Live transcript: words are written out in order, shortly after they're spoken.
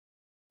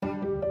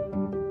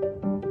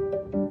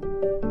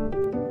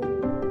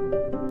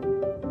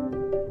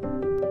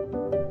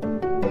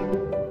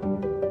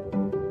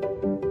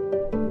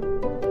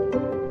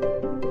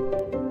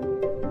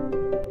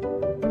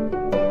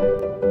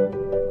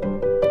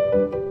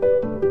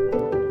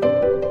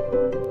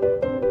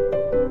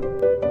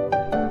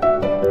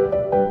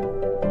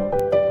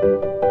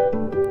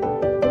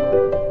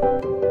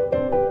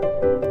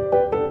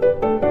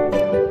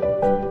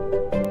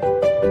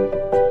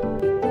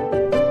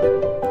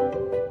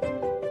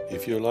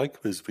If you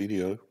like this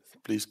video,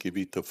 please give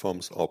it a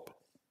thumbs up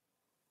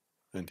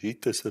and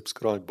hit the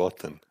subscribe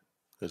button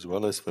as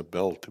well as the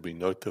bell to be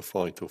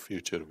notified of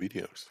future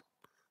videos.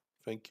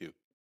 Thank you.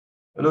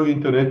 Hello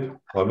Internet,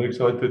 I'm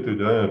excited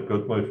today. I've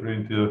got my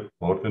friend here,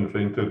 Martin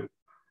Venter.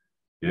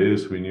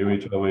 Yes, we knew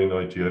each other in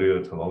Nigeria,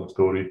 it's a long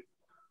story.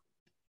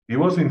 He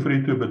was in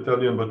 3-2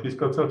 Battalion, but he's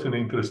got such an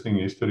interesting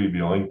history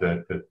behind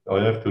that I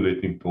have to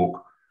let him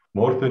talk.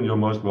 Martin, you're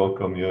most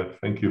welcome here.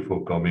 Thank you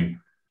for coming.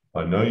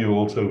 I know you're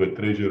also the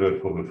treasurer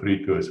for the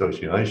 3-2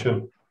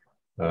 Association.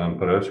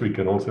 Perhaps we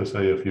can also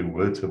say a few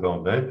words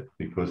about that,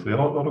 because there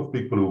are a lot of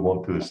people who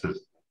want to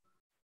assist,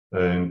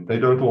 and they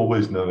don't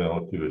always know how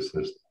to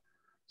assist.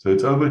 So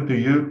it's over to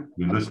you.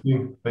 You're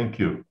listening. Thank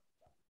you.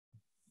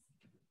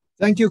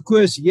 Thank you,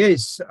 Chris.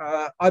 Yes,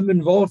 I'm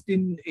involved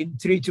in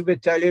 3-2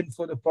 Battalion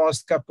for the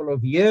past couple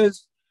of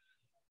years.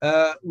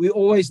 We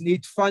always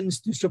need funds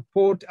to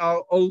support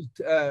our old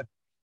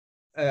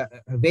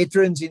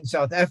veterans in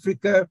South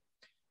Africa.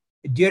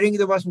 During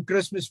the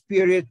Christmas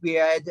period, we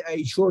had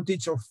a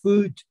shortage of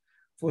food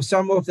for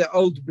some of the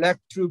old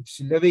black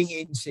troops living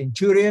in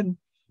Centurion.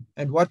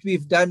 And what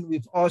we've done,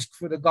 we've asked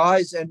for the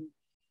guys, and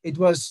it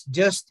was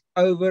just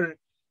over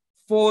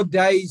 4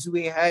 days,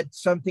 we had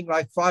something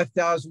like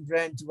 5,000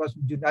 rand was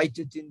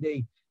donated in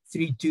the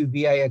 3-2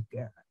 VA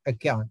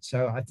account.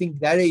 So I think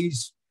that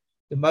is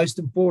the most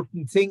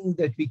important thing,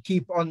 that we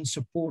keep on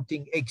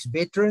supporting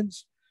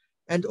ex-veterans.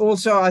 And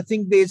also, I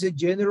think there's a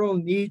general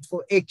need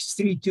for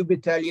ex-3-2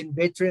 Battalion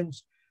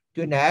veterans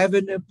to have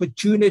an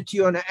opportunity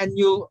on an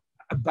annual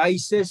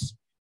basis.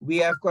 We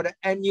have got an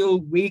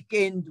annual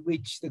weekend,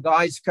 which the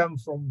guys come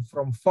from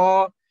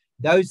far.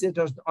 Those that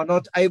are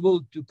not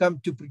able to come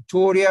to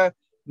Pretoria,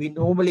 we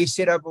normally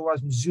set up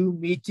Zoom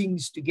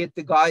meetings to get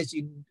the guys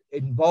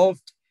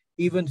involved,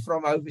 even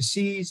from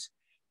overseas,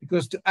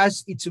 because to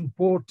us, it's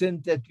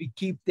important that we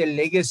keep the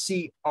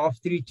legacy of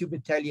 3-2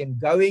 Battalion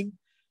going.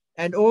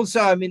 And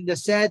also, I mean, the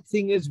sad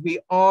thing is we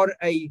are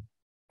a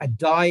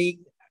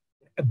dying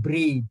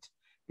breed.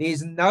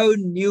 There's no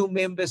new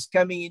members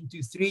coming into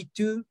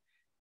 3-2.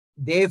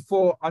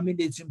 Therefore, I mean,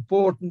 it's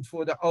important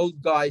for the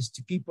old guys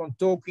to keep on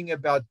talking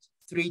about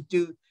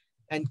 3-2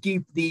 and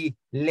keep the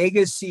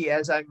legacy,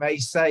 as I may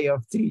say,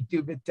 of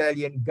 3-2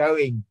 Battalion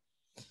going.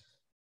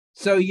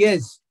 So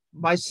yes,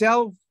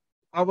 myself,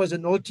 I was a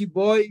naughty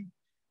boy.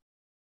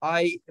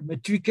 I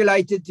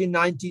matriculated in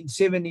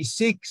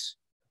 1976.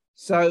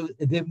 So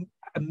the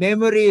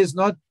memory is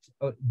not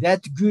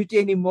that good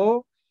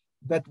anymore.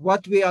 But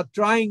what we are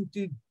trying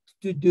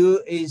to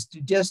do is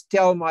to just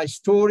tell my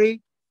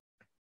story.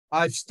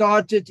 I've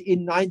started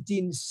in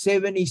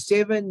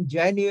 1977,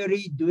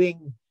 January,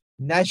 doing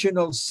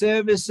national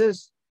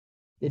services.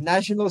 The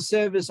national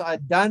service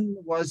I'd done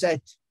was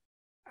at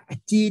a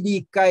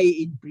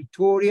TDK in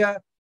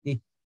Pretoria, the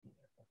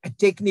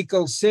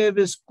Technical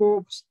Service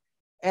Corps,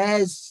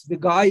 as the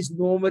guys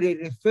normally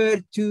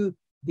refer to,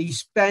 the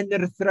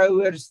spanner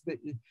throwers,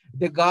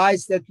 the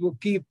guys that will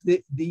keep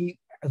the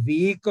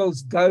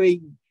vehicles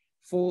going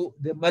for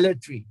the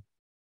military.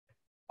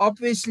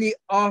 Obviously,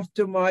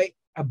 after my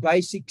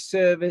basic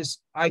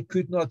service, I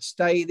could not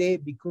stay there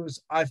because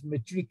I've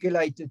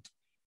matriculated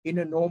in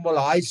a normal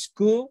high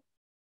school.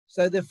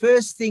 So the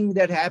first thing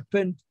that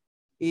happened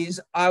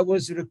is I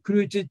was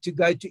recruited to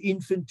go to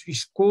infantry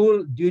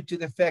school due to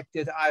the fact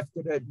that I've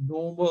got a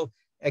normal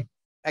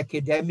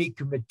academic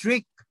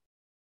matric.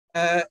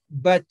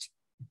 But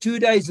 2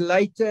 days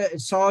later, a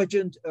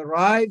sergeant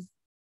arrived,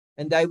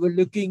 and they were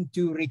looking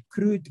to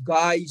recruit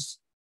guys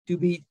to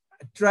be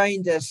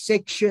trained as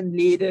section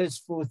leaders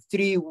for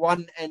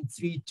 3-1 and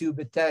 3-2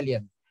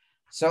 Battalion.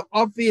 So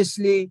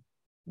obviously,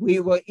 we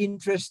were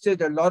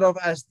interested. A lot of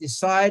us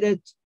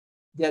decided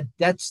that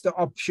that's the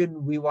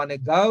option we want to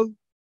go.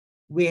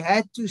 We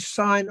had to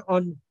sign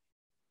on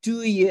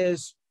 2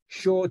 years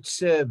short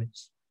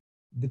service.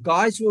 The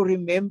guys will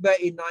remember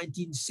in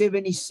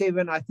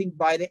 1977, I think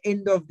by the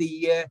end of the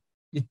year,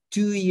 the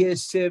 2 year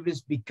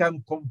service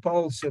became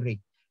compulsory,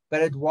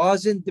 but it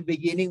wasn't the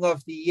beginning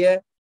of the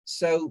year.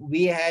 So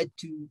we had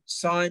to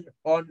sign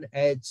on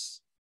as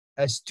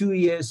 2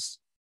 years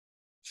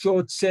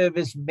short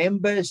service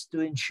members to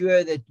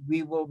ensure that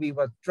we will be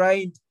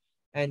trained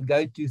and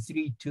go to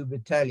 3-2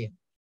 Battalion.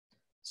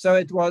 So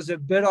it was a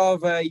bit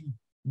of a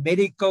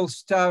medical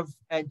stuff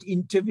and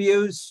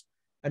interviews,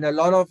 and a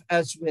lot of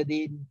us were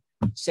then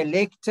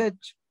selected.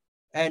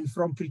 And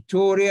from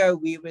Pretoria,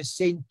 we were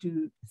sent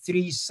to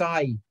 3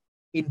 SAI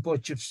in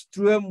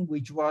Potchefstroom,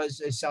 which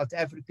was a South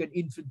African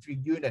infantry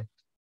unit.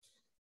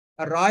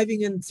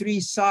 Arriving in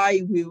 3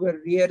 SAI, we were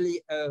really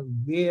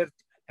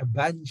a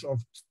bunch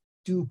of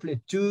 2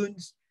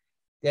 platoons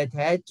that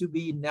had to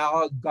be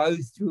now go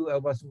through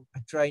a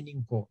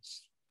training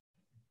course.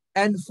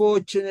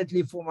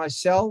 Unfortunately for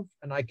myself,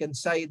 and I can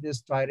say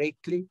this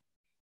directly,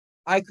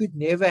 I could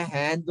never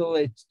handle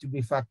it to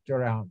be fucked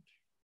around.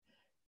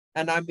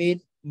 And I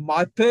mean,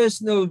 my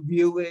personal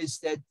view is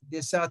that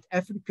the South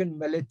African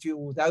military,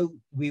 although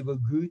we were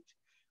good,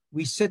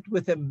 we sit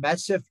with a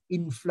massive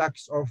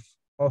influx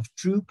of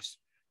troops,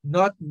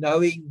 not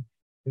knowing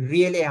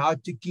really how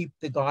to keep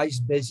the guys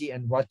busy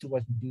and what to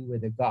do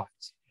with the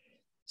guys.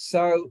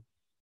 So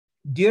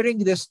during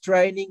this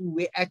training,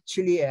 we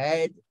actually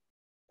had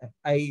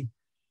a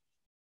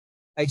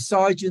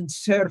Sergeant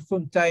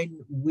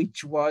Serfontein,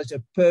 which was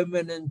a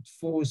permanent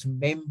force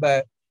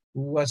member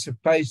who was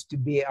supposed to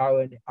be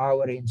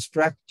our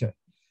instructor.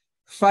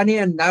 Funny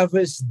enough,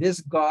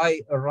 this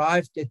guy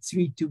arrived at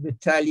 3-2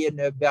 Battalion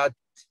about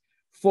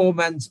 4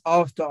 months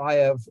after I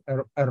have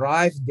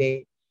arrived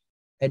there,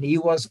 and he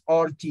was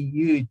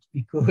RTU'd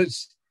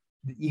because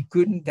he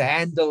couldn't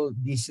handle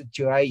the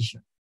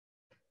situation.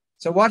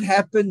 So what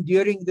happened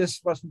during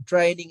this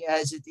training,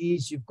 as it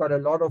is, you've got a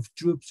lot of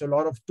troops, a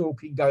lot of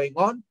talking going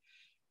on.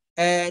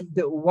 And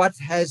what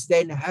has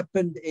then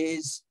happened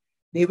is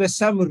there were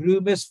some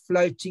rumors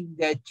floating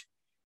that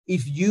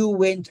if you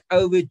went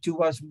over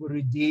to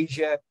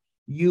Rhodesia,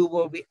 you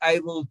will be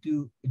able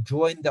to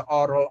join the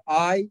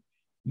RLI.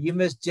 You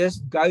must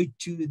just go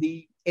to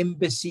the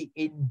embassy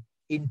in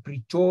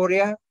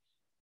Pretoria,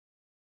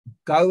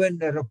 go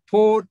and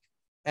report,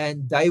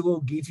 and they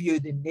will give you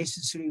the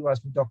necessary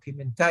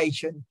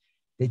documentation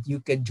that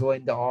you can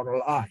join the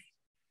RLI.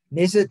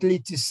 Necessarily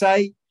to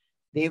say,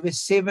 there were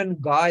 7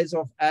 guys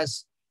of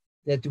us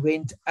that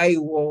went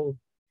AWOL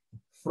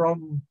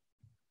from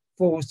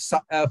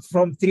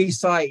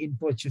 3SAI in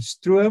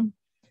Potchefstroom.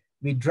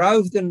 We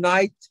drove the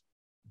night,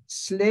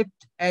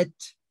 slept at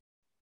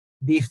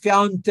the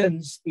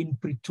Fountains in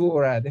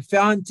Pretoria. The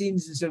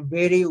Fountains is a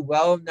very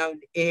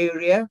well-known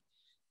area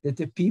that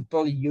the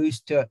people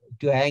used to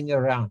hang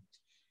around.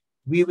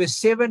 We were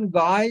 7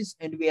 guys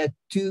and we had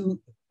 2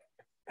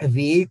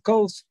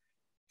 vehicles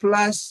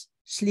plus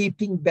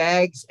sleeping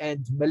bags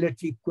and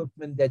military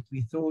equipment that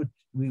we thought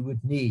we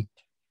would need.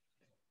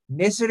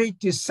 Necessary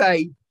to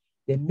say,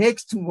 the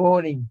next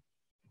morning,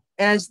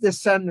 as the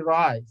sun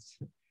rose,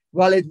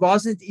 well, it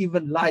wasn't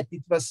even light,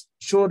 it was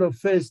short of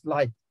first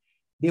light.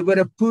 There were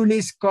a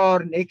police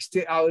car next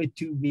to our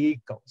 2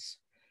 vehicles.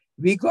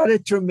 We got a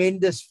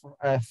tremendous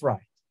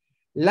fright.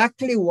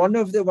 Luckily, one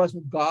of the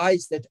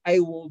guys that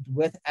AWOL'd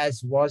with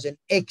us was an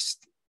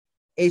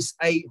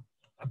ex-SA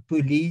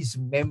police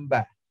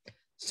member.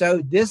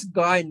 So this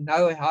guy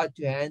knew how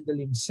to handle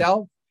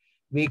himself.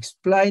 We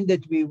explained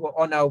that we were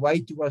on our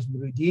way towards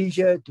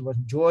Rhodesia to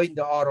join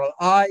the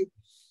RLI.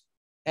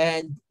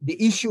 And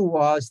the issue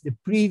was the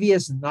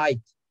previous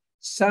night,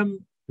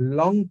 some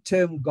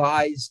long-term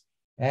guys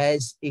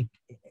has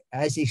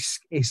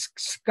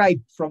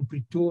escaped from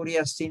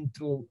Pretoria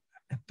Central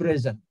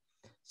Prison.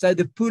 So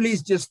the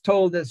police just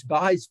told us,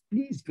 guys,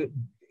 please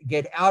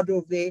get out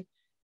of there.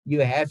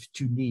 You have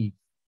to leave.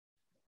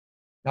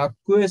 Now, of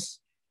course,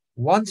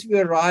 once we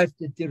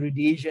arrived at the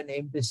Rhodesian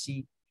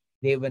embassy,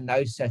 there were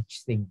no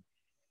such thing.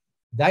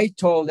 They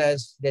told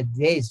us that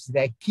yes,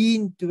 they're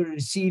keen to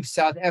receive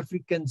South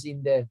Africans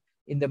in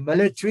the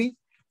military,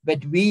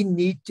 but we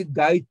need to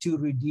go to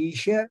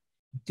Rhodesia,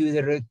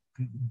 to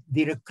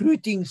the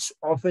recruiting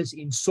office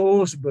in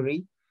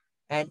Salisbury,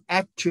 and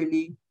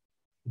actually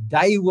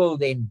they will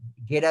then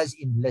get us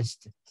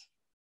enlisted.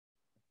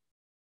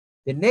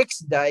 The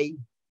next day,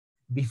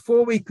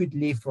 before we could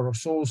leave for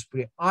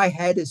Salisbury, I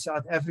had a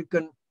South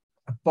African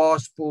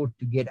passport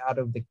to get out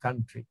of the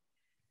country.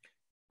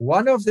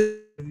 One of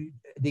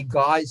the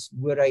guys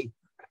were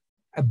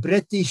a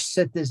British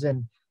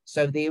citizen,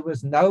 so there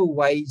was no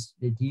ways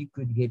that he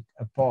could get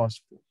a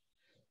passport.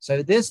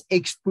 So this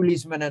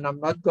ex-policeman, and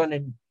I'm not going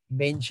to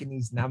mention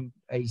his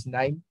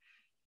name,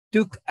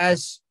 took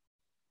us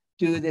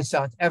to the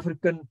South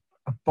African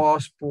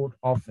passport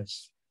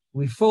office.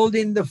 We filled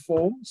in the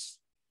forms.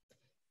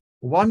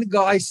 One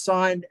guy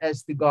signed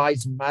as the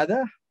guy's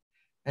mother,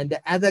 and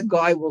the other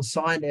guy will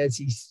sign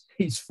as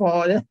his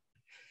father,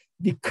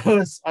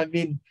 because, I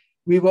mean,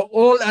 we were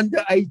all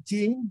under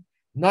 18,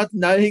 not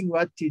knowing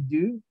what to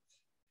do.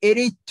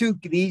 Eddie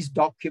took these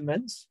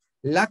documents.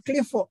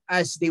 Luckily for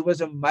us, there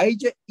was a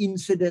major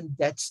incident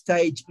that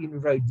stage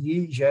in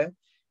Rhodesia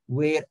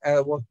where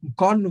a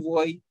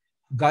convoy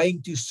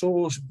going to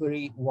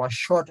Salisbury was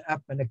shot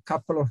up and a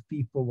couple of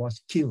people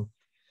was killed.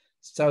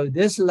 So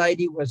this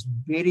lady was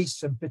very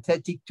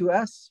sympathetic to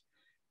us.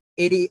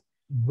 Eddie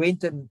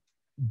went and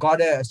got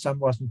her some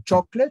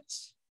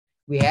chocolates.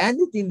 We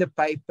handed in the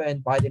paper,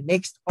 and by the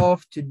next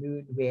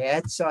afternoon, we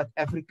had South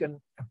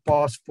African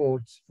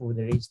passports for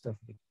the rest of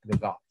the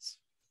guys.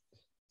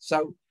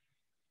 So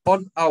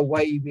on our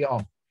way we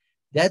are.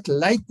 That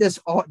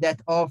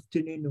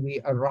afternoon,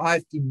 we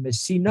arrived in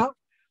Messina.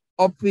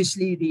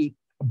 Obviously, the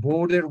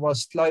border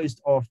was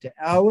closed after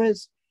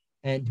hours,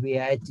 and we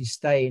had to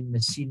stay in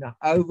Messina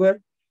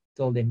over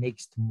till the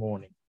next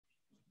morning.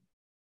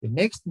 The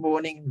next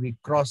morning, we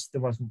crossed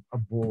a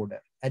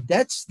border. At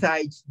that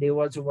stage, there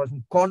was a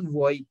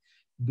convoy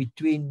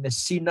between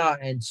Messina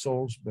and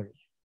Salisbury.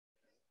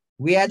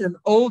 We had an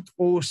old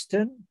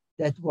Austin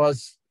that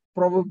was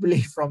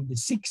probably from the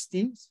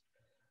 60s,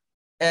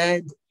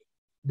 and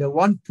the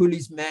one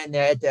policeman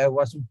had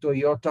was a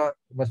Toyota,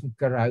 was a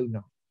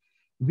Corona.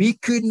 We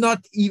could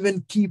not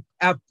even keep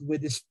up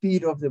with the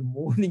speed of the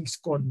morning's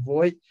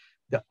convoy,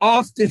 The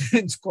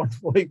afternoon's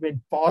convoy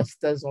went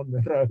past us on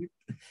the road.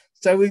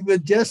 So we were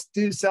just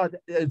 6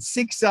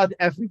 South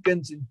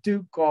Africans in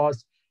 2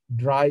 cars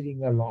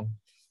driving along.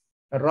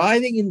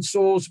 Arriving in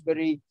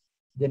Salisbury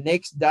the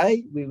next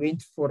day, we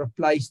went for a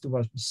place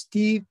to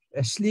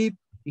sleep.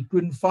 We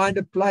couldn't find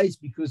a place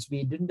because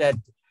we didn't have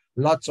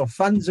lots of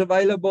funds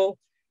available.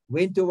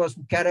 Went to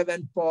Wasm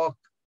Caravan Park,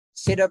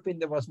 set up in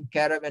the Wasm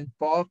Caravan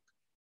Park,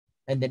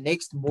 and the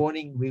next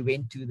morning we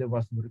went to the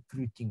Wasm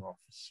recruiting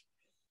office.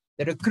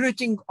 The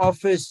recruiting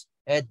office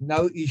had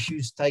no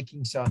issues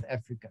taking South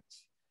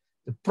Africans.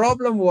 The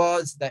problem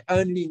was they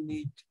only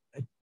need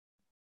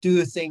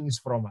 2 things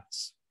from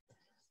us.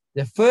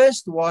 The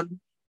first one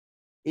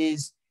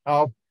is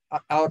our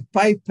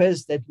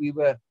papers that we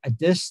were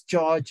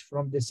discharged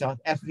from the South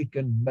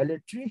African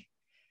military.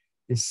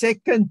 The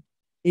second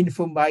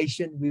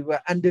information, we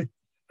were under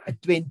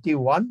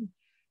 21.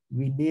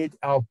 We need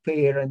our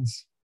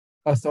parents'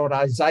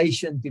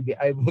 authorization to be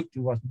able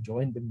to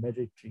join the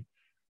military,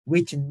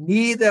 which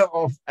neither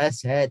of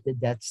us had at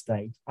that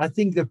stage. I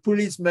think the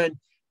policeman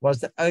was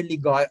the only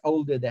guy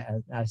older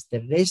than us.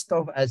 The rest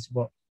of us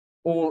were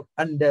all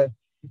under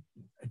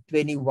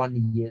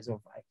 21 years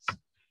of age.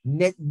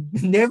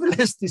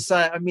 Nevertheless to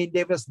say, I mean,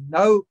 there was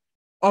no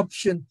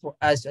option for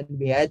us and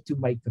we had to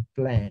make a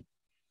plan.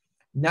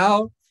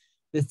 Now,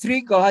 the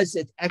 3 guys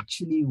that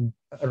actually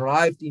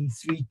arrived in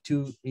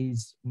 3-2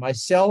 is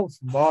myself,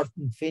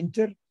 Martin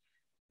Venter,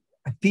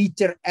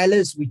 Peter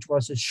Ellis, which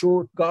was a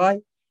short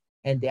guy,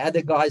 and the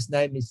other guy's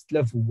name is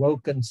Cliff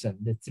Wilkinson.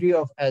 The 3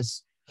 of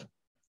us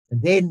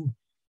then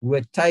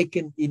were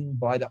taken in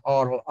by the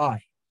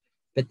RLI.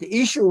 But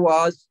the issue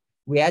was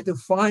we had to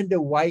find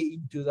a way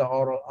into the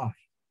RLI.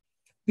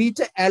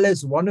 Peter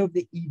Ellis, one of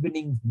the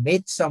evenings,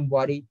 met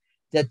somebody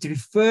that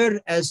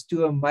referred us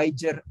to a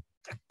Major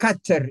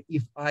Cutter,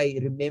 if I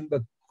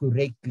remember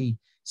correctly,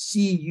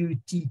 Cutter.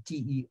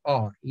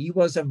 He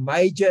was a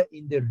major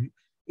in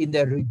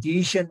the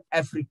Rhodesian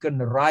African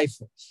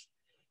Rifles,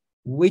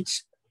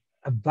 which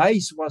a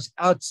base was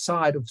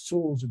outside of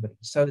Salisbury.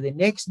 So the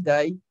next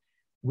day,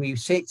 we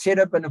set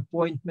up an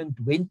appointment,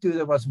 went to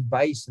the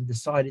base and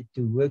decided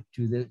to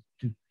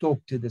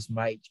talk to this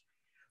major.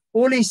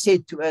 All he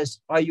said to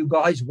us, are you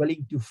guys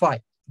willing to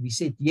fight? We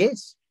said,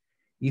 yes.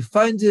 He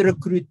phoned the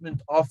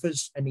recruitment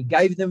office and he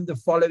gave them the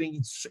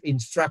following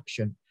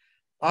instruction.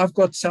 I've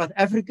got South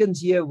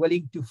Africans here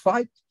willing to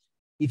fight.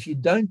 If you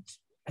don't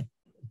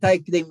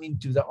take them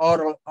into the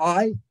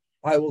RLI,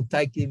 I will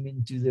take them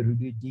into the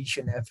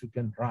Rhodesian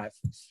African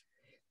Rifles.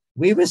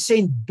 We were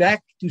sent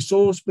back to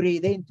Salisbury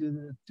then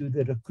to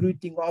the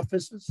recruiting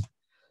officers,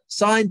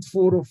 signed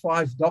 4 or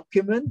 5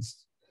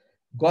 documents,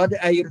 got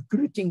a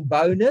recruiting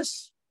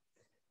bonus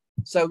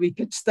so we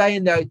could stay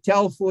in the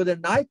hotel for the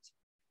night,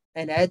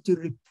 and had to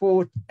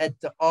report at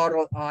the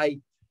RLI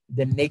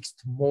the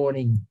next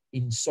morning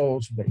in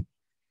Salisbury.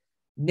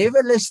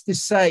 Nevertheless to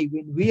say,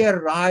 when we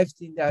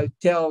arrived in the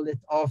hotel that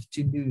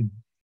afternoon,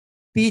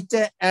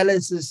 Peter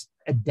Ellis's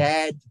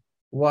dad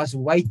was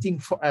waiting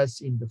for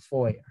us in the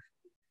foyer.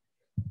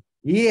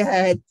 He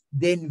had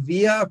then,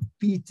 via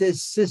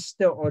Peter's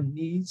sister or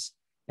niece,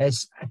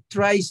 has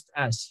traced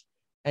us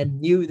and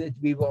knew that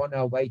we were on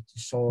our way to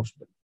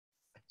Salisbury.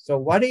 So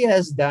what he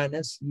has done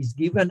is he's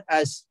given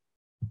us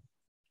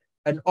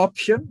an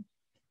option,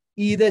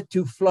 either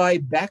to fly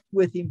back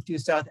with him to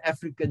South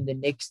Africa the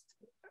next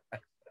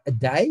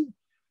day,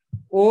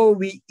 or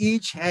we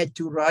each had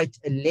to write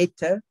a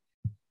letter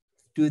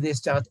to the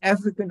South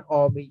African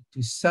Army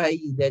to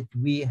say that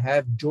we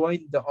have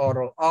joined the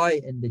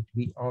RLI and that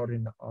we are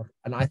in the RLI.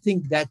 And I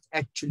think that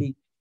actually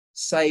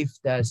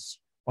saved us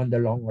on the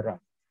long run.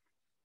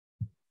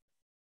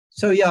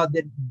 So yeah,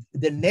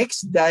 the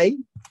next day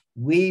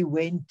we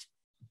went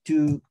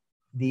to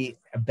the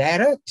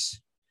barracks.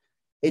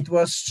 It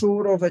was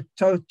sort of a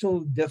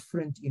total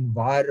different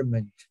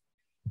environment.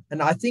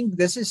 And I think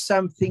this is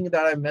something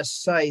that I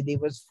must say, there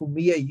was for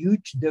me a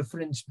huge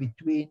difference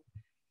between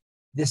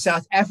the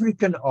South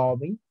African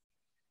Army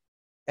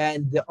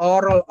and the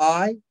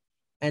RLI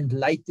and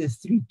later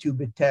 3-2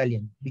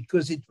 Battalion,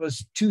 because it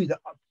was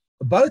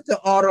both the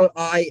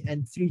RLI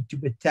and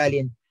 3-2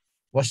 Battalion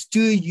was 2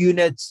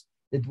 units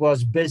that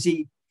was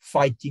busy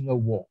fighting a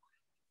war.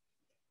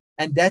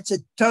 And that's a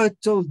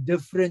total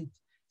different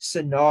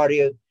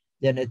scenario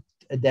than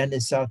a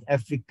South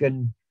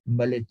African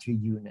military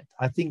unit.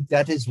 I think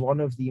that is one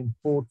of the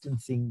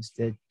important things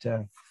that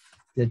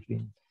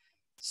we.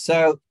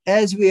 So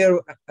as we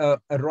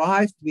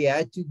arrived, we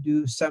had to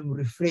do some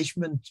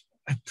refreshment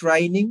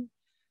training.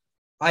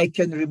 I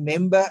can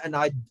remember, and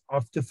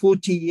after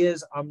 40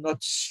 years, I'm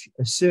not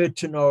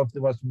certain of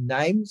the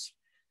names.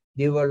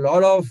 There were a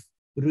lot of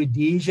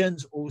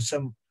Rhodesians or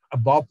some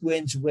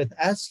Abapuans with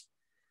us.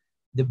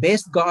 The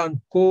best guy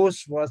on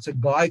course was a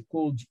guy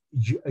called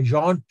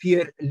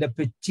Jean-Pierre Le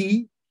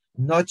Petit.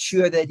 Not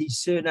sure that his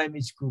surname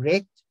is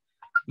correct.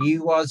 He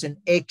was an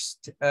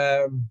ex-French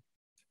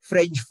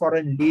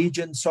Foreign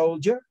Legion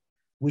soldier,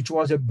 which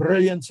was a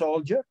brilliant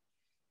soldier.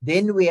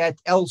 Then we had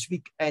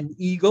Elswick and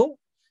Eagle,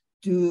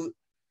 2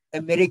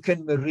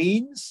 American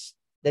Marines,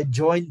 that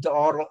joined the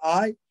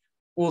RLI,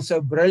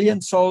 also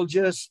brilliant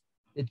soldiers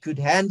that could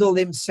handle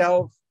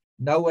themselves,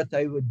 know what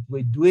they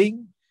were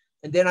doing.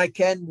 And then I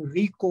can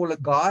recall a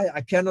guy,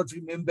 I cannot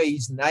remember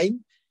his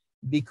name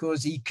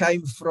because he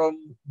came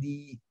from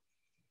the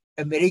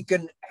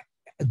American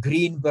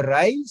Green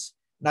Berets.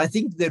 And I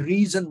think the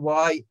reason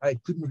why I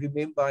couldn't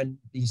remember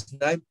his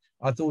name,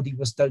 I thought he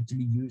was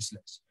totally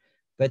useless.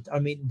 But I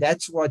mean,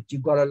 that's what you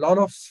got, a lot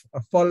of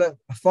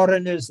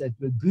foreigners that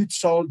were good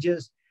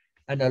soldiers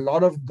and a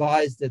lot of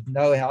guys that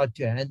know how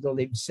to handle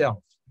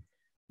themselves.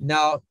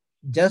 Now,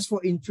 just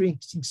for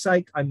interesting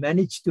sake, I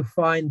managed to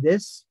find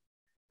this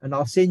and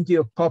I'll send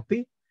you a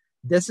copy.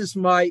 This is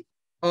my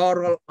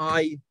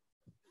RLI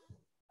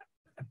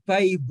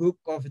pay book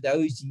of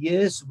those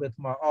years with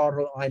my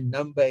RLI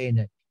number in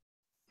it.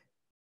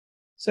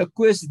 So, of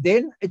course,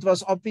 then it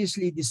was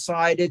obviously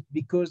decided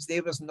because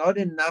there was not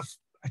enough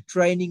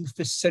training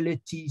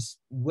facilities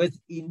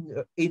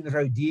in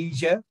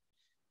Rhodesia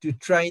to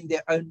train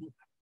their own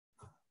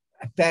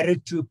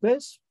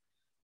paratroopers.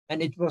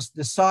 And it was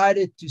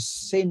decided to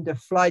send a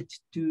flight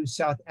to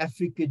South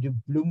Africa to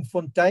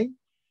Bloemfontein,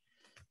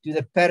 to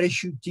the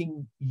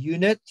parachuting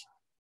unit,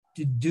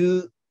 to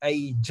do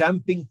a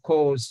jumping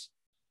course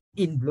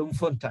in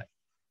Bloemfontein.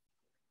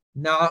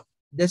 Now,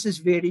 this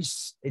is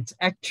it's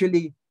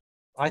actually,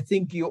 I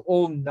think you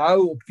all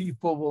know, or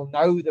people will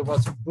know, there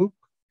was a book.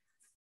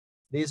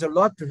 There's a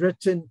lot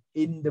written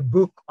in the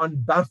book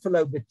on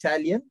Buffalo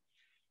Battalion,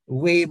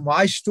 where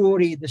my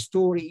story, the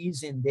story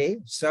is in there.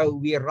 So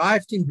we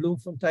arrived in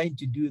Bloemfontein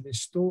to do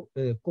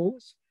the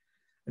course.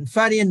 And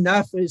funny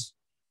enough is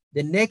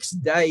the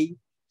next day,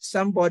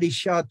 somebody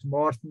shot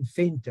Martin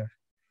Venter.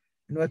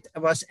 And it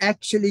was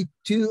actually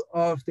two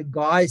of the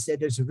guys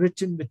that has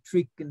written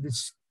matric in the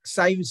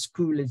same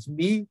school as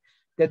me.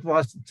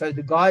 So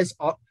the guys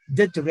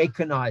did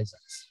recognize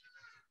us.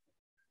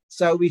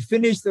 So we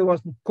finished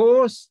the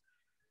course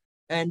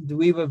and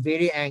we were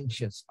very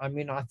anxious. I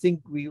mean, I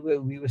think we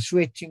were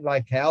sweating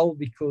like hell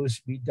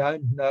because we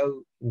don't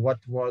know what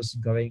was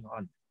going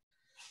on.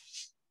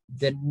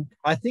 Then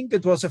I think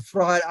it was a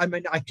Friday. I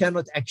mean, I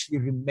cannot actually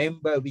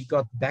remember. We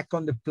got back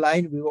on the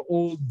plane. We were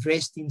all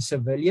dressed in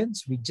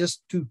civilians. We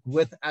just took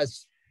with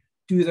us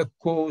to the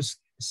course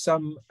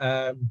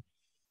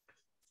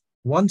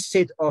one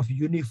set of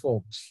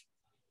uniforms,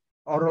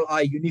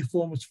 RLI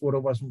uniforms, for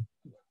it was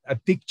a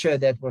picture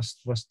that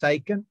was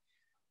taken.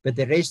 But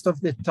the rest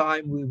of the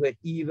time we were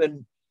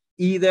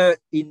either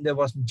in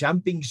the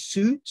jumping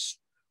suits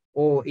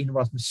or in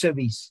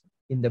civvies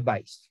in the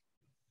base.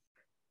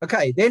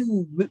 Okay,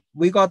 then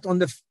we got on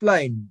the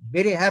plane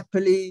very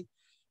happily.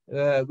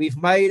 We've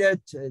made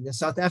it. The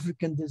South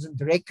African doesn't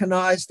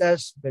recognize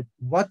us, but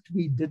what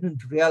we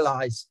didn't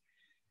realize,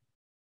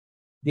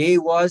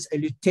 there was a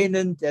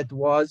lieutenant that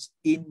was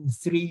in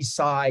 3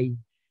 SAI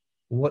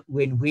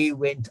when we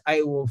went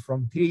AWOL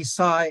from 3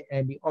 SAI,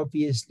 and he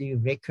obviously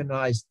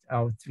recognized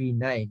our 3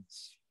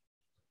 names.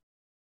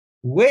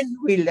 When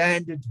we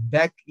landed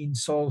back in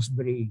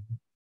Salisbury,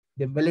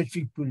 the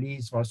military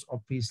police was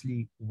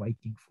obviously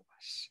waiting for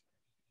us.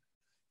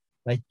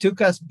 They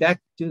took us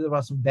back to the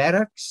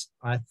barracks.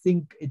 I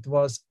think it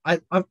was,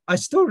 I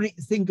still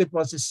think it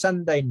was a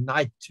Sunday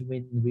night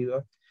when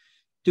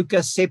took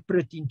us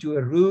separate into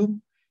a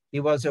room.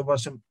 There was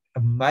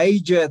a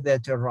major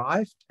that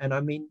arrived, and I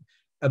mean,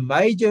 a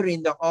major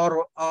in the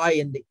RLI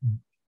and the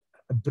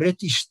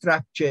British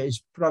structure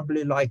is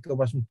probably like a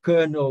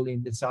colonel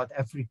in the South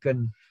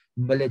African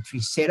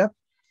military setup.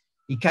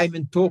 He came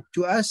and talked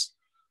to us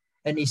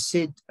and he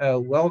said,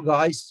 well,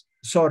 guys,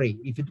 sorry,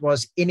 if it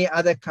was any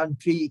other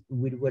country,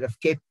 we would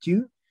have kept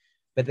you,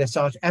 but the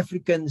South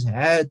Africans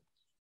had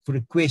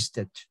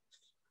requested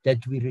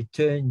that we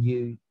return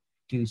you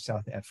to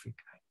South Africa.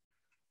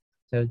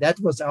 So that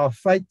was our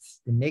fate.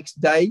 The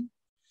next day,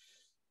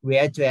 we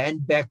had to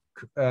hand back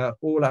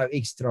all our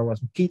extra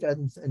kit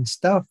and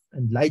stuff.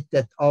 And late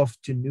that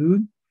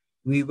afternoon,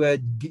 we were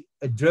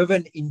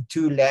driven in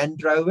 2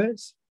 Land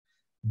Rovers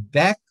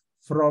back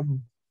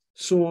from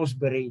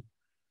Salisbury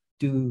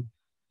to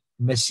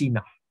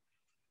Messina.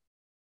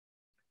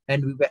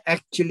 And we were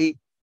actually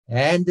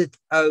handed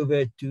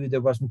over to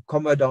the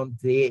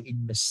commandant there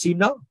in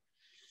Messina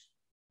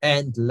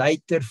and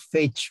later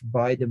fetched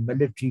by the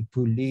military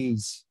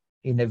police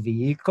in a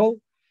vehicle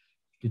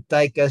to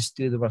take us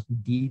to the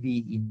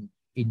DV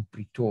in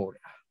Pretoria.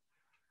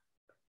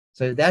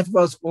 So that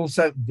was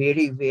also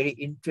very, very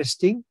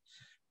interesting.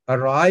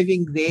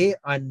 Arriving there,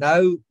 I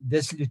know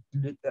this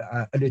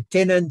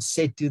lieutenant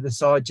said to the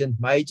sergeant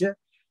major,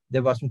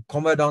 the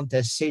commandant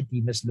has said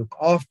he must look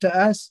after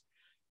us.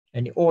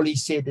 And all he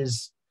said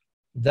is,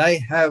 they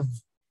have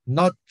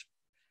not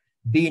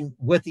been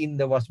within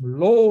the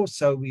law,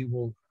 so we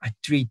will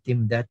treat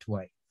them that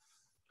way.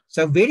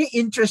 So very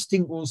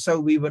interesting also,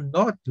 we were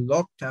not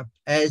locked up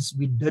as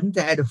we didn't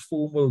have a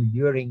formal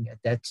hearing at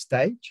that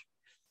stage.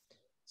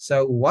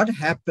 So what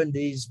happened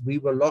is we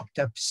were locked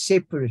up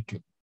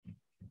separately.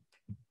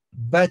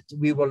 But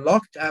we were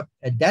locked up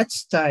at that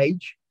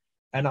stage,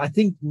 and I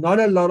think not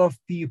a lot of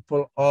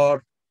people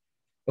are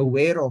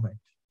aware of it.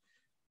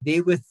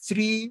 there were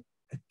 3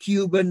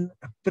 Cuban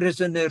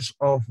prisoners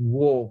of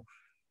war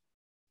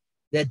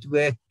that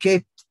were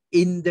kept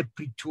in the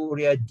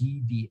Pretoria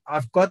DB.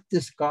 I've got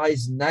this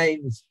guy's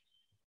names.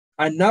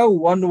 I know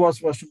one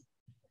was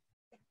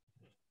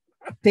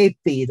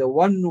Pepe, the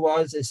one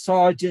was a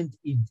Sergeant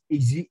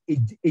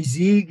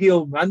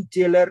Ezekiel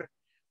Manteller,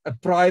 a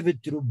Private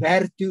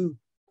Roberto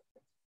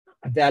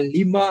da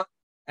Lima,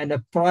 and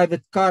a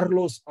Private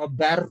Carlos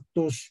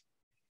Albertos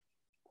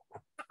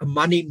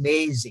Money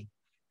Mazing.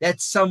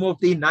 That's some of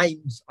the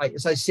names.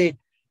 As I said,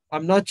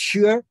 I'm not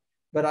sure,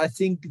 but I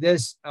think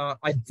there's,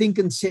 I think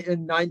in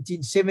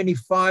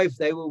 1975,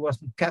 they were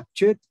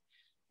captured,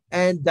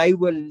 and they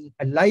were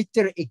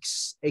later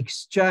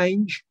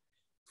exchanged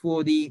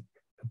for the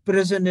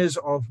prisoners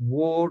of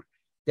war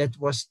that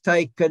was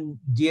taken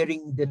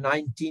during the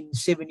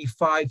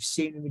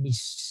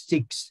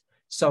 1975-76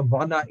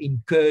 Savannah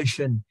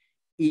incursion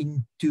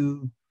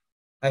into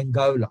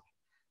Angola.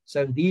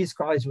 So these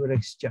guys were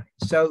exchanged.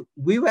 So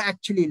we were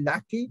actually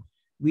lucky.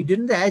 We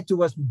didn't have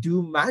to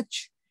do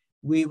much.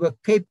 We were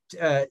kept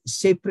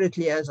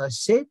separately, as I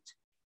said.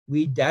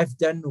 We'd have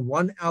done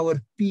 1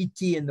 hour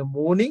PT in the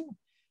morning,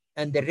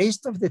 and the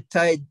rest of the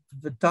time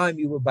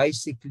we were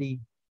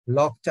basically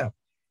locked up.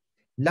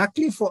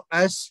 Luckily for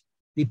us,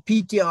 the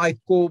PTI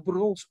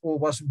corporals, or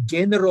was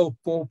general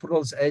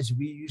corporals as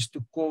we used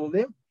to call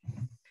them,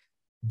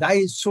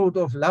 they sort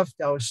of loved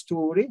our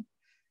story.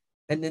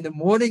 And in the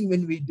morning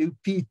when we do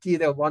PT,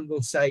 the one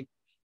will say,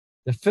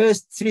 the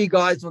first 3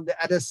 guys on the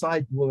other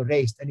side will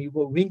rest, and he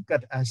will wink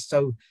at us.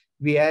 So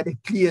we had a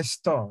clear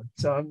start.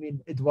 So, I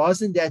mean, it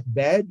wasn't that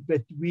bad,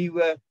 but we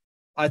were,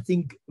 I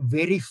think,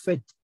 very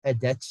fit at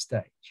that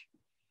stage.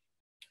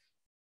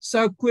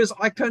 So, of course,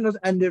 I cannot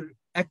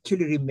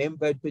actually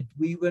remember, but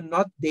we were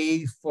not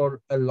there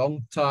for a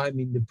long time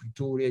in the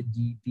Pretoria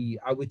DP.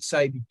 I would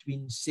say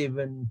between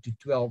 7 to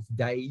 12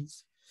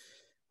 days,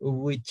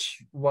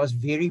 which was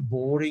very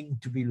boring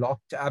to be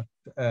locked up.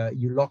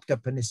 You're locked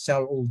up in a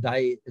cell all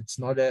day. It's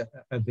not a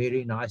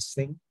very nice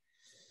thing.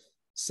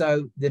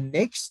 So the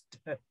next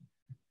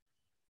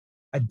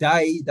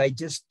day, they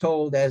just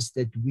told us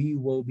that we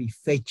will be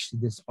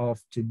fetched this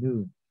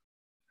afternoon.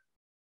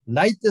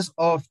 Late this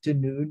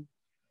afternoon,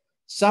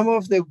 some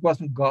of the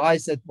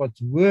guys that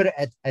were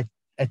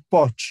at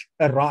Potch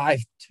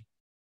arrived.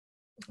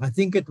 I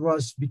think it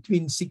was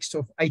between 6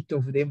 or 8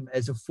 of them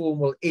as a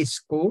formal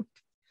escort.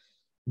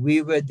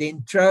 We were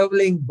then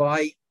traveling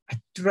by a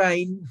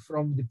train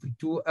from the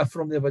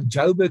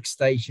Joburg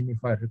station,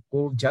 if I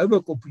recall,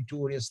 Joburg or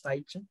Pretoria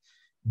station,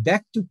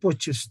 back to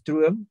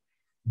Potchefstroom,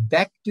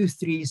 back to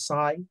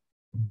Recce,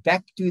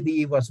 back to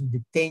the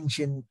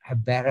detention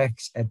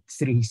barracks at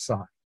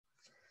Recce.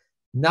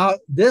 Now,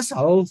 this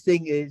whole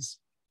thing is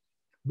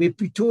where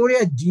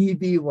Pretoria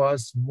DB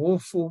was more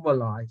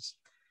formalized.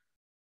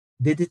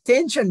 The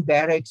detention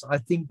barracks, I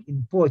think,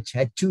 in Potch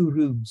had 2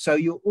 rooms. So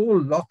you're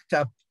all locked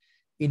up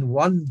in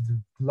one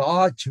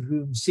large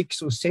room,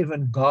 6 or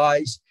 7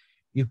 guys.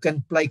 You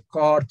can play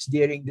cards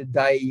during the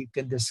day. You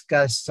can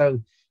discuss.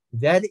 So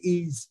that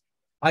is,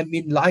 I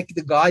mean, like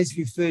the guys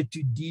referred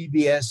to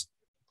DB as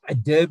a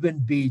Durban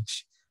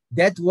Beach.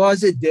 That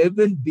was a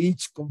Durban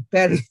Beach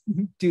compared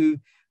to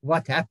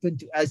what happened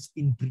to us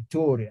in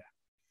Pretoria.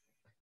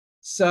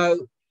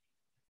 So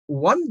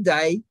one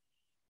day,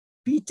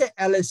 Peter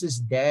Ellis's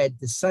dad,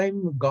 the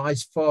same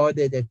guy's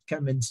father that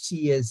come and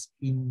see us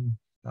in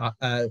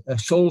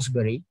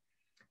Salisbury,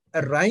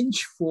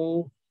 arranged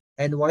for,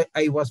 and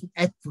I was an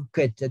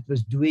advocate that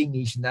was doing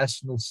his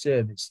national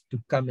service,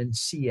 to come and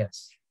see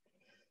us.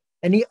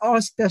 And he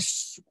asked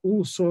us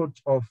all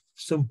sorts of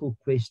simple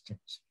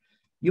questions.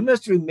 You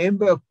must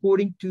remember,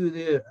 according to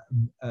the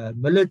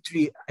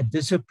military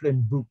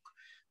discipline book,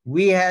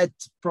 we had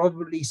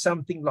probably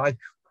something like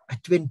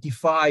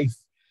 25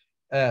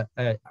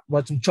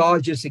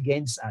 charges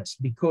against us,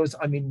 because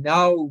I mean,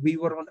 now we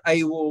were on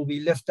AWOL, we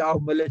left our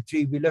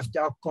military, we left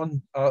our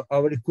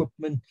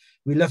equipment,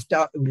 we left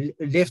our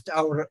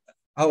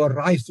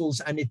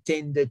rifles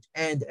unattended,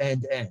 and.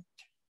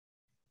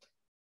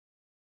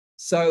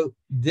 So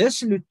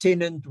this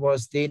lieutenant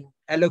was then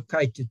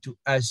allocated to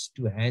us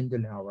to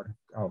handle our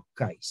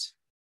case.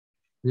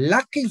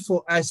 Lucky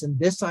for us, and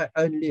this I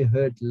only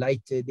heard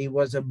later, there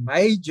was a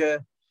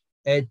major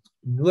at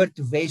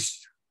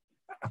Noordwest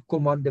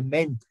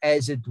Commandement,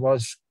 as it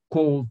was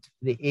called,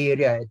 the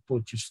area at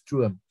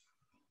Potchefstroom.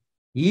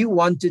 He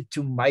wanted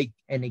to make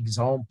an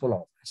example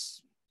of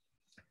us.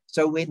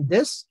 So when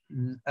this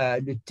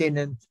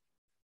lieutenant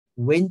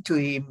went to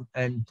him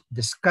and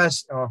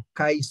discussed our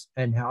case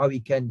and how he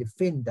can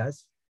defend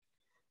us,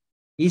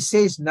 he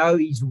says now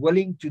he's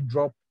willing to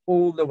drop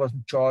all the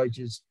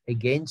charges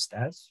against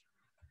us,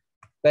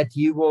 but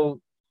he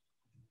will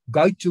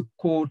go to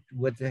court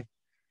with a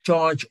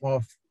charge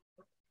of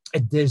a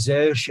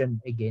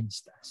desertion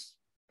against us.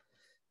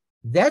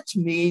 That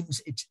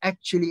means it's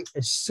actually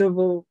a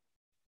civil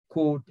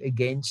court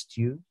against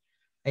you,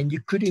 and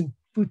you couldn't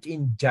put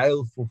in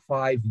jail for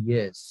 5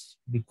 years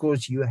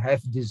because you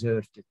have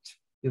deserted.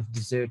 You've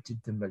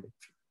deserted the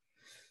military.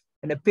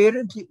 And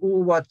apparently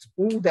all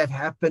that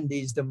happened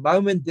is the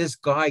moment this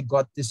guy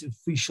got this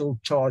official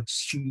charge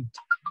sheet,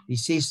 he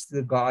says to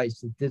the guys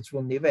that this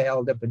will never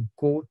held up in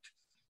court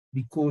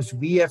because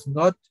we have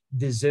not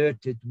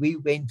deserted. We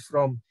went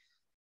from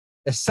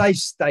a safe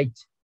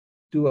state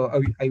to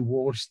a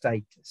war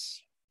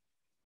status.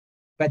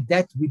 But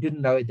that we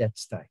didn't know at that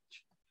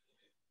stage.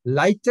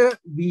 Later,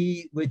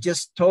 we were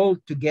just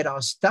told to get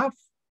our stuff.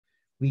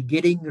 We're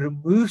getting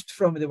removed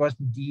from the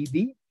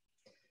DB.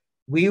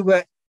 We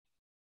were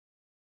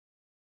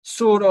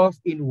sort of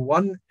in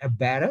one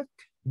barrack.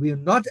 We're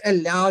not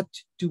allowed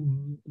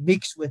to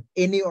mix with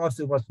any of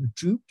the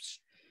troops.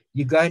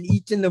 You go and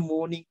eat in the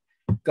morning,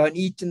 go and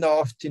eat in the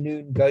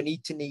afternoon, go and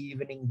eat in the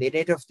evening. The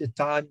rest of the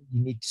time,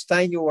 you need to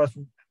stay in your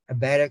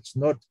barracks,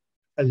 not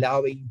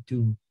allowing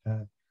to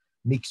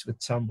mix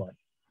with somebody.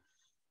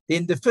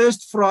 Then the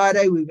first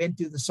Friday, we went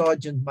to the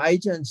Sergeant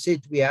Major and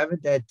said, we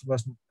haven't had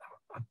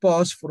a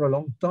pass for a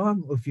long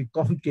time, if you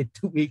can't get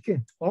the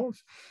weekend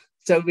off.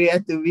 So we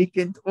had the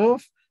weekend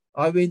off.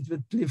 I went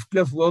with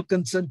Cliff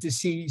Wilkinson to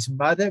see his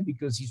mother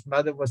because his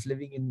mother was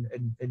living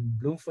in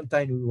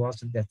Bloemfontein, who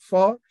wasn't that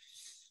far.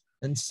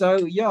 And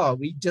so, yeah,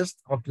 we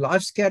just, our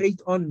lives carried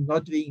on,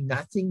 not doing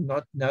nothing,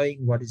 not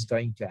knowing what is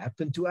going to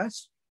happen to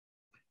us.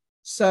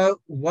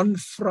 So one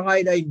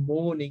Friday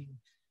morning,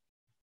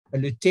 a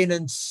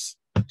lieutenant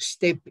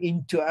stepped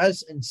into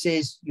us and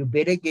says, you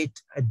better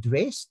get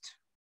addressed.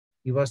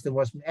 He was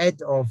the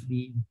head of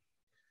the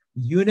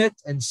unit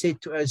and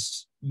said to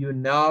us, you're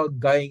now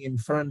going in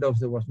front of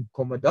the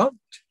commandant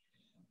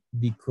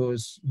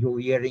because your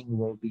hearing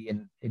will be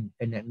in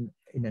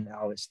an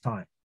hour's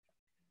time.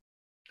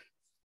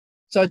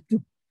 So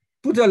to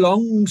put a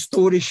long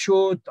story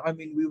short, I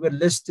mean, we were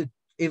listed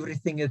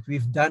everything that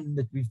we've done,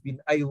 that we've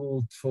been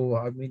able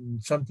for, I mean,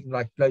 something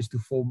like close to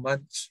 4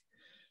 months.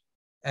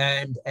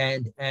 And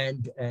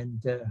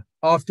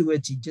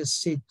afterwards, he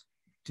just said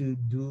to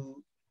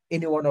do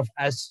any one of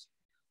us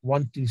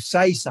want to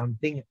say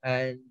something,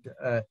 and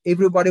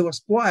everybody was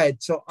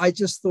quiet. So I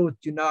just thought,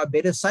 you know, I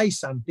better say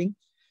something.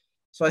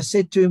 So I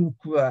said to him,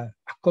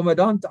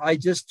 Commandant, I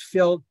just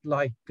felt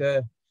like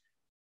the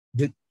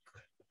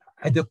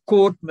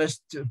court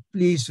must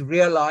please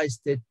realize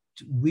that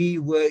we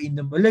were in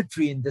the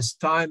military in this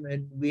time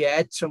and we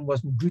had some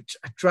good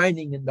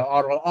training in the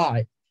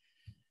RLI.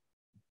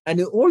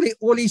 And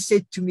all he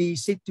said to me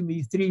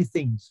 3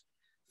 things.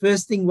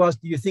 First thing was,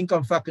 do you think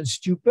I'm fucking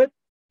stupid?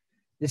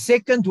 The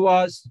second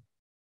was,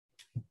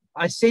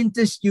 I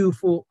sentenced you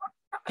for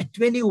a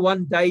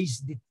 21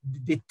 days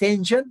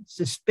detention,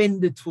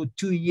 suspended for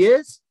 2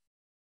 years,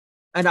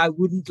 and I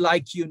wouldn't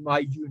like you in my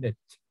unit.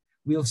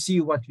 We'll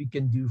see what we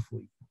can do for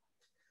you.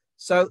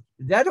 So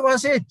that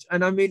was it.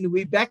 And I mean,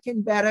 we're back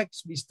in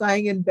barracks, we're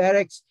staying in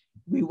barracks,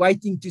 we're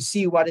waiting to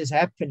see what is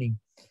happening.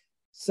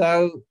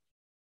 So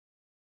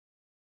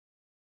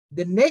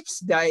the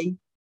next day,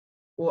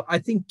 or I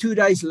think 2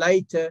 days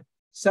later,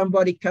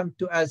 somebody come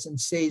to us and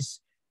says,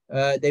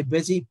 they're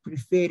busy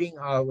preparing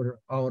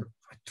our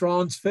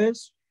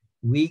transfers.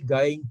 We're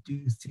going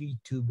to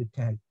 3-2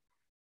 Battalion.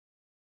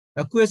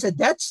 Of course, at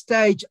that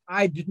stage,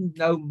 I didn't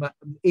know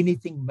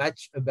anything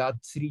much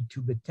about 3-2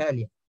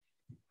 Battalion.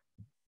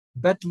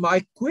 But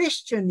my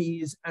question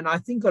is, and I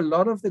think a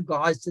lot of the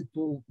guys that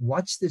will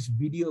watch this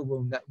video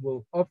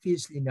will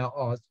obviously now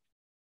ask,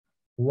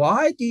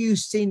 why do you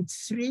send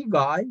 3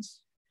 guys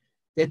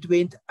that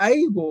went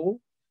AWOL,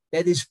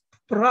 that is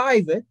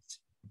private,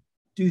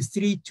 to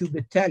 3-2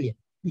 Battalion?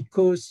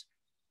 Because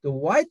the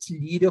white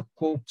leader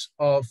corps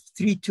of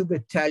 3-2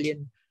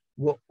 Battalion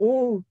were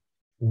all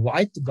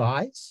white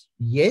guys,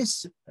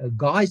 yes,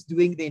 guys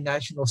doing their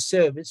national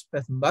service,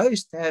 but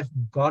most have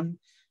gone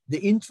the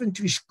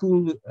infantry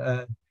school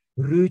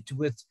route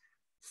with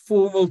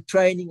formal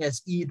training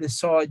as either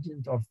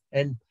sergeant of,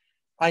 and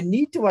I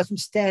need to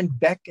stand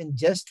back and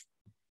just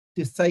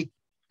to take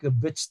a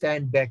bit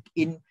stand back.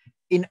 In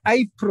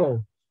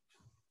April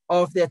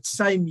of that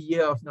same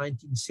year of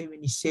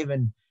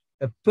 1977,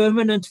 a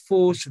permanent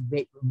force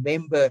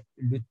member,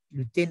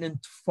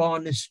 Lieutenant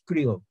Farnes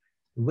Kriel,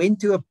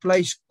 went to a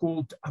place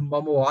called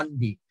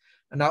Mamohandi.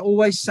 And I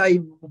always say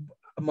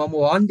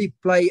Mamohandi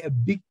play a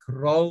big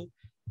role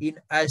in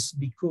us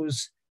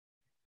because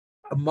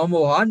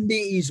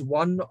Mamohandi is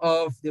one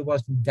of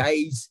the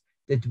days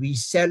that we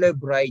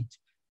celebrate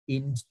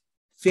in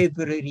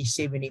February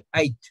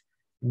 78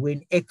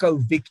 when Echo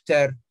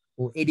Victor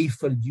or Eddie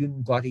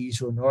Viljoen got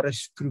his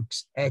honoris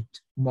crux at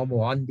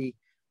Mamohandi,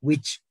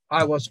 which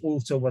I was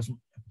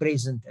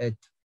present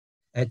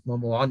at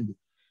Mamohandi.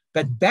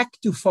 But back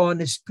to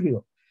Farnes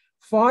Kriel.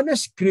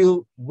 Farnes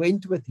Kriel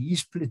went with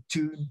his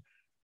platoon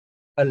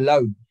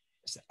alone.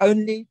 It's the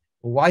only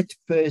white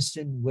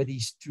person with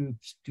his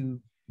troops to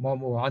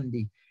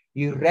Mamohandi.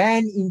 He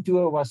ran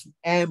into an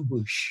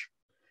ambush.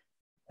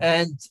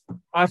 And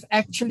I've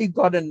actually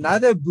got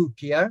another book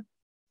here.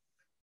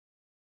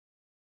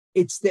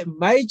 It's the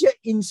major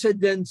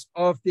incidents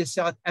of the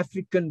South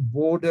African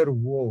border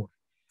war.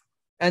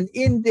 And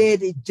in there,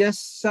 it's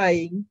just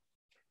saying,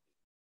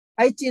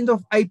 18th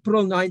of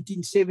April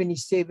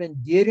 1977,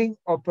 during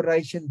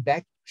Operation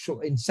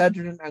in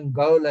southern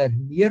Angola,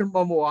 near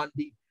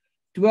Momoandi,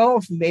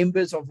 12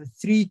 members of a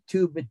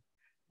 3-2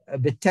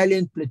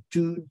 battalion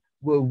platoon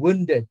were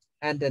wounded,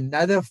 and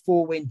another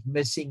 4 went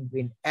missing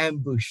when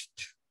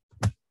ambushed.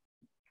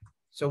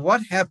 So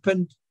what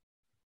happened?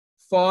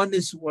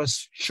 Farnes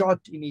was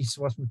shot in his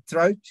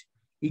throat.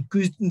 He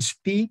couldn't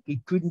speak.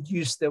 He couldn't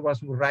use the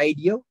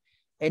radio,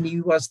 and he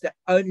was the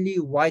only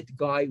white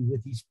guy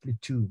with his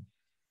platoon.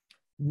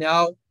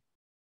 Now,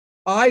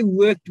 I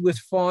worked with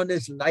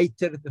Farnes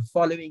later the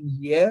following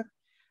year,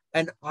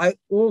 and I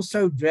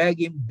also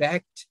dragged him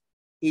back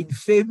in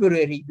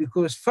February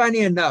because, funny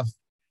enough,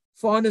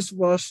 Farnes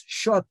was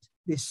shot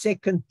the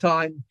second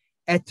time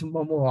at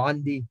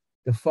Momoandi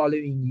the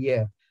following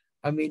year.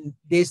 I mean,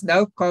 there's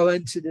no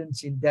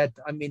coincidence in that.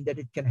 I mean, that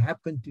it can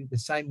happen to the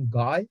same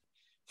guy.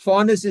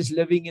 Farnes is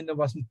living in the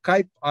Western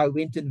Cape. I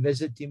went and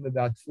visited him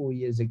about 4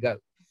 years ago.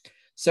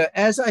 So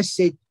as I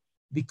said,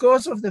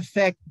 because of the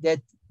fact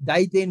that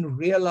they then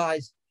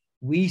realized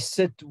we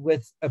sit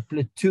with a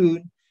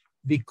platoon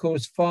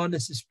because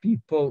Farnes's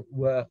people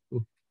were,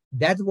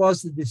 that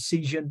was the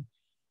decision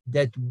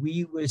that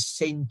we were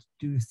sent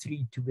to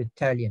 3-2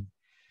 Battalion.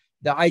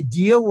 The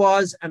idea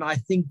was, and I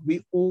think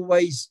we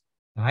always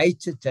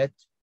hated it,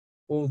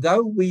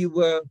 although we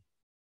were,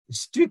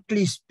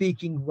 strictly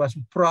speaking, was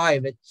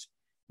private,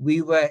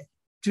 we were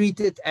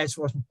treated as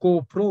was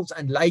corporals,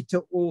 and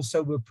later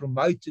also were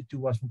promoted to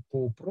was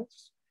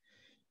corporals.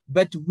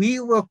 But we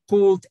were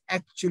called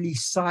actually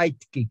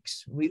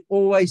sidekicks. We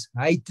always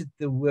hated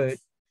the word.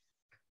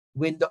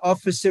 When the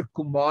officer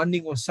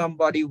commanding or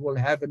somebody will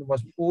have an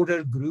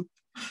order group,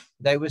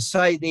 they will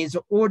say there's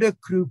an order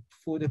group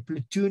for the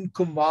platoon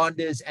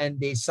commanders and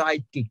their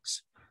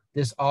sidekicks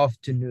this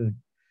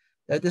afternoon.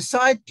 Now, the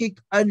sidekick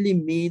only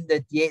mean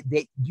that,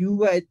 that you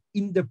were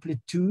in the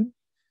platoon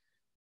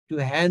to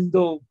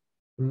handle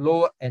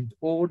law and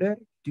order,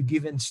 to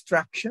give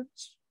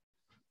instructions.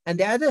 And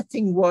the other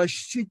thing was,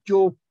 should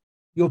your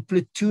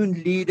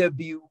platoon leader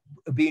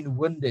being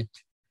wounded,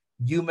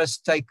 you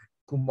must take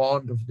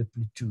command of the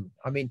platoon.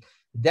 I mean,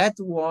 that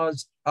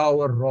was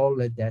our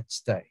role at that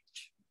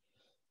stage.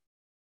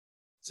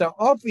 So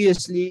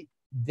obviously,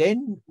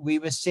 then we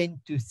were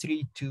sent to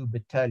 3-2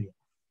 Battalion.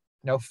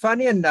 Now,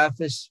 funny enough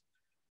is,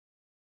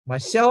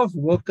 myself,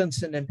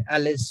 Wilkinson, and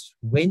Alice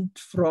went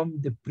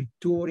from the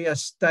Pretoria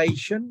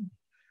station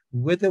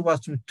with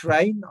the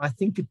train. I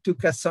think it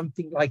took us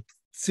something like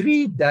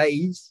 3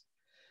 days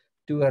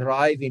to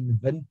arrive in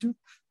Windhoek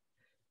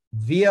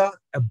via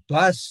a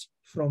bus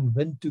from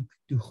Windhoek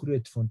to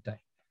Grootfontein.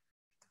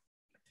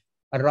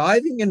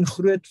 Arriving in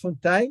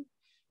Grootfontein,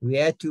 we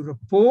had to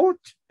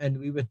report, and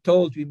we were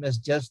told we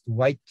must just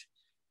wait.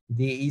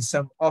 There is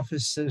some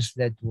officers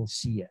that will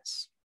see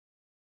us.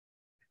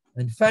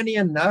 And funny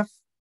enough,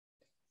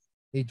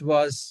 it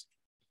was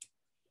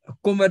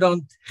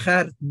Commandant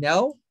Gert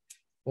Nel,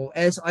 or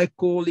as I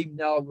call him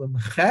now,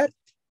 Gert,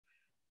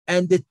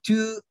 and the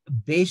 2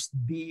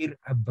 Bestbier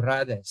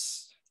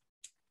brothers.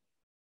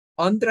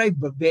 Andre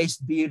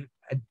Bestbier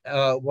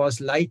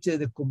was later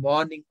the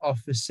commanding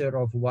officer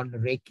of 1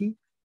 Recce.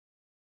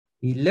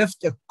 He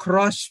lived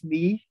across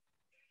me.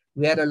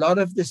 We had a lot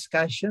of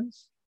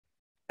discussions.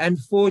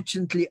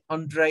 Unfortunately,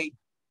 Andre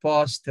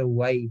passed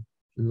away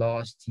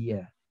last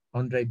year.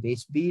 Andre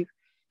Bestbier.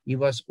 He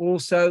was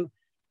also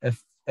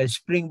a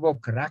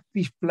Springbok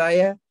rugby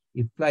player.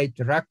 He played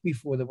rugby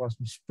for the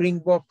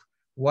Springbok.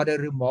 What a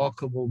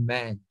remarkable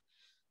man.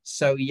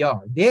 So yeah,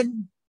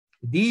 then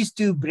these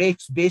 2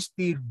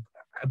 Bestbier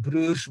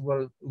broers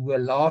were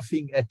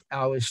laughing at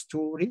our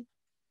story.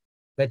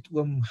 But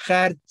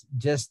Gert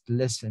just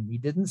listened. He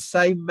didn't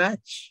say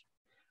much.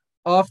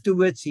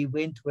 Afterwards, he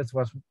went with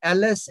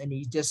Alice, and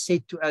he just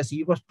said to us,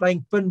 he was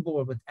playing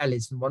pinball with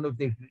Alice in one of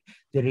the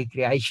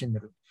recreation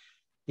rooms.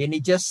 Then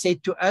he just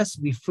said to us,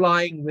 we're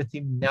flying with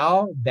him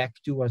now back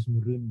to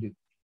Marundu.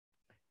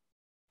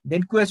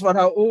 Then, of course, what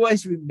I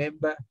always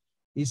remember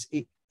is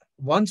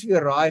once we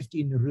arrived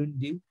in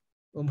Rundu,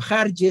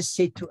 Gert just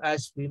said to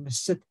us, we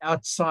must sit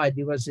outside.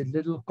 There was a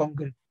little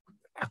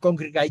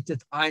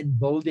congregated iron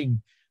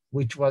building,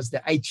 which was the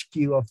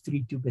HQ of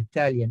 3-2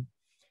 Battalion.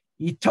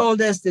 He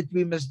told us that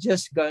we must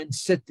just go and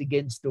sit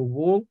against the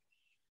wall.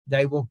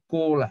 They will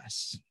call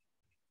us.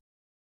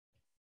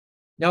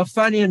 Now,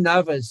 funny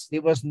enough,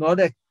 there was not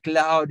a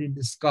cloud in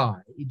the sky.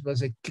 It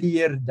was a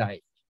clear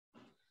day.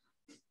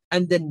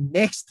 And the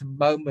next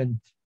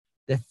moment,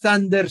 the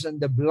thunders and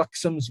the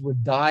bliksems were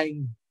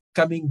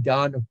coming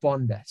down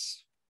upon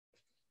us.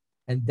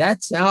 And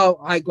that's how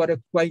I got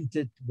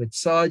acquainted with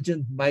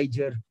Sergeant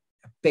Major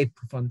Pep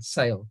van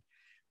Zyl.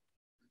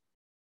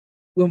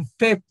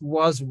 Pep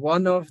was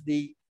one of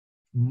the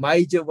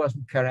major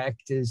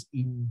characters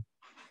in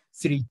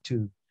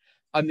 3-2.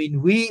 I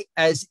mean, we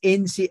as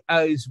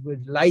NCOs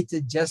would later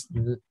just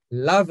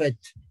love it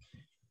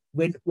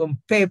when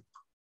Pep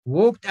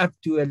walked up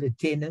to a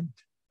lieutenant,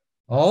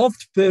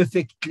 halved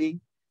perfectly,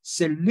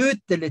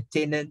 salute the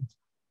lieutenant,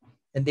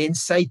 and then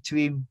say to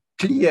him,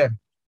 clear,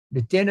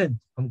 Lieutenant,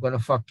 I'm going to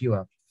fuck you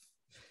up.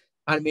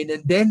 I mean,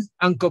 and then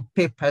Uncle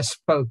Pep has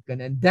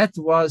spoken, and that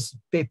was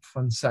Pep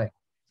van Zyl.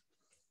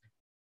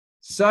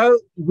 So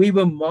we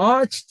were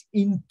marched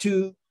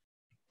into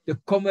the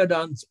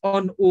commandants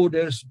on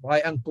orders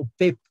by Uncle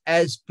Pep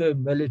as per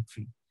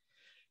military.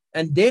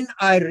 And then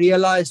I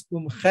realized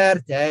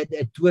Gert had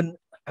a twin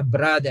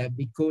brother,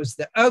 because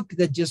the oak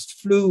that just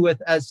flew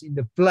with us in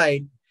the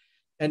plane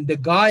and the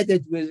guy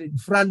that was in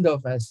front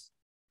of us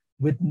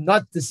were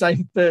not the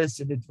same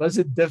person. It was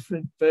a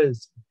different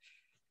person.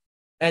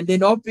 And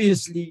then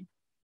obviously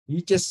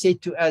he just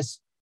said to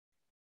us,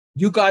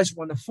 you guys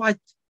want to fight?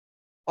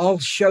 I'll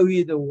show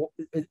you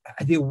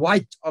the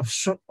white of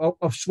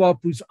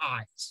Swapo's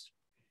eyes.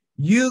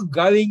 You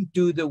going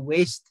to the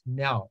west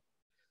now.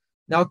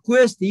 Now, of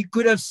course, he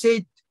could have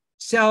said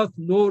south,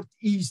 north,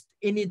 east,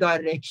 any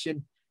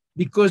direction,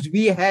 because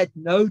we had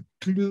no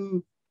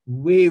clue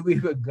where we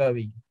were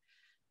going.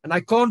 And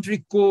I can't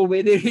recall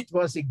whether it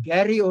was a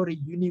Gary or a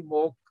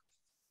Unimog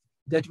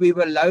that we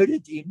were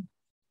loaded in.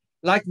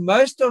 Like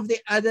most of the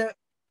other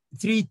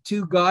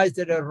 3-2 guys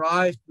that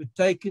arrived were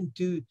taken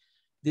to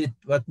the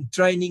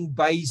training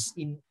base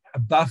in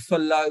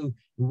Buffalo,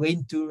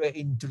 went to an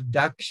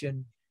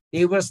introduction.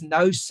 There was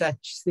no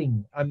such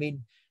thing. I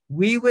mean,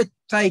 we were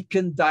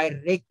taken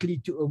directly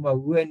to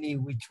Omahoni,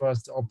 which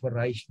was the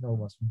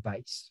operational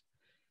base.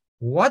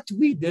 What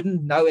we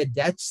didn't know at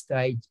that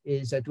stage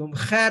is that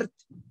Gert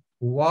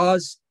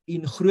was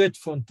in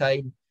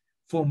Grootfontein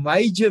for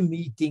major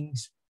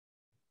meetings,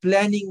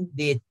 planning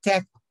the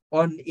attack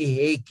on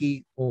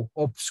Eheke, or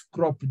Ops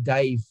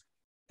Kropduif,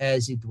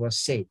 as it was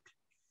said.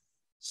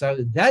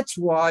 So that's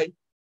why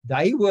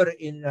they were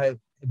in a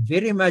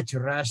very much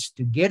rush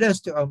to get us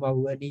to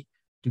Omahoni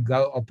to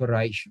go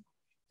operational.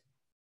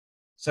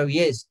 So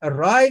yes,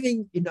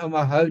 arriving in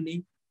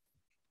Omahoni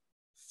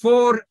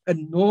for a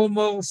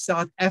normal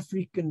South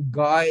African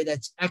guy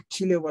that's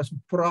actually was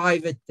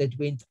private that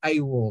went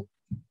AWOL,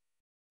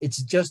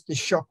 it's just a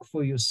shock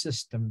for your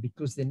system,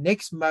 because the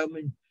next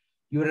moment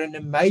you're in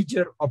a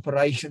major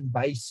operation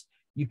base,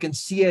 you can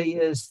see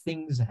here's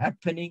things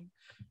happening.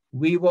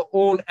 We were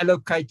all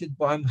allocated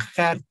by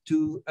Gert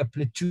to a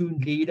platoon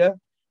leader.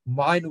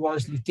 Mine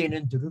was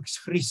Lieutenant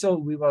Recce,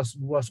 who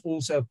was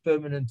also a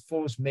permanent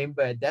force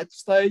member at that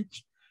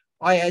stage.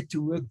 I had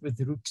to work with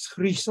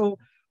Recce.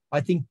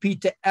 I think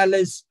Peter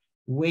Ellis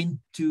went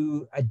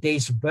to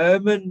Des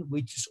Berman,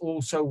 which is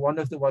also one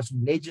of the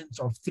legends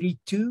of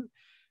 3-2.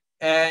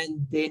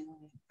 And then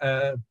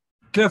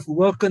Cliff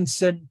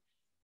Wilkinson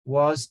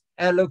was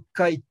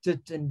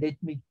allocated and led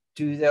me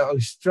to the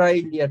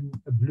Australian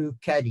Blue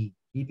Caddy.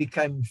 He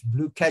became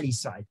Blue Caddy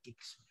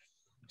sidekicks.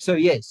 So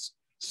yes,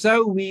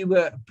 so we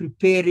were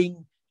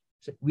preparing.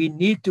 We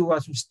need to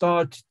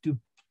start to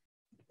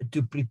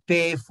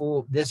prepare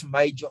for this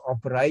major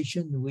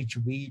operation, which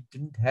we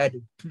didn't have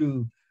a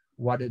clue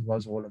what it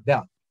was all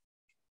about.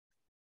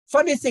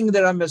 Funny thing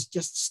that I must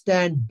just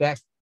stand back.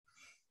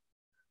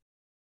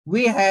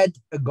 We had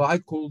a guy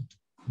called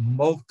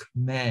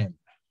Milkman.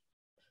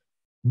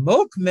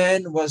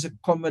 Milkman was a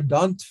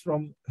commandant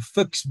from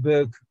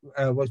Vicksburg,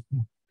 was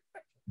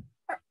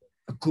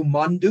a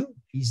commando.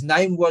 His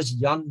name was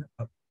Jan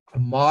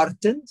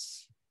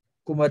Martens,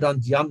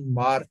 Commandant Jan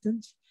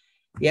Martens.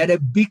 He had a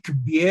big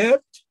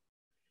beard.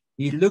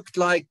 He looked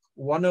like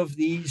one of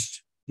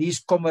these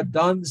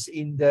commandants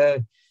in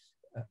the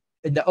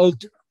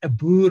old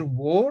Boer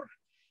War,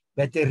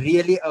 but a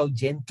really old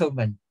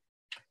gentleman.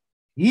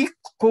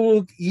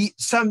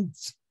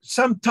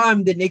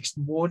 Sometime the next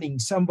morning,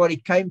 somebody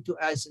came to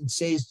us and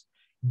says,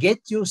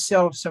 get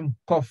yourself some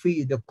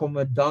coffee. The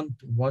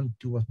commandant wants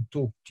to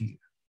talk to you.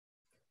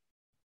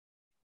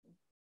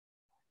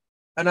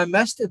 And I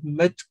must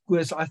admit,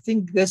 because I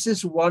think this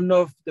is one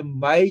of the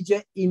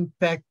major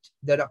impact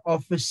that an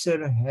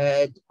officer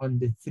had on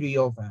the three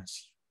of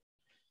us.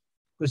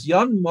 Because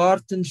Jan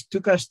Martens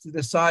took us to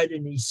the side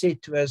and he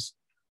said to us,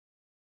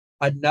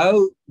 I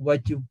know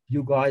what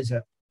you guys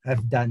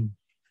have done.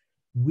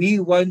 We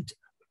won't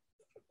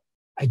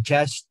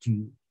adjust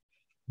you.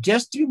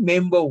 Just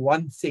remember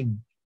one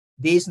thing.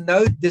 There's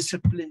no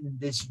discipline in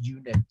this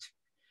unit.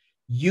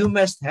 You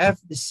must have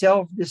the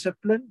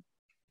self-discipline.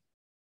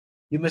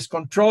 You must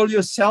control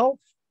yourself.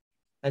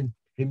 And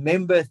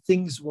remember,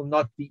 things will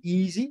not be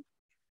easy,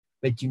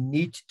 but you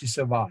need to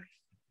survive.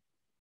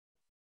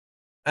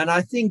 And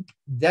I think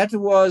that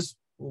was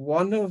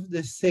one of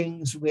the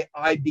things where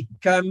I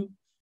become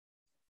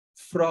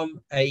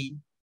from a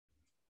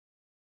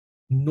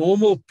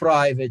normal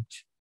private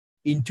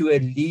into a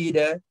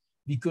leader,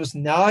 because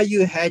now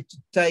you had to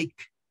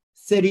take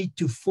 30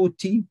 to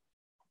 40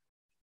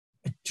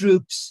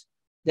 troops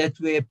that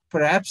were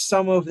perhaps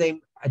some of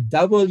them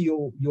double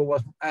your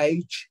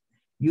age.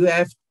 You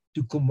have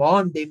to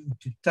command them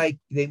to take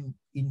them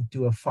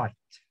into a fight.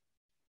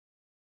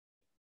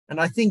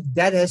 And I think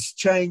that has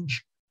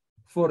changed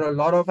for a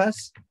lot of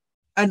us.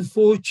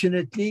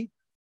 Unfortunately,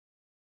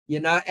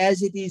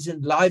 as it is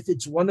in life,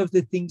 it's one of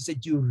the things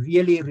that you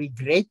really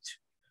regret.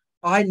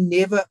 I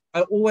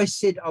always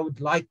said I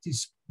would like to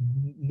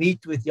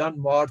meet with Jan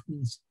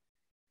Martens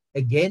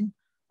again.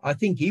 I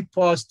think he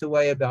passed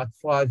away about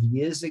 5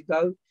 years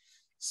ago.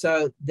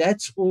 So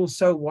that's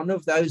also one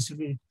of those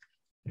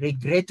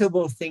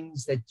regrettable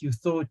things that you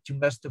thought you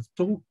must have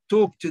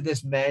talked to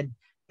this man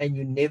and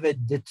you never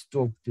did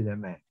talk to the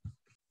man.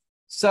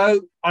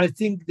 So I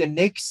think the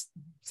next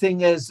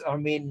thing is, I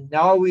mean,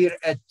 now we're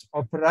at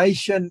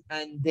operation,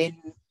 and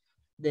then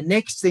the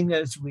next thing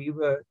is we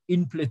were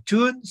in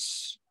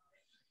platoons.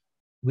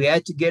 We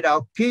had to get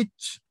our kit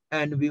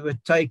and we were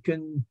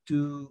taken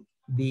to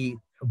the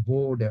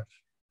border.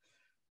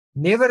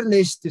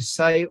 Nevertheless, to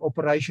say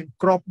Operation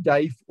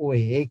Kropduif or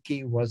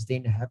Eheke was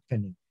then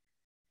happening.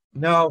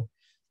 Now,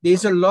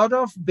 there's a lot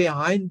of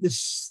behind the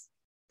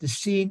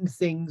scene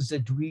things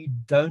that we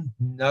don't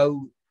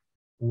know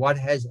what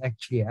has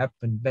actually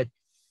happened. But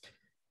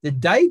the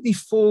day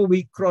before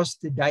we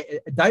crossed, a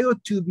day or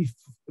two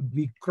before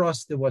we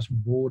crossed the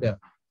border,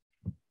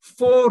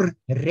 4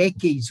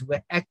 Recces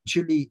were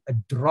actually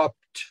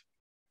dropped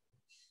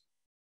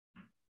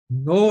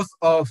north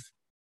of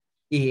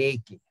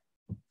Eheke.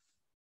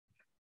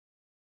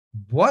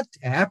 What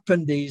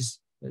happened is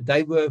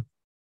they were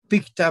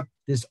picked up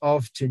this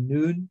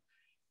afternoon.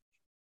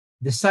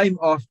 The same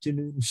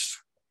afternoon,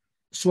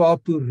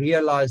 SWAPO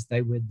realized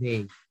they were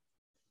there.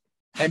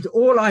 And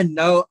all I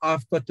know,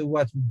 I've got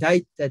the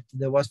date that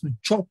there was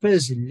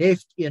choppers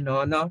left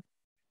Inanna,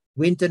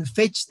 went and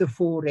fetched the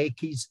 4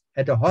 Recces,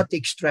 had a hot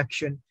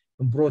extraction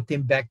and brought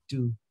them back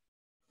to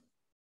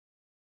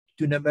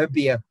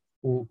Namibia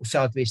or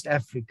Southwest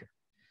Africa.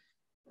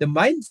 The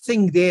main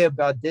thing there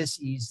about this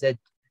is that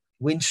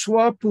when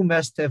SWAPO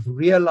must have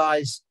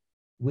realized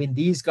when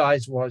these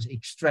guys was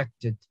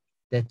extracted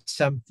that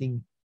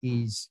something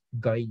is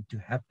going to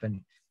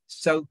happen.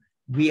 So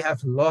we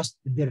have lost,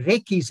 the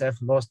Recces have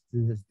lost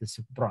the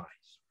surprise.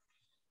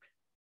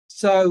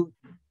 So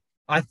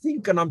I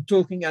think, and I'm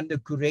talking under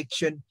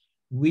correction,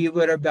 we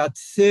were about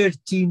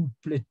 13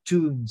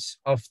 platoons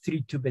of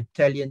 3-2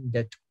 Battalion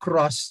that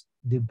crossed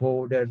the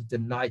border the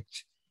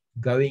night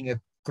going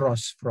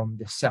across from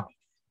the south.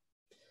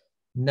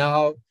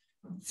 Now,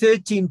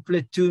 13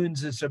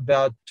 platoons is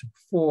about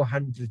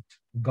 400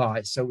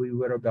 guys. So we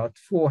were about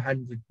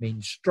 400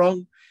 men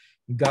strong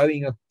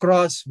going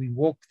across. We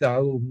walked the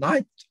whole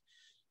night.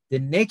 The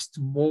next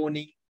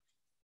morning,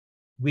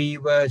 we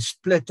were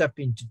split up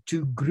into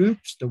 2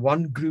 groups. The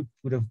one group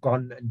would have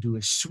gone and do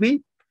a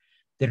sweep.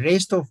 The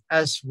rest of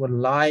us were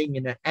lying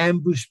in an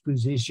ambush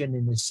position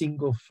in a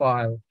single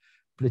file,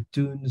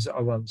 platoons,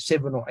 well,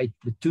 7 or 8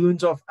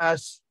 platoons of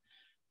us.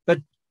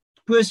 But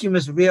first, you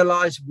must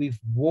realize we've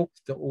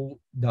walked the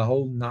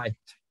whole night.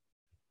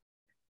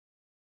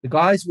 The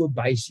guys were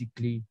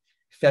basically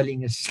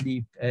falling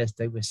asleep as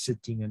they were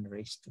sitting and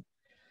resting.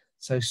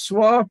 So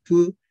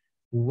SWAPO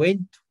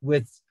went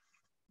with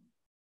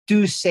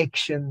 2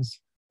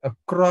 sections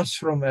across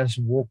from us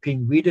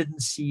walking. We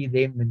didn't see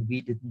them and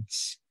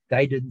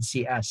they didn't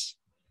see us.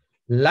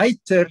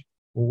 Later,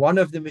 one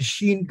of the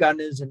machine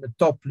gunners in the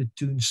top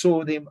platoon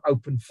saw them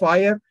open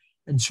fire,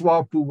 and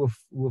SWAPO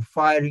were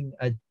firing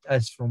at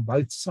us from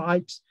both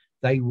sides.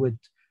 They would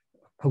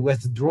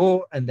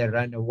withdraw and they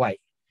ran away.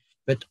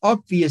 But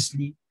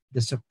obviously,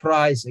 the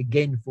surprise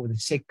again for the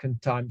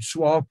second time,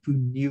 SWAPO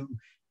knew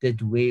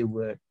that we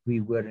were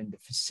in the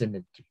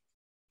vicinity.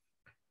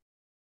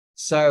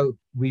 So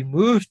we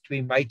moved,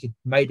 we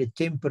made a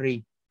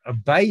temporary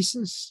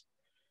basis.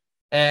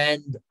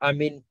 And I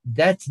mean,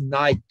 that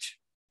night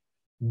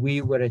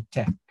we were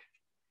attacked.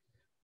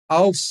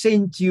 I'll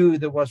send you,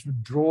 there was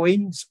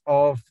drawings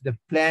of the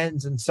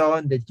plans and so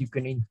on that you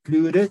can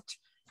include it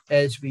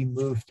as we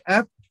moved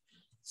up.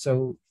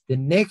 So the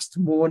next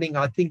morning,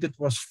 I think it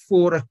was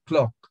 4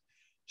 o'clock,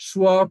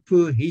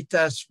 SWAPO hit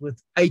us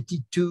with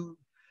 82mm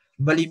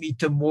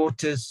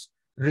mortars,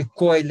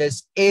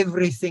 recoilless,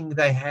 everything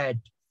they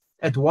had.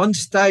 At one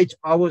stage,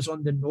 I was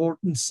on the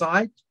northern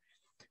side.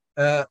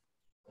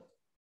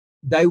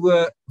 They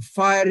were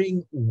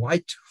firing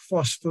white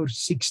phosphor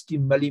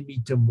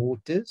 60mm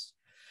mortars.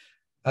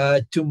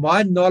 To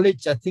my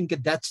knowledge, I think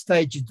at that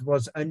stage, it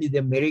was only the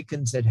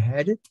Americans that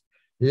had it.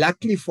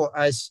 Luckily for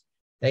us,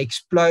 they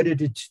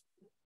exploded it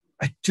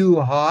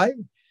too high.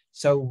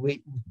 So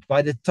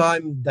by the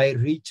time they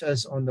reached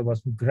us on the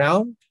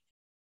ground,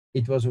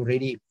 it was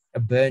already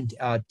burnt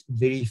out,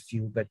 very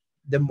few. But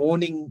the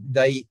morning,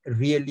 they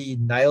really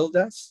nailed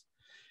us.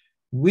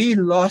 We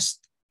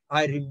lost,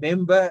 I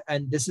remember,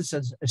 and this is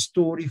a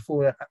story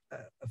for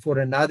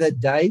another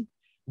day,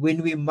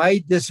 when we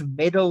made these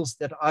medals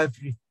that I've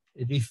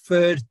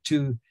referred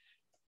to,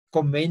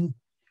 comment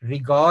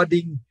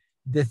regarding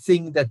the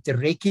thing that the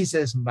Recces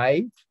has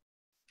made.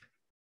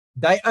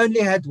 They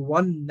only had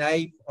one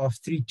name of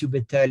 3-2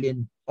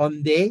 Battalion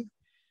on there,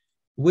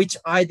 which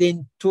I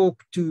then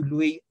talked to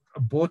Louis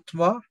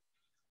Botma,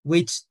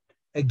 which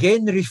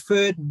again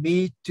referred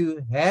me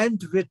to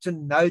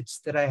handwritten notes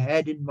that I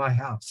had in my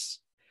house.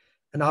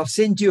 And I'll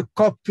send you a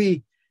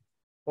copy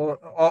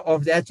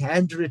of that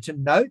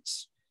handwritten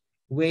notes,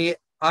 where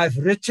I've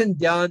written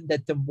down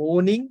that the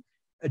morning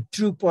a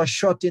troop was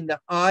shot in the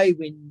eye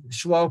when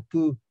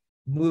SWAPO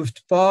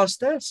moved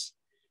past us.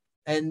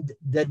 And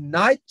the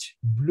night,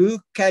 Blue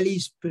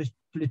Kelly's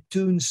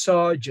platoon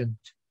sergeant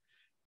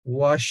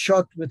was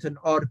shot with an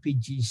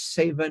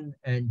RPG-7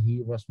 and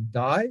he was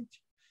died.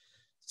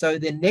 So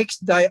the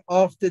next day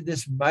after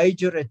this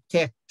major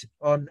attack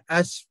on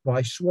us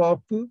by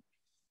SWAPO,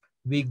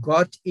 we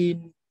got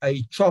in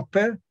a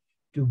chopper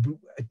to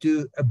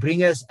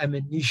bring us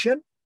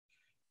ammunition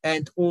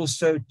and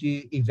also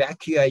to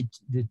evacuate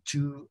the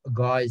 2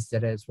 guys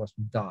that was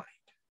died.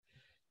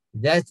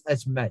 That's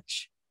as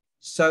much.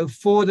 So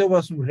for the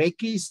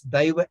Recces,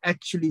 they were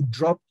actually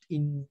dropped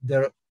in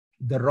the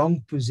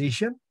wrong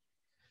position.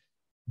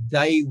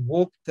 They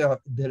walked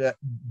the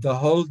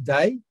whole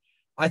day.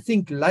 I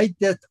think late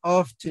that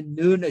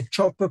afternoon, a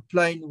chopper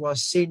plane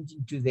was sent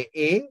into the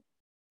air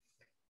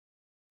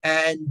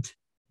and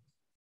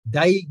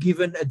they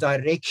given a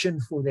direction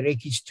for the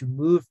Recces to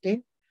move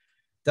in.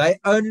 They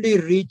only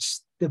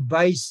reached the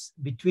base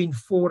between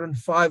 4 and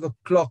 5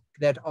 o'clock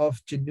that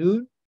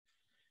afternoon.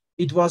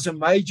 It was a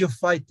major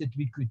fight that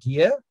we could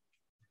hear.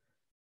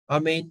 I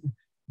mean,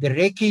 the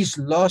Recces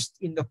lost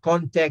in the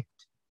contact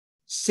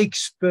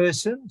 6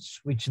 persons,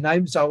 which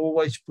names I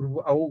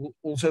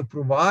also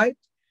provide.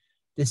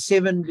 The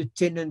 7th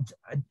lieutenant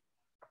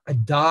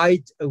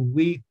died a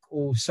week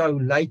or so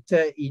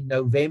later in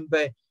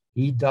November.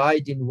 He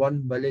died in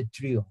one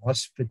military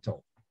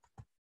hospital.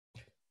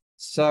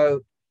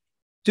 So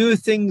 2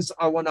 things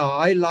I want to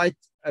highlight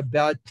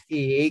about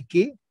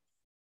Eheke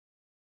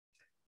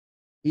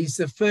is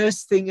the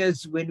first thing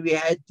is when we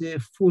had the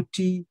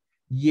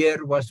 40-year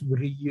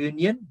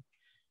reunion,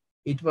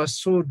 it was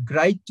so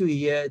great to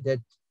hear that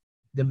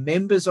the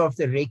members of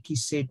the Recce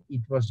said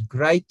it was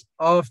great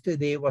after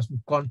there was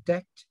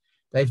contact.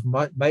 They've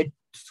made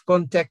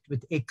contact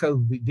with Echo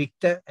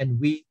Victor and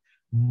we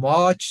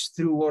marched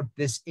through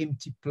this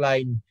empty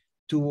plain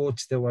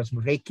towards the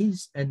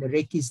Recces. And the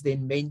Recces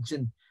then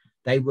mentioned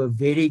they were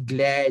very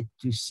glad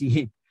to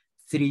see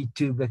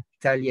 3-2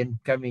 Battalion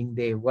coming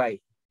their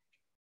way.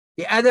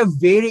 The other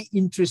very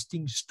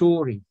interesting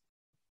story,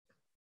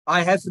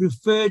 I have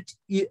referred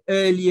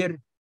earlier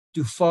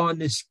to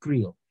Farnes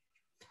Kriel.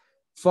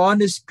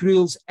 Farnes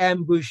Kriel's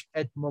ambush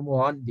at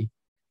Momohandi.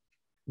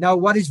 Now,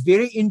 what is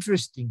very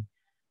interesting,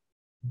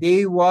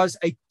 there was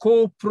a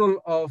corporal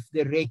of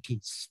the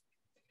Recces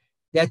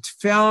that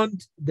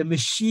found the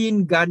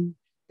machine gun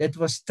that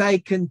was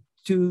taken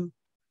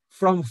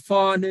from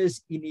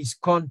Farnes in his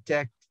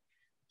contact.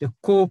 The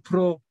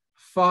corporal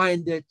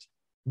found it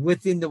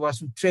within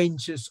the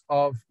trenches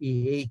of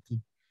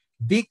Eheke.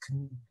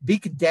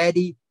 Big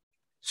Daddy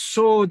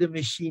saw the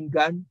machine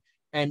gun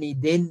and he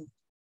then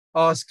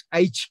asked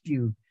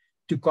HQ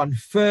to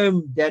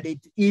confirm that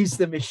it is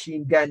the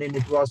machine gun, and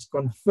it was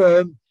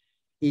confirmed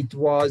it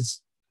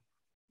was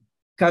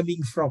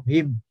coming from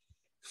him.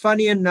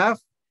 Funny enough,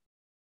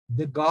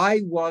 the guy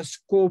was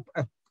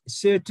a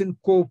certain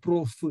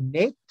Corporal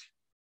Funet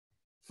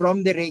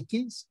from the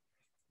Recces.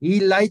 He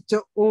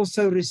later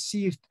also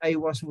received a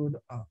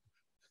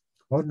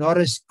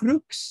honoris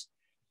crux,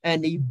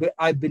 and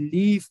I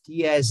believe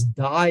he has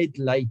died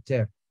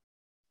later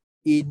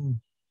in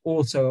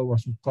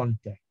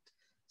contact.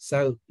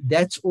 So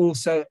that's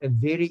also a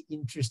very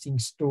interesting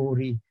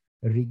story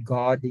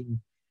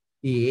regarding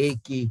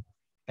Eheke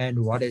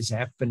and what has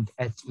happened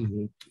at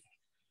Eheke.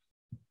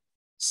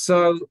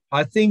 So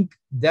I think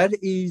that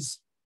is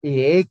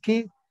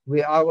Eheke,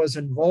 where I was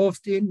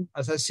involved in.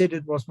 As I said,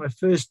 it was my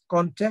first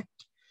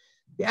contact.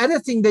 The other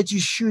thing that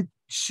you should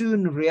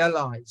soon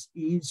realize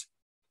is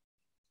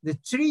the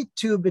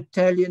 3-2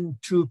 Battalion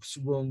troops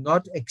will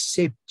not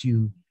accept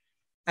you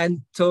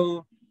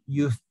until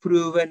you've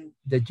proven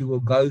that you will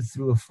go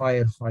through a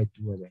firefight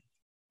with them.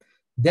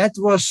 That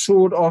was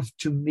sort of,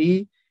 to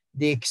me,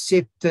 the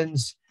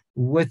acceptance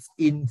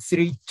within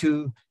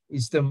 3-2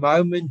 is the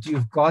moment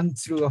you've gone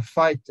through a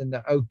fight and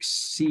the Oaks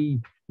see,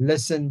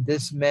 listen,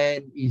 this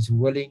man is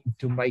willing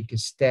to make a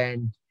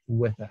stand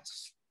with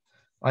us.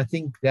 I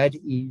think that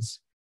is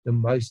the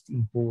most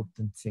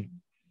important thing.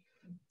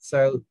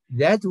 So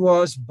that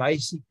was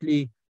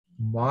basically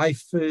my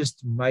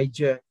first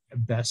major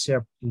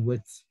BASAP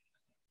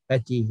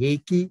at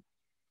Eheke.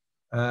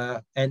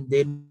 And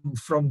then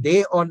from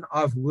there on,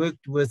 I've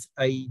worked with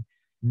a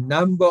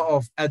number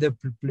of other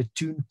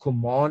platoon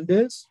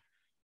commanders.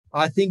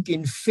 I think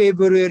in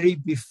February,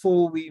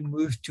 before we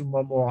moved to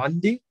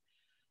Momohandi,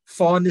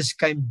 Farnes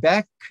came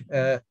back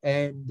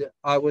and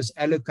I was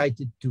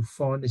allocated to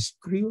Farnes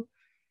Kriel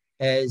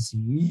as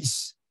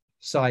his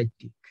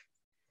sidekick.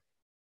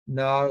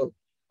 Now,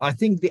 I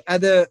think the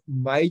other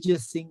major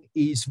thing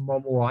is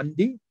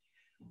Momohandi,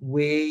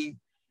 where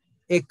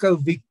Echo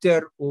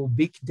Victor or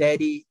Big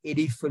Daddy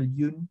Eddie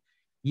Viljoen,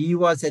 he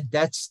was at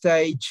that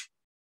stage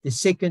the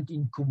second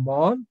in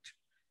command.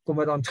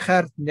 Commandant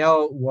Gert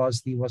Nel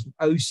was an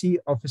OC,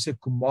 officer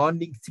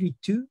commanding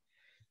 3-2,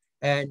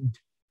 and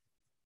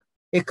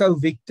Echo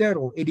Victor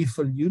or Eddie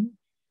Viljoen,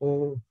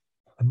 or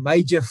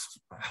Major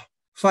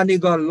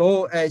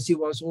Vanigalo, as he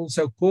was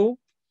also called,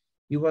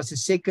 he was the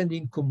second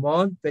in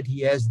command, but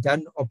he has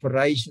done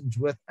operations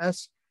with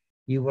us.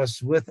 He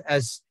was with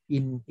us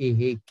in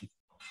Eheke.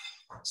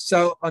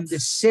 So on the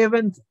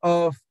 7th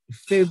of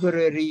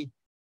February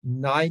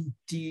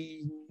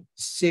 19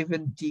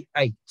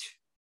 1978,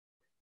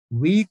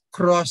 we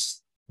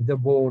crossed the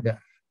border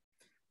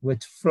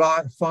with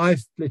 5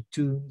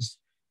 platoons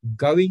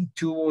going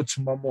towards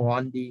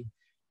Mamohandi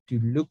to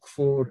look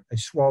for a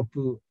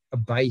SWAPO, a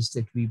base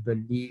that we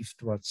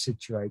believed was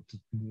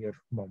situated near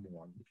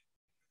Mamohandi.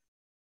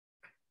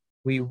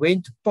 We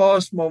went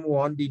past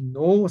Mamohandi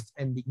north,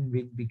 and then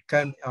when we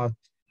came out,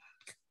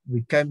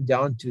 we came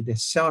down to the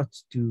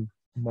south to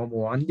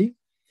Mamohandi,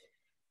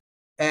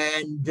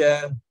 and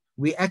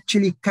we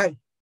actually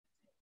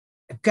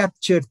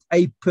captured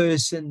a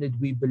person that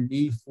we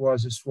believe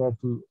was a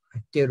SWAPO, a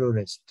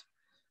terrorist,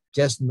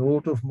 just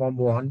north of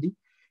Mamohandi.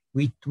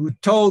 Who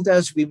told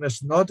us we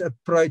must not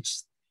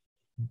approach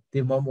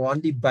the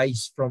Mamohandi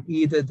base from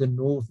either the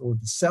north or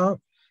the south,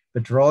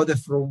 but rather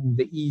from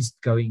the east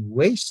going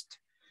west.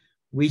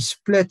 We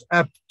split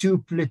up, 2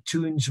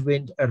 platoons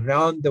went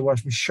around the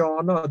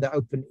Wasmshana, the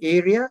open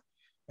area,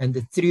 and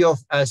the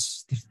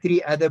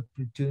 3 other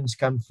platoons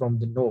come from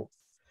the north.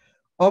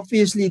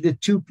 Obviously, the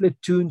 2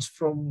 platoons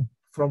from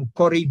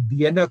Corrie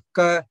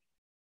Beneke,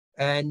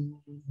 and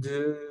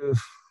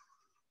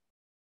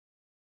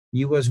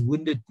he was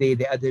wounded there,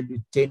 the other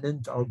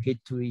lieutenant, I'll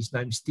get to his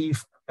name,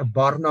 Steve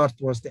Barnard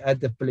was the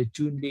other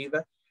platoon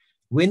leader.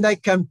 When they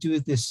come to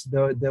this,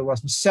 there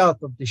was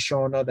south of the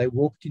Shana, they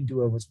walked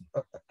into an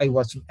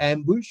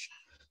ambush,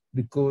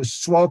 because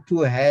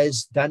SWAPO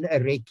has done a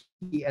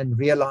recce and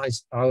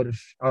realized our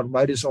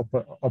modus of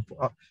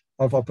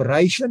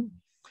operation.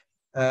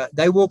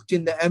 They walked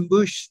in the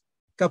ambush.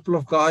 A couple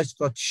of guys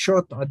got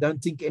shot. I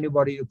don't think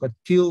anybody got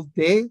killed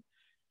there.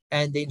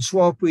 And then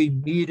SWAPO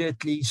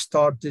immediately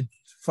started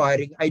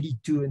firing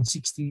 82 and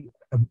 60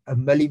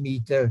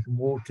 millimeter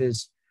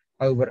mortars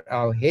over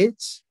our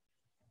heads.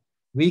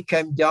 We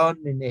came down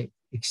in an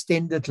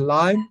extended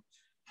line.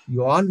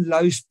 Johan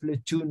Lou's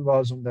platoon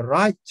was on the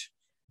right.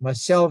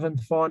 Myself and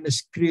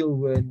Farnes Kriel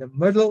were in the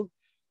middle,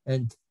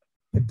 and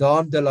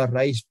Dan de la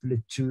Rey's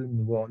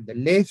platoon were on the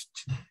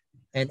left.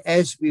 And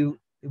as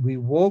we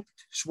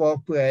walked,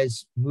 SWAPO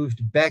has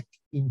moved back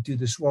into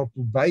the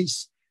SWAPO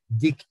base.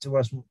 Digged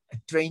was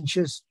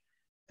trenches,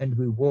 and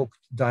we walked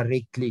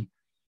directly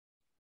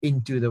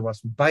into the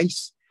Wasm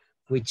base,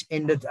 which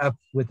ended up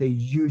with a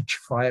huge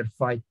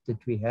firefight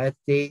that we had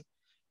there.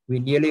 We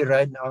nearly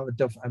ran out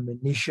of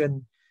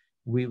ammunition.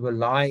 We were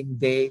lying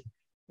there.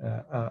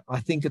 I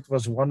think it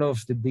was one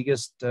of the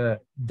biggest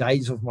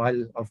days of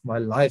my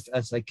life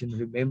as I can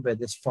remember.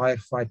 This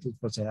firefight, it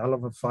was a hell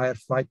of a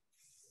firefight.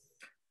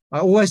 I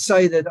always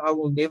say that I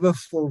will never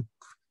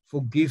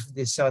forgive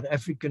the South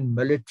African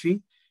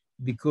military,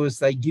 because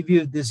they give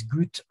you this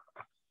good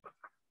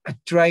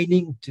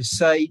training to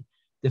say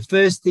the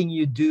first thing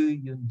you do,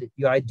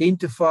 you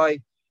identify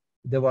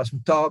the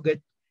Wasm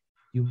target,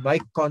 you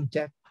make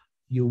contact,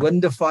 you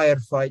win the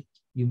firefight,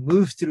 you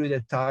move through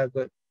the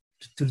target,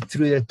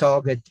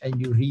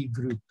 and you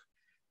regroup.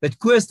 But of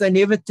course, they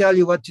never tell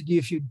you what to do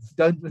if you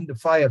don't win the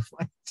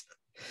firefight.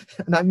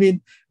 And I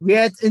mean, we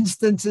had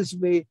instances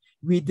where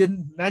we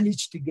didn't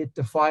manage to get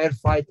the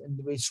firefight, and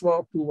where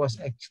SWAPO was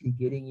actually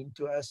getting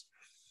into us.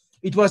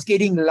 It was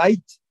getting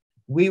late.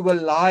 We were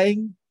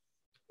lying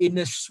in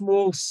a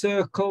small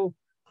circle.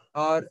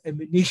 Our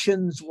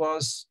ammunition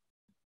was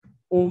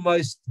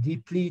almost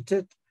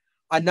depleted.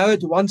 I know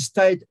at one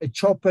stage a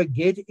chopper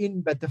get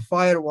in, but the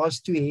fire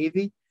was too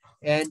heavy,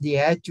 and he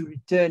had to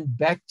return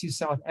back to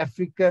South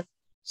Africa.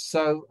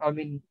 So, I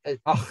mean,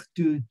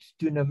 to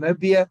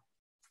Namibia,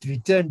 to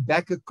return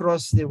back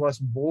across the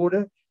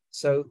border.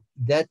 So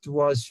that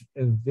was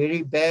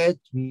very bad.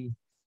 We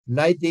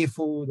lay there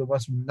for there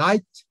was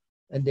night,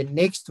 and the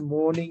next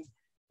morning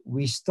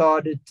we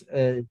started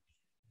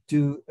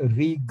to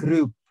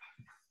regroup.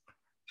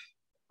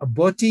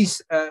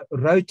 Botis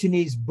wrote in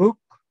his book,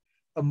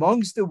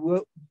 amongst the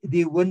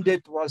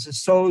wounded was a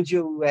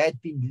soldier who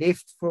had been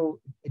left for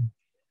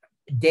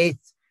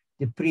death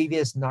the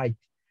previous night.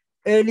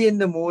 Early in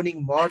the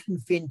morning, Martin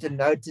Fenton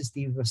noticed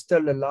he was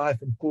still alive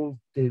and called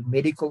the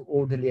medical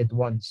orderly at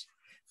once.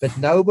 But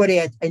nobody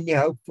had any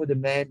hope for the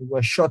man who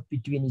was shot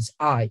between his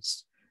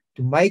eyes.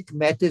 To make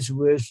matters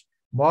worse,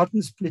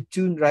 Martin's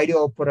platoon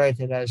radio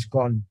operator has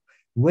gone.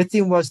 With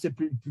him was the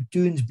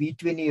platoon's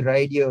B20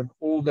 radio and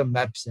all the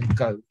maps and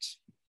codes.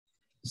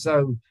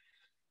 So,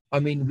 I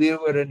mean, we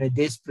were in a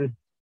desperate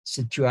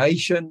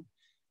situation.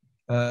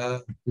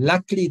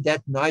 Luckily,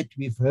 that night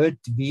we've heard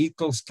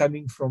vehicles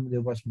coming from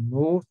the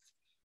north.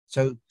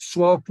 So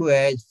SWAPO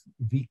has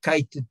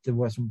vacated. There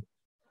was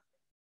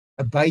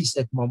a base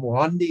at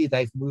Mamohandi.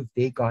 They've moved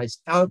their guys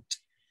out.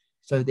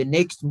 So the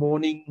next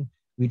morning,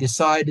 we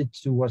decided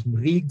to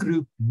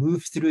regroup,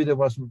 move through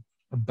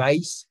a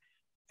base,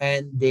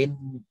 and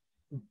then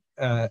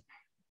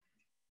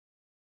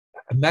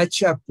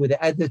match up with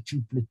the other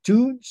two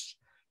platoons,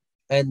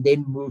 and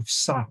then move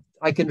south.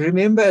 I can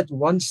remember at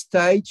one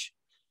stage,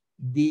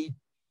 the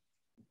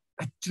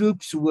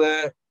troops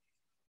were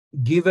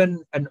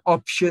given an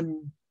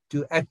option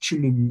to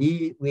actually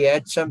leave. We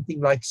had something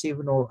like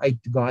 7 or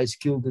 8 guys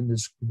killed in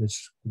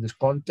this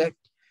contact.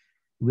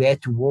 We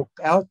had to walk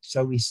out,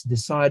 so we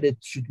decided,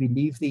 should we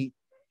leave the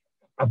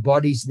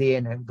bodies there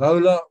in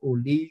Angola or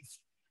leave.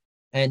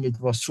 And it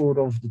was sort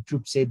of, the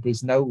troops said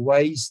there's no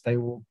ways they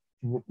will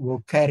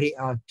carry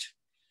out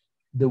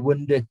the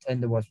wounded,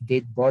 and there was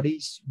dead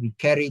bodies. We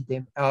carried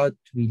them out,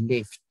 we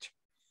left.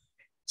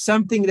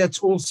 Something that's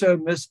also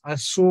missed, I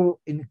saw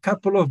in a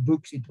couple of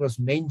books, it was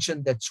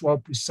mentioned that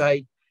SWAPO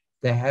say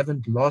they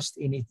haven't lost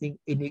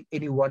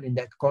anyone in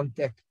that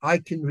contact. I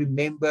can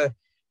remember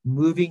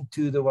moving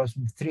to the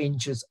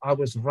trenches. I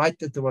was right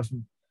that there was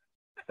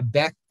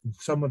back,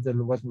 some of the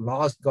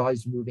last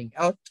guys moving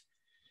out.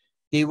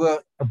 There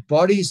were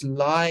bodies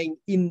lying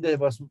in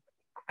the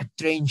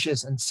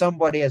trenches, and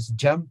somebody has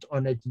jumped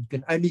on it. You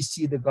can only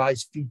see the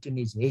guy's feet and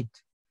his head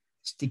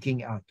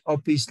sticking out.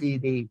 Obviously,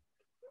 the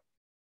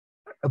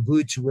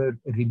boots were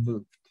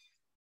removed.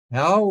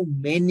 How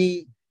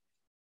many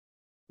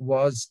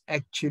was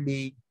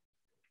actually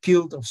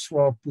killed of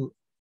SWAPO?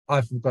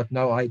 I've got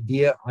no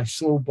idea. I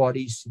saw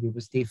bodies. There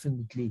was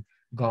definitely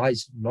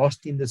guys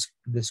lost in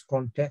this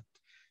contact,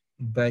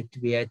 but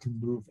we had to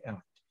move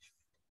out.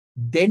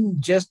 Then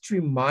just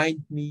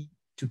remind me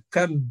to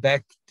come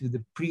back to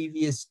the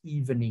previous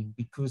evening,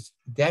 because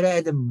that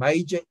had a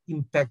major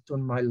impact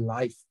on my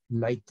life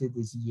later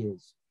this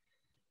years.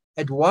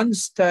 At one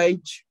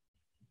stage,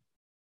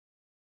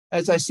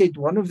 as I said,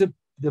 one of the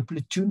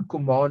platoon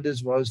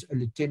commanders was a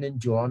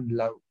Lieutenant Johan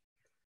Louw.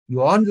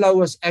 Johan Louw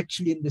was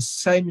actually in the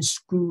same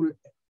school,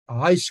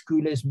 high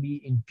school as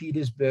me in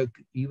Petersburg.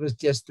 He was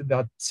just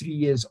about 3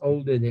 years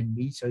older than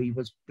me, so he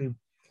was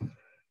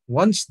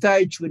one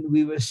stage when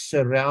we were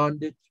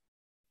surrounded,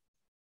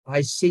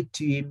 I said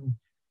to him,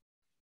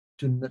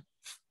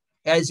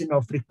 as in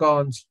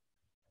Afrikaans,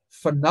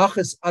 "Vandag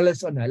is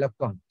alles aan hulle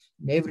kant."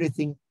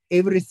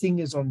 Everything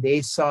is on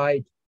their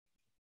side.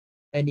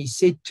 And he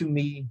said to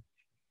me,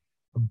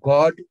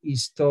 God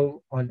is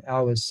still on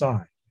our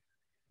side.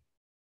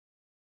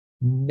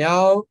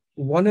 Now,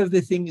 one of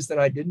the things that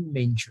I didn't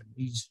mention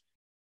is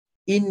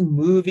in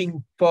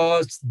moving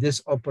past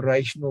this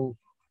operational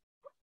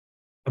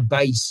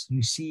base,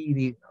 you see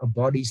the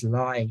bodies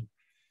lying.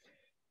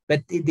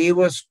 But there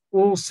was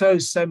also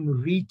some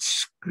reach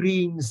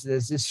screens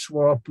that the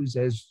SWAPO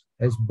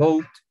has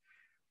built,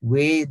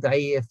 where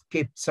they have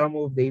kept some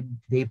of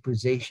their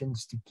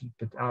possessions to keep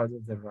it out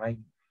of the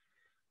rain.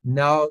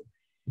 Now,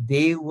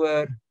 there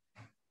were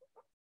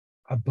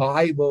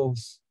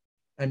Bibles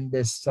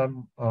under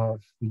some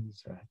of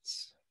these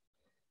rats.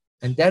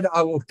 And that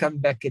I will come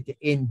back at the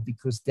end,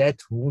 because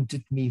that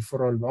haunted me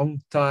for a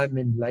long time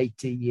in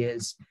later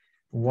years,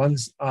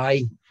 once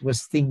I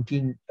was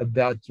thinking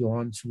about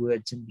Johan's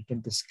words, and we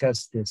can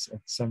discuss this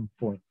at some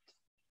point.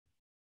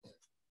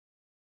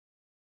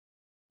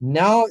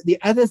 Now, the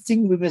other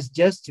thing we must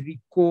just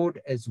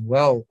record as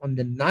well, on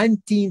the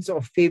 19th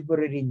of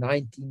February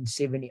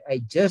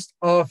 1978, just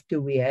after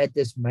we had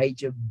this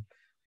major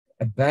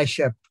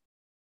bash-up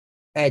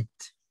at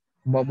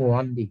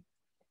Mamohandi,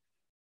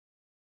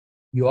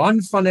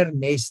 Johan van der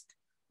Nest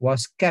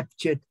was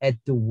captured at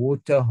the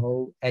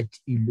waterhole at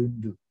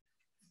Ilundu.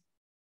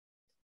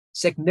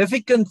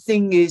 Significant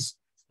thing is,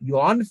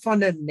 Johan van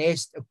der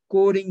Nest,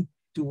 according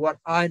to what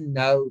I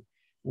know,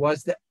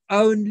 was the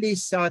only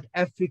South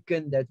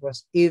African that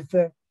was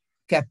ever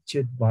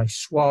captured by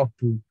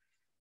SWAPO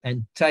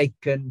and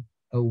taken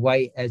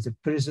away as a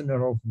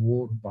prisoner of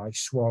war by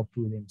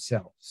SWAPO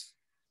themselves.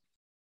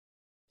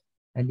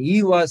 And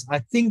he was, I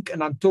think,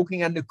 and I'm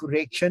talking under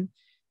correction,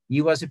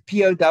 he was a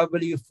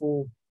POW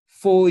for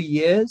 4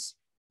 years,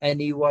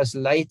 and he was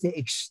later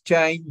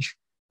exchanged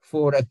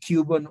for a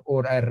Cuban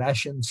or a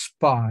Russian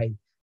spy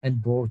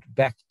and brought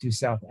back to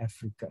South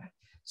Africa.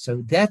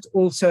 So that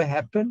also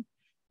happened.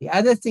 The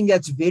other thing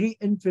that's very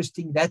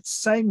interesting, that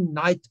same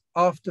night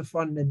after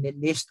Van der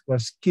Nest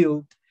was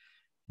killed,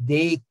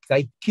 there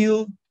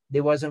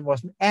was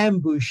an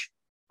ambush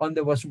on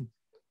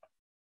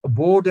a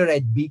border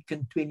at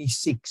Beacon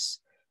 26.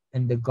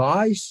 And the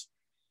guys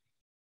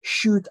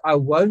shoot, I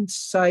won't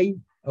say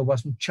it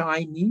wasn't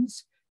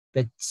Chinese,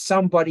 but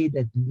somebody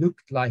that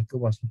looked like it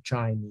wasn't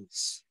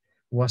Chinese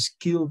was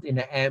killed in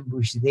an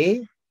ambush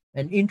there.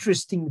 And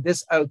interesting,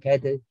 this oak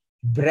had a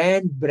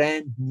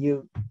brand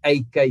new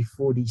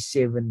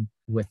AK-47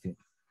 with him.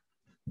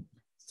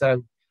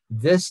 So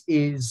this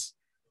is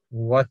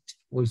what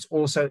was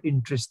also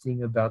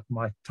interesting about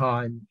my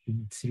time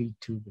in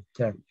 3-2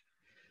 Battalion.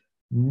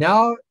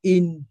 Now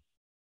in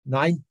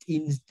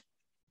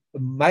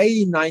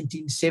May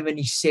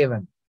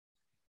 1977,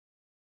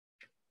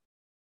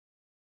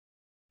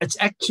 it's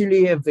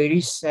actually a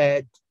very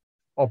sad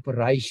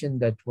operation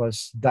that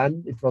was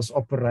done. It was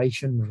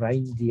Operation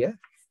Reindeer.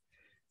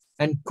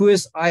 And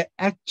Koos, I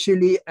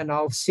actually, and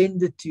I'll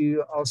send it to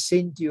you, I'll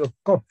send you a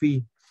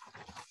copy,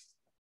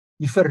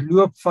 die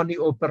verloop van die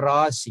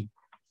operasie.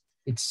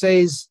 It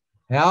says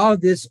how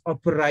this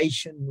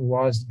operation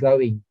was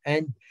going.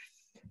 And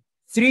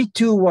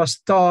 3-2 was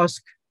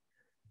tasked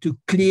to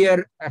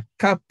clear a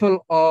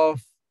couple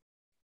of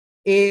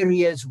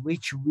areas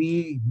which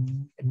we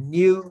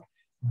knew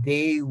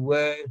they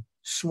were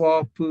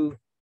SWAPO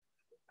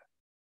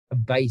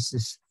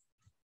bases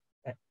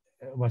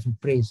wasn't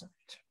present.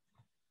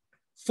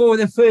 for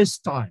the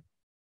first time,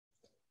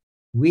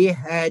 we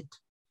had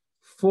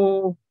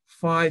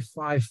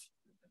 4.55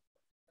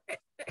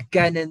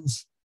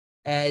 cannons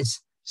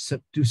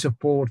to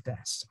support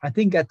us. I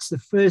think that's the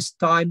first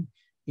time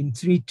in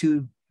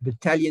 3-2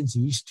 battalion's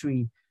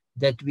history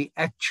that we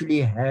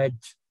actually had,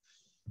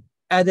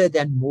 other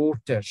than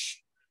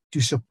mortars,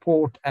 to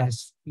support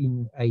us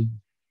in a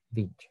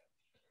venture.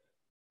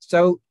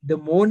 So the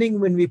morning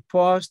when we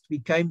passed, we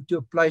came to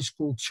a place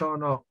called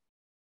Chana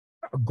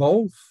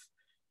Gulf.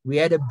 We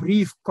had a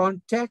brief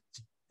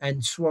contact,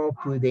 and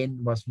SWAPO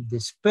then was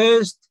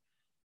dispersed,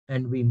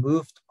 and we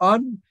moved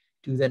on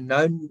to the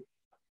known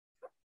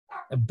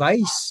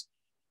base.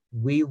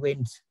 We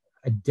went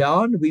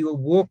down. We were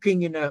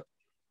walking in a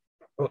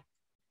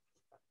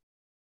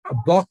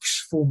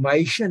box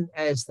formation,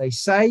 as they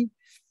say.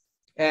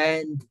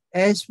 And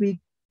as we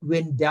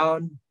went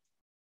down,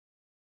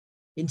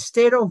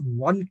 instead of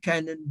one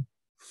cannon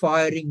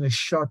firing a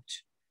shot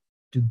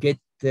to get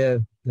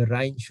the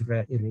range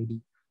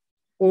ready,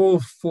 all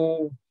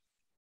 4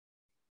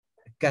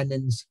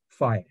 cannons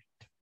fired.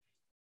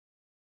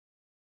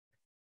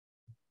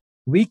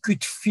 We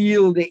could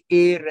feel the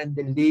air and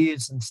the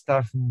leaves and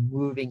stuff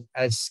moving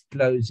as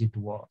close it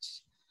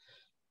was.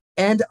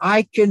 And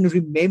I can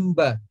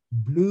remember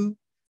Blue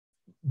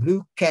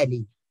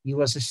Kelly. He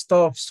was a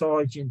staff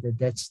sergeant at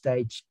that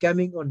stage,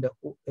 coming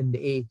in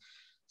the air,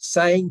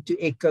 saying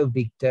to Echo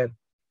Victor,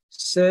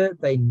 "Sir,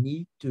 they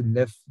need to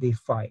lift their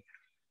fire."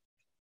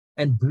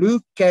 And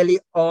Blue Kelly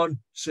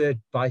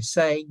answered by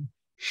saying,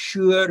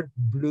 "Sure,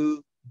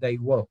 Blue, they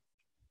will."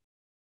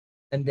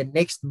 And the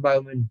next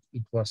moment,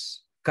 it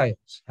was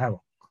chaos,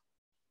 havoc.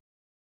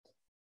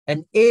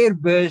 An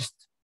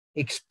airburst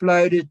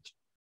exploded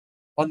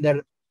on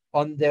the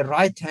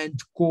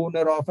right-hand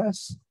corner of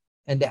us,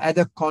 and the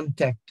other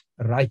contact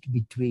right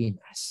between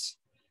us.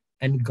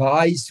 And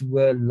guys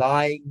were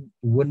lying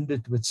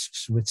wounded with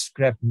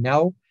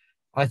shrapnel.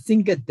 I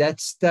think at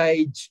that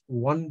stage,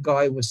 one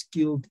guy was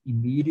killed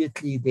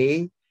immediately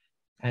there,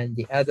 and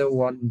the other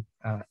one,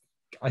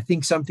 I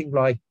think something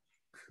like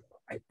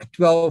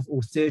 12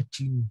 or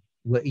 13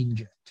 were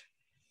injured.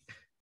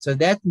 So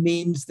that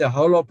means the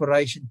whole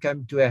operation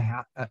came to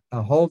a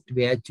halt.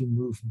 We had to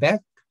move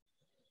back.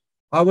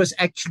 I was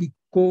actually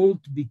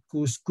called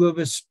because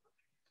Kobus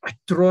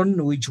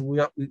Tron, which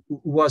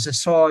was a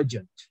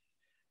sergeant,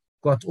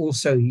 got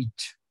also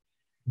hit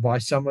by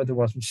some of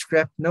the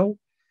shrapnel,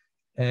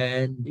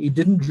 and he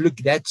didn't look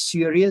that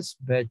serious,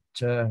 but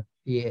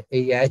he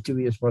had to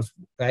be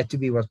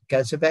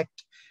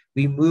casevaced.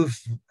 We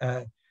moved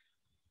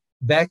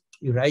back.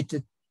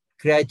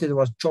 There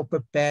was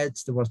chopper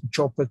pads. There was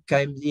chopper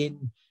came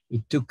in.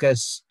 It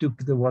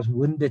there was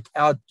wounded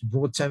out,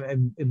 brought some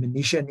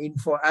ammunition in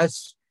for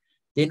us.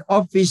 Then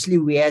obviously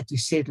we had to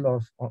settle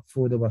off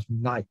for there was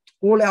night.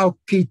 All our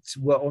kits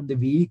were on the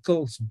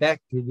vehicles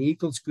back. The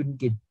vehicles couldn't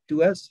get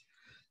to us,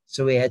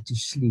 so we had to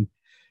sleep.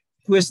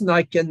 First,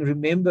 I can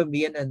remember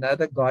me and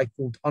another guy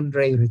called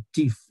Andre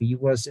Retief. He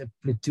was a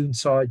platoon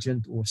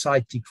sergeant or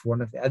sidekick for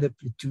one of the other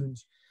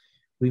platoons.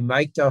 We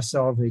made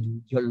ourselves a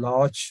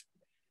large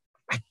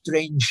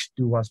trench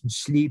to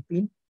sleep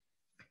in.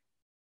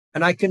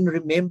 And I can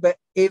remember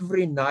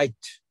every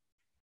night,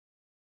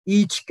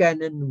 each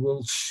cannon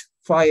will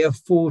fire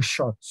 4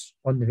 shots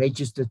on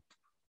registered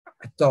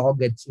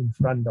targets in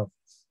front of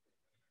us.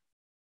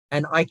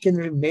 And I can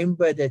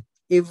remember that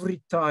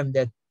every time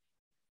that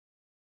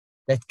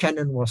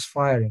cannon was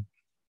firing,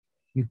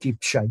 you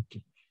keep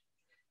shaking.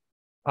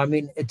 I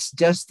mean, it's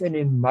just an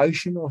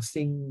emotional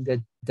thing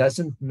that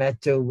doesn't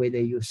matter whether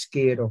you're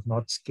scared or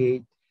not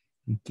scared,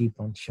 you keep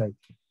on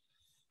shaking.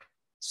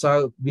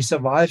 So we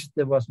survived.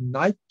 There was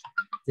night.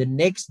 The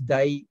next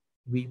day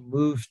we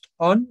moved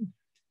on.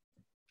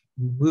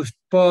 We moved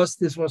past,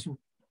 this was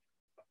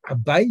a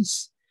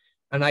base,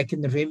 and I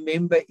can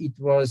remember it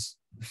was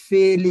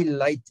fairly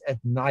late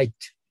at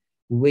night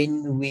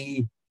when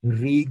we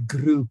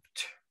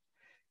regrouped.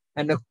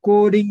 And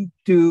according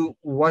to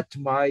what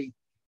my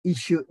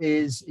issue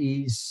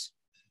is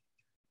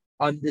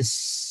on the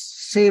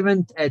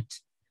 7th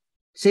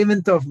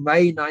of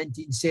May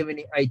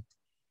 1978,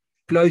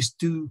 close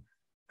to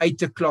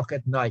 8 o'clock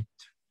at night.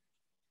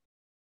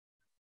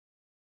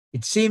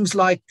 It seems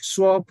like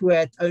SWAPO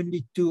had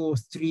only 2 or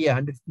 3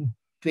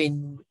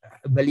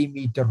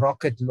 120mm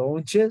rocket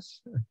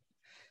launchers.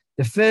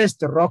 The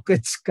first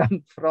rockets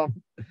come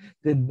from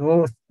the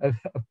north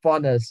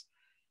upon us.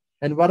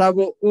 And what I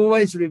will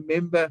always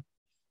remember,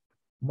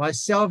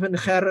 myself and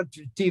Gerard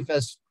Retief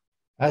has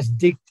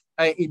digged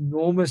an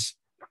enormous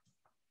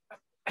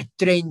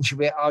trench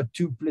where our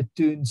 2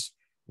 platoons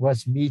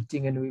was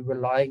meeting, and we were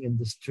lying in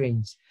this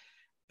trench.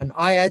 And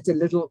I had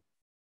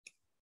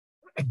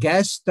a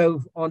gas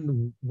stove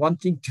on,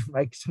 wanting to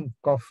make some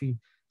coffee,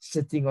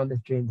 sitting on the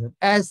trench. And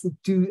as the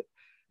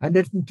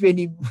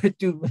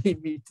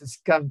 222mm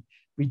come,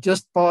 we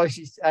just passed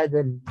each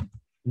other,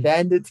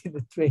 landed in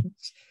the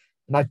trench,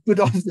 and I put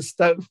off the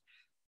stove.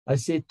 I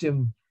said to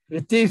him,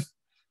 "Retief,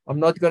 I'm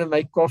not going to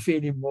make coffee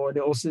anymore." And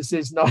he also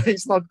says, "No,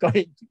 he's not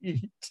going to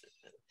eat."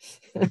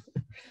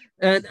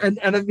 and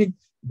I mean,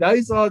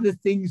 those are the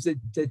things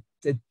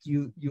that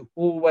you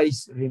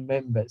always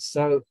remember.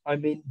 So, I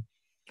mean,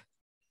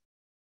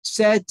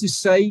 sad to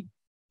say,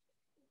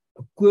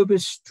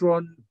 Kobus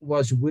Stron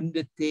was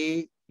wounded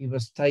there. He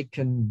was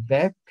taken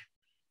back.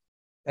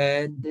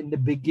 And in the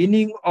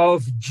beginning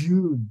of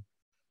June,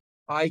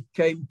 I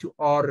came to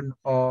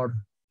R&R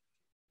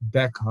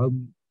back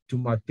home to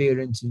my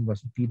parents in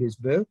West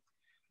Petersburg.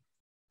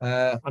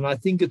 And I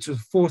think it's the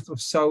 4th or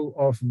so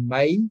of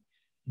May,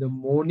 the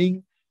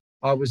morning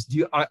I was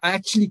due. I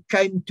actually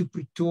came to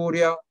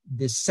Pretoria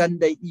the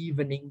Sunday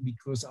evening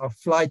because our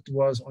flight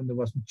was on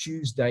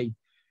Tuesday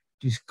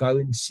to go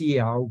and see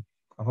how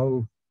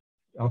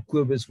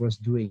Kobus was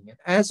doing. And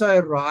as I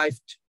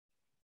arrived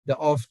the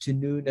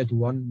afternoon at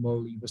 1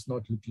 mil, he was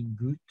not looking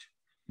good.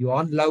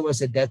 Johan Louw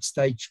was at that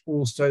stage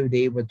also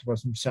there, but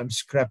was some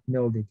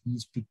shrapnel that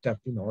he's picked up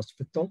in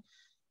hospital.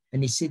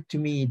 And he said to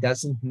me, he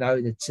doesn't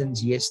know that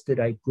since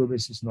yesterday,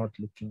 Kobus is not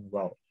looking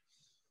well.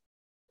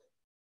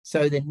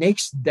 So the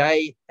next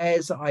day,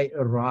 as I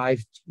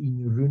arrived in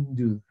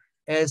Rundu,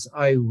 as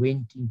I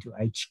went into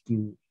HQ,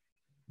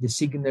 the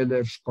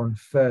signalers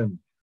confirmed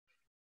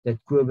that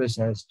Kobus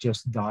has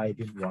just died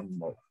in 1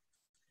 mil.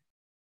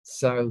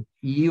 So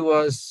he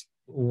was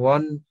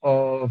one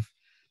of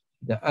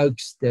the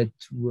oaks that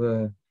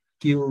were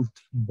killed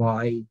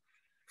by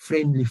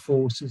friendly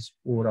forces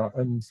or our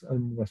own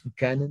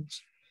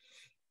cannons.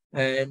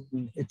 And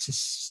it's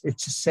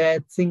a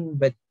sad thing,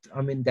 but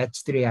I mean,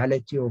 that's the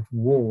reality of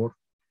war.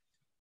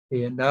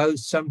 You know,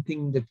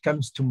 something that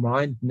comes to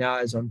mind now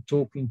as I'm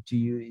talking to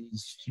you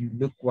is you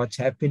look what's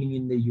happening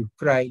in the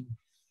Ukraine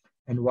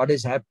and what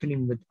is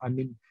happening with, I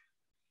mean,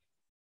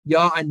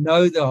 yeah, I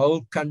know the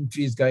whole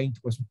country is going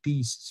to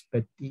pieces,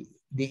 but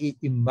the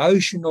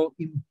emotional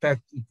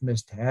impact it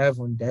must have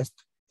on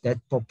that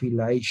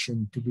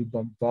population to be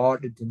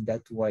bombarded in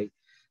that way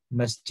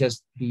must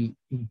just be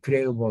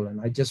incredible.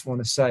 And I just want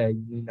to say,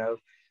 you know,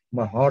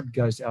 my heart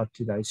goes out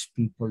to those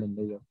people in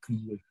the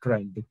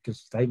Ukraine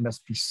because they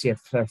must be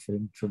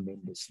suffering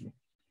tremendously.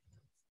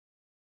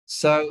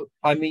 So,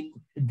 I mean,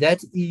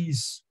 that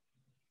is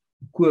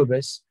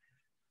Kobus.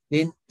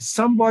 Then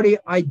somebody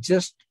I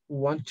just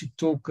want to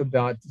talk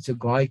about is a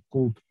guy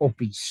called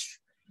Oppies,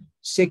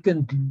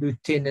 Second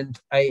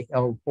Lieutenant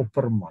A.L.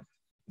 Opperman.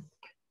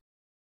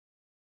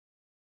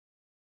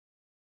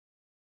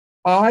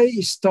 I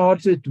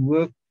started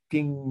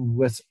working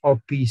with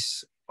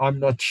Oppies, I'm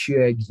not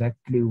sure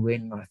exactly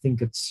when. I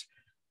think it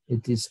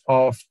is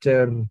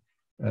after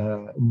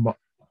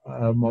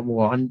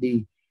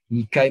Mamuhandi.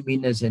 He came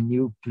in as a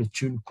new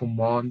platoon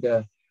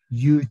commander,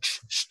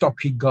 huge,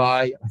 stocky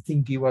guy. I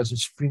think he was a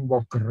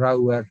Springbok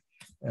rower.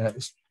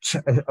 Was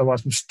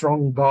a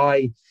strong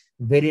guy,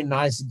 very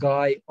nice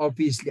guy.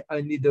 Obviously,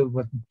 only there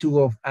were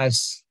 2 of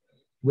us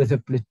with a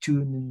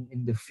platoon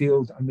in the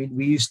field. I mean,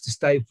 we used to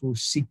stay for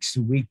 6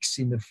 weeks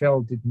in the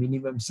field at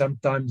minimum.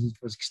 Sometimes it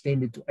was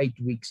extended to 8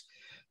 weeks.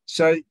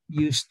 So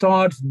you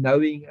start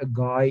knowing a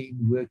guy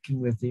and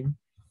working with him.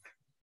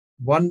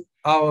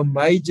 Our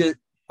major,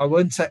 I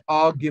won't say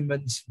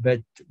arguments,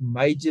 but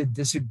major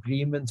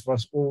disagreements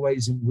was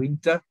always in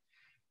winter.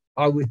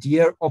 I would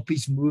hear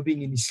Oppies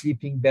moving in his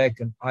sleeping bag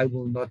and I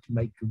will not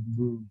make a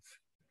move.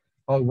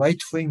 I'll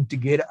wait for him to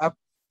get up,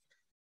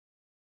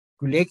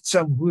 collect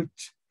some wood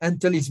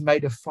until he's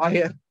made a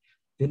fire.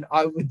 Then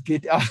I would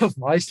get out of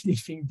my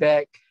sleeping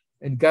bag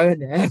and go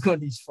and hang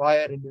on his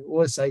fire and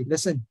always say,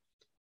 listen,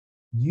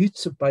 you're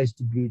supposed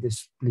to be the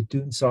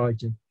platoon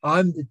sergeant.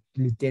 I'm the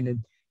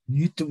lieutenant.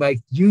 You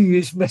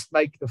must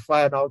make the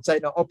fire. And I would say,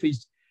 no,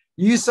 Oppies,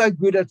 you're so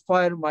good at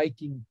fire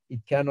making,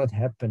 it cannot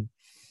happen.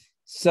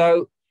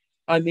 So,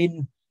 I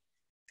mean,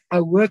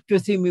 I worked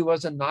with him. He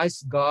was a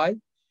nice guy.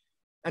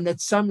 And at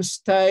some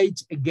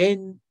stage,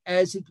 again,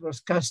 as it was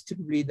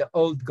customary, the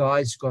old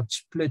guys got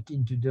split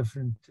into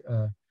different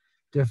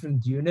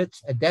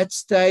units. At that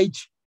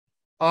stage,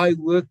 I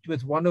worked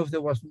with one of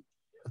the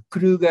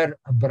Kruger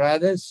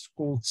brothers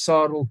called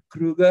Sarel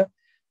Kruger,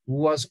 who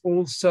was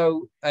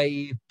also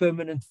a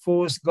permanent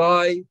force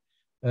guy,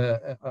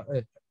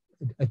 a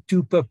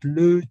Tupa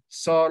Blue.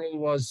 Sarel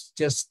was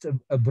just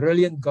a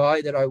brilliant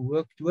guy that I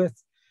worked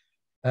with.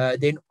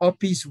 Then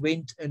Oppies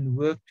went and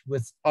worked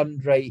with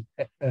Andre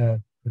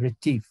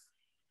Retief.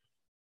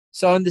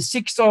 So on the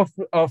 6th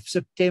of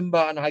September,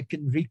 and I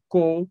can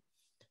recall,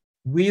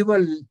 we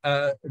were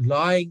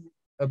lying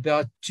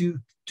about two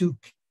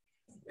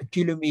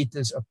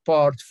kilometers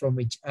apart from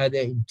each other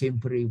in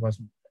temporary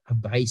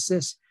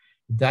bases.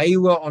 They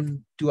were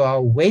on to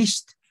our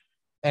west,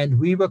 and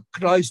we were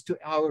close to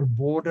our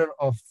border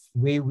of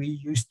where we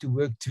used to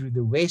work through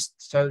the west.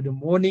 So the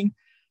morning,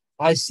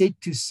 I said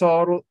to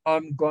Sarel,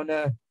 I'm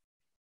gonna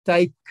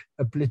take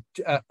a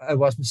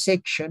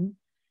section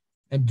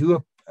and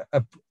do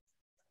a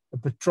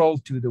patrol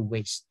to the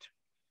west.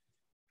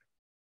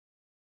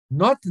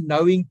 Not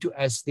knowing to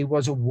us there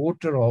was a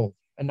water hole.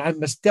 And I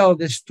must tell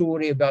this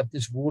story about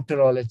this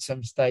water hole at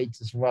some stage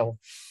as well.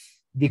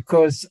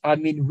 Because, I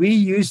mean, we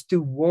used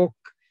to walk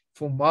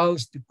for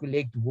miles to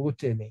collect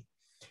water there.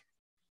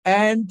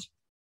 And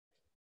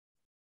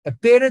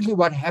apparently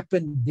what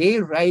happened,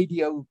 their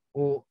radio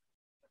or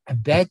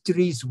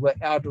batteries were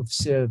out of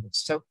service.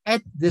 So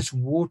at this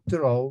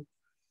water hole,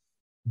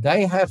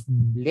 they have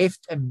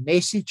left a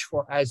message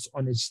for us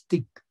on a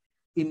stick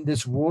in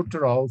this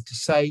water hole to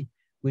say,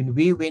 when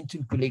we went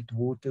to collect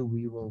water,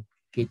 we will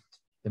get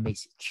the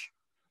message.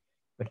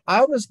 But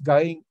I was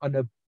going on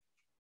a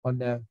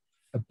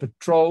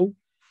patrol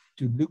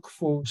to look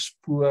for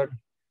spoor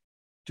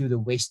to the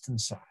western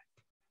side,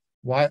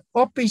 while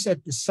Oppies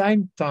at the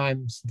same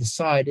time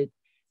decided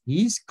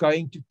he's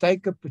going to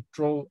take a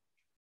patrol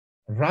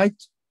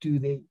right to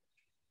the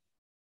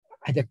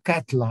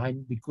cut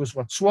line, because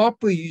what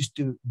Swapo used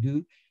to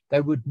do,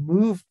 they would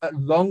move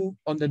along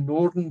on the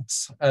northern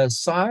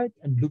side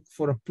and look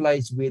for a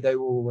place where they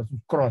would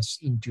cross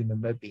into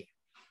Namibia.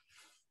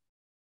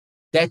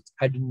 That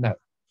I didn't know.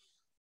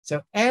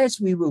 So as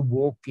we were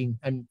walking,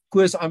 and of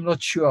course I'm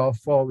not sure how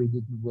far we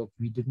didn't walk.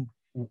 We didn't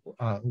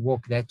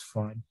walk that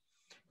far.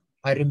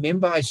 I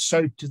remember I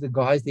showed to the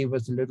guys there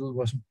was a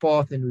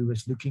path, and we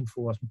was looking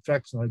for some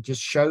tracks, and I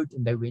just showed,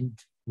 and they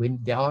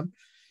went down.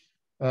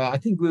 I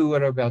think we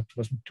were about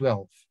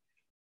 12.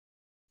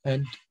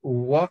 And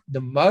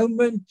the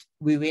moment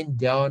we went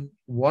down,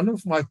 one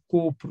of my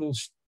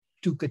corporals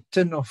took a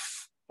tin of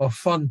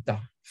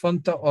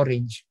Fanta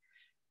orange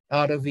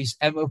out of his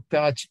ammo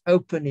pouch,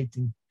 opened it,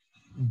 and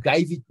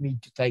gave it me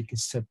to take a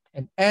sip.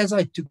 And as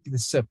I took the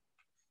sip,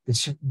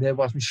 there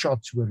was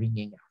shots were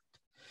ringing out.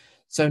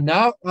 So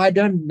now I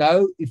don't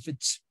know if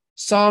it's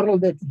Sarel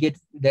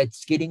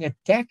that's getting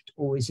attacked,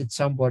 or is it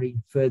somebody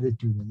further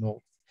to the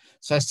north.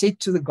 So I said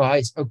to the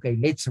guys, okay,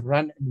 let's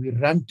run. And we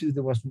run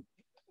to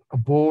a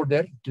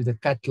border, to the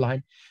cut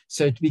line,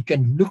 so that we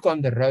can look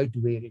on the road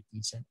where it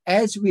is. And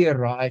as we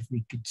arrived,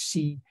 we could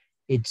see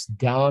it's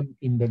down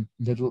in the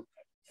little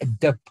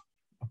dip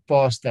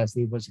past us.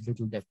 There was a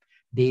little dip.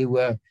 There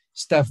were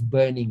stuff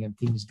burning and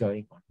things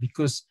going on,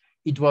 because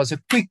it was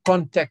a quick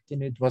contact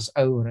and it was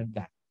over and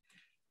done.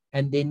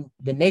 And then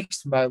the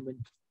next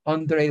moment,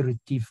 Andre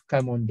Retief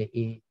came on the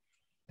air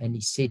and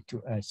he said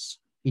to us,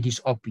 it is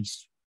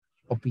Oppies.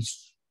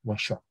 Oppies was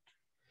shot.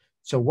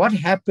 So what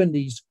happened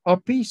is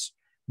Oppies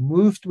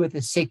moved with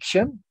a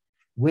section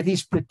with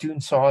his platoon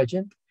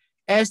sergeant.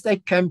 As they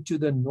came to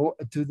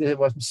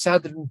the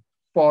southern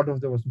part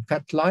of the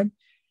cut line,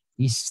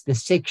 the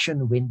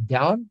section went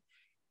down.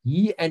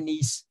 He and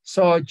his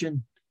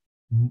sergeant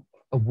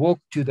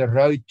walked to the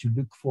road to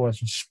look for a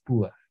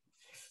spoor.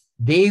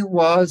 There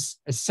was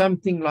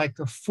something like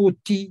a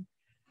 40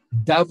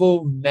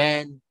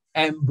 double-man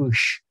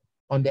ambush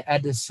on the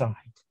other side.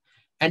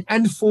 And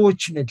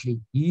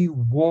unfortunately, he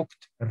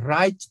walked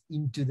right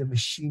into the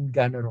machine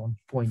gunner on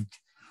point,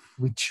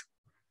 which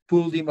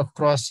pulled him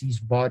across his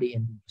body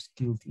and he was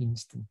killed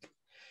instantly.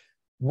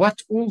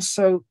 What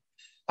also,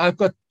 I've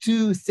got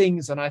two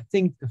things, and I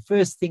think the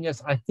first thing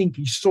is, I think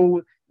he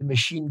saw the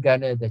machine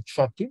gunner that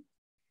shot him.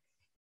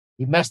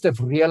 He must have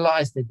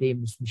realized that there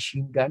was a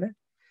machine gunner.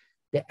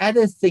 The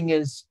other thing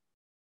is,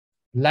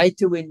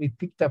 later when we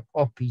picked up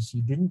Oppies,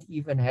 he didn't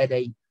even have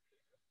a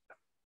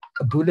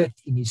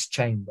bullet in his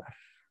chamber.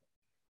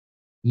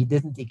 He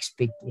didn't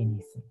expect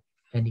anything,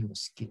 and he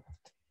was killed.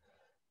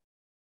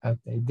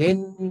 Okay,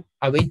 then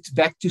I went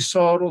back to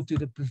Sarel, to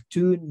the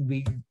platoon.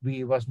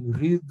 We was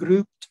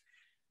regrouped.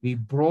 We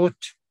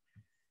brought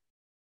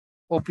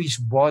Oppies'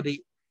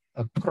 body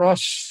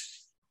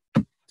across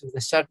to the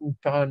southern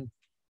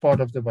part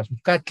of the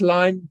cut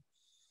line.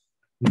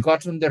 We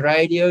got on the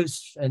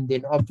radios, and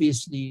then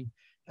obviously,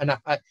 and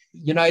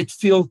it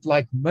felt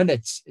like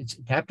minutes. It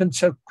happened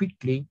so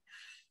quickly.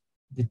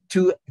 The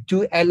two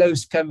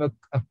allos came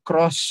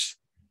across,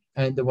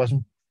 and there was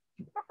a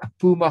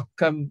puma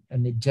come,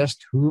 and it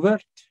just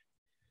hoovered.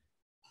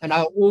 And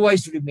I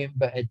always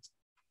remember it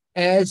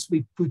as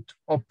we put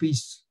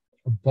Oppies'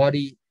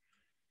 body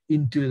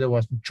into the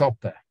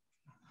chopper.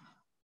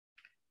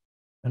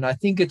 And I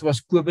think it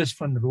was Kobus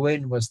van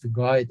Rooyen was the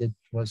guy that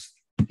was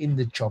in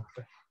the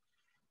chopper.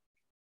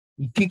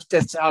 He kicked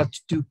us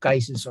out 2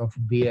 cases of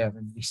beer,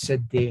 and we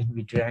sat there and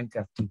we drank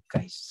our 2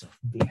 cases of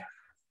beer.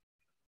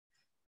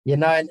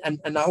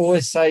 And I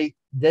always say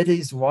that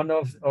is one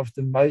of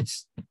the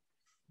most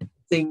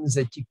things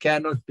that you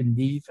cannot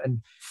believe.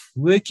 And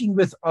working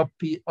with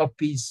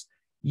Oppies,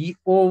 he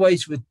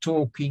always was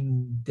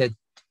talking that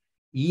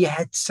he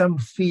had some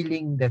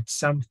feeling that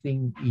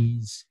something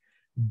is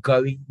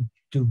going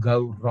to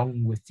go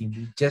wrong with him.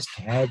 He just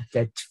had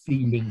that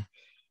feeling,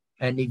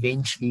 and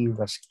eventually he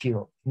was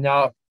killed.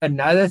 Now,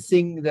 another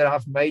thing that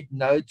I've made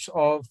notes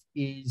of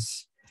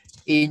is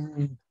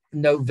in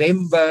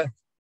November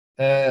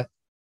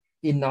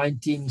in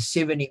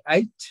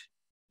 1978,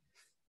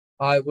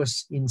 I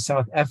was in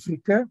South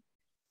Africa.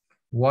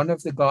 One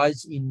of the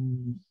guys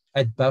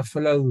at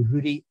Buffalo,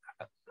 Rudy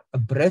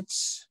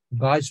Brits,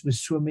 guys were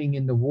swimming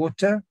in the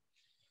water.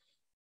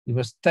 He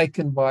was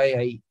taken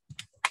by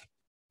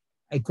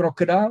a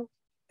crocodile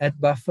at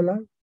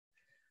Buffalo.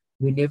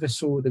 We never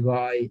saw the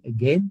guy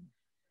again.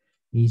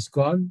 He's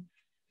gone.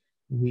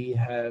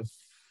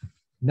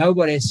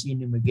 Nobody has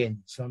seen him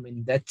again. So, I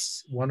mean,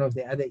 that's one of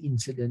the other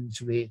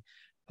incidents where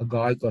a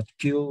guy got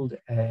killed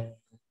and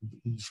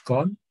he's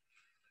gone.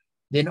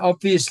 Then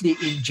obviously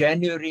in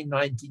January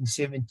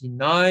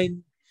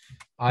 1979,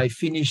 I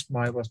finished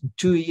my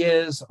 2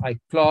 years. I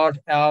cleared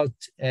out,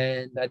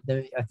 and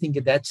I think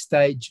at that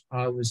stage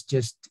I was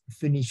just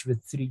finished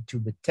with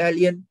 3-2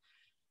 Battalion.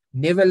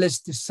 Nevertheless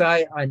to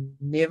say, I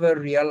never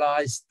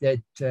realized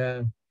that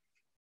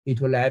it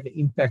will have an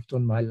impact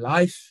on my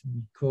life,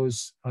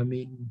 because I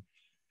mean,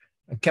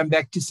 I came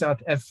back to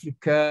South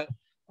Africa.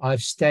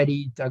 I've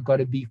studied. I got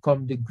a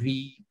BCom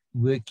degree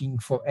working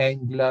for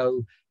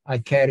Anglo. I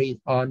carried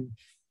on.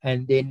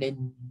 And then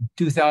in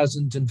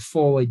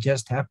 2004, it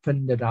just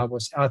happened that I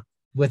was out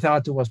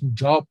without a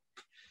job,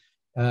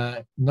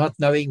 not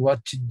knowing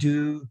what to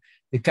do.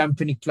 The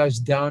company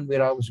closed down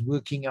where I was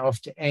working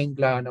after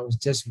Anglo, and I was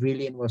just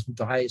really in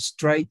dire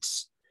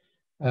straits.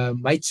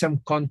 Made some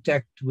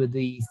contact with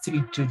the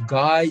 3-2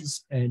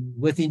 guys, and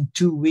within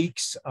 2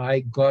 weeks,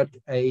 I got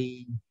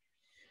a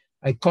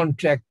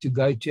contract to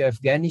go to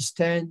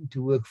Afghanistan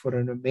to work for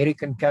an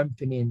American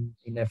company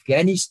in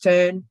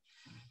Afghanistan.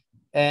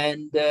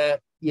 And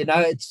you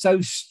know, it's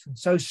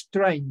so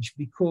strange,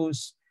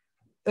 because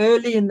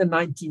early in the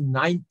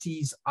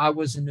 1990s, I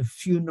was in a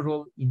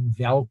funeral in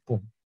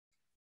Welkom.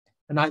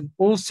 And I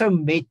also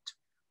met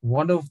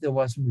one of the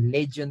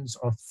legends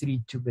of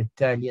 3-2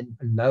 Battalion,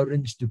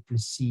 Lawrence du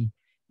Plessis.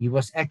 He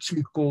was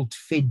actually called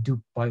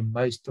Feddoep by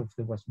most of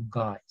the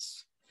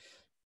guys.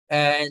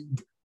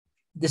 And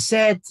the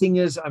sad thing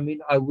is, I mean,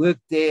 I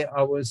worked there.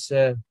 I was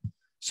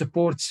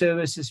support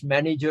services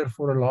manager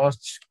for a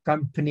large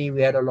company.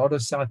 We had a lot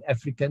of South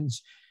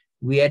Africans.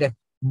 We had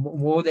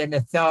more than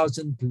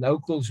 1,000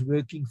 locals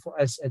working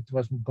for us. It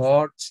was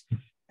guards.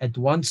 At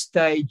one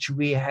stage,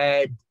 we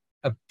had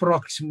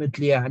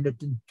approximately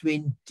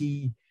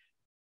 120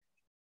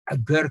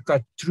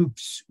 Gurkha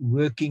troops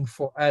working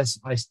for us.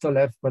 I still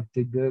have got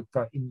the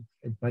Gurkha in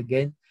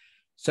again.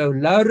 So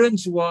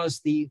Lawrence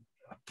was the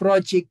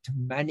project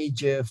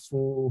manager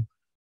for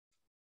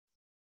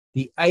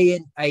the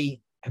ANA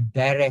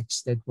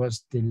barracks that was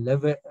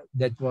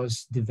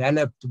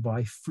developed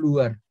by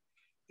Floor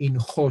in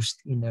Khost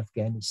in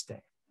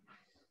Afghanistan.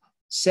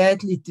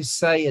 Sadly to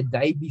say, a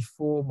day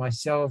before,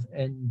 myself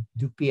and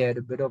Dupi had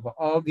a bit of an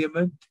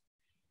argument.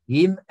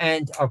 Him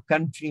and our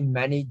country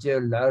manager,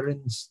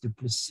 Lawrence du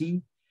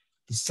Plessis,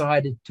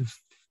 decided to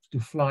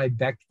fly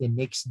back the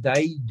next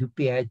day.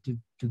 Dupi had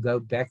to go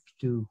back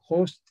to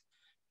Khost,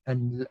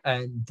 and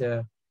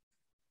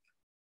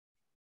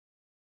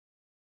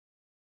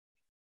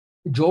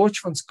George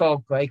van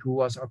Schalkwyk, who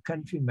was our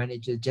country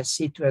manager, just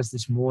said to us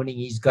this morning,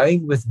 he's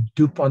going with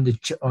Dup on the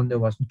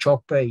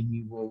chopper.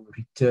 He will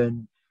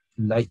return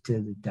later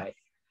the day.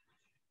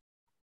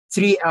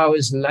 3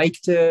 hours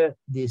later,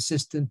 the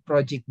assistant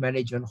project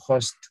manager on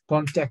Khost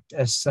contacted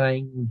us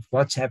saying,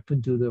 what's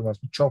happened to the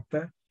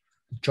chopper?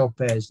 The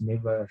chopper has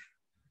never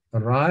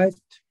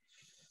arrived.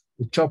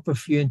 The chopper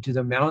flew into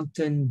the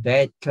mountain,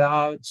 bad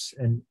clouds,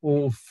 and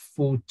all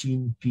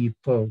 14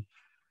 people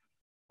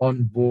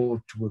on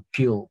board were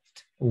killed.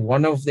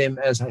 One of them,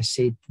 as I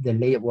said, a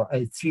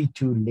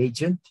 3-2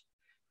 legend,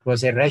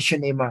 was a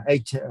Russian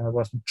Mi-8,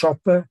 was a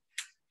chopper.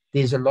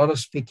 There's a lot of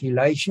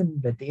speculation,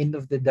 but at the end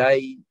of the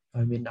day,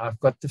 I mean, I've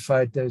got the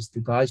photos. The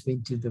guys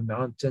went to the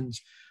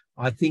mountains.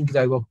 I think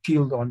they were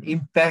killed on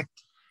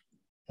impact,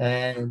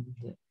 and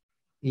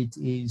it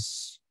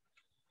is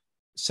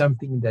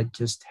something that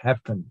just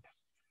happened.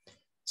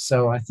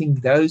 So I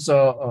think those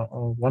are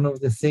one of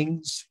the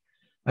things.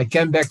 I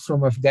came back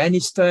from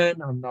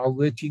Afghanistan. I'm now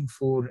working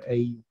for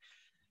a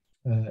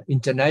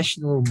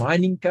international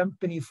mining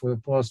company for the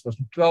past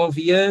 12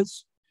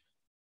 years.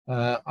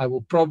 I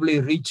will probably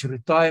reach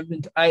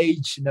retirement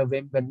age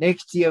November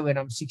next year when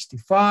I'm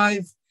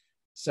 65.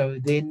 So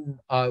then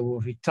I will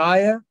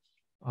retire.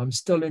 I'm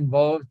still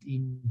involved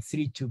in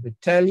 3-2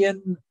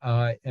 Battalion.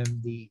 I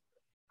am the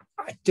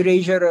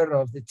treasurer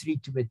of the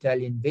 3-2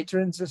 Battalion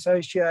Veterans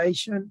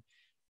Association,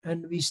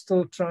 and we're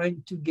still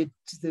trying to get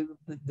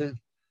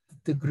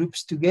the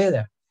groups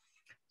together.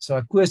 So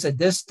of course, at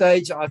this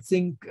stage, I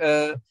think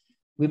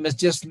we must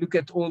just look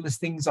at all the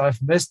things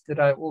I've missed that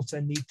I also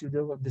need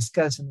to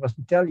discuss and what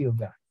to tell you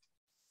about.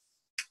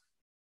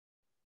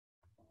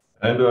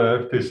 And I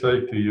have to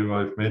say to you,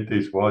 I've met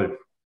his wife,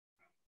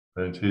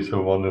 and she's a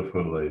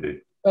wonderful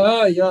lady.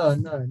 Oh, yeah,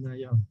 no,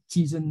 yeah.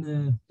 She's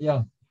in,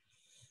 yeah.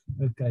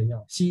 Okay,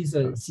 yeah. She's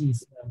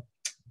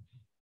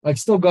I've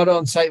still got her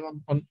on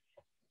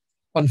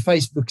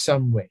Facebook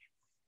somewhere.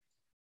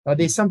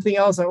 There's something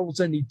else I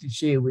also need to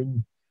share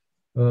when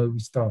we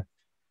start.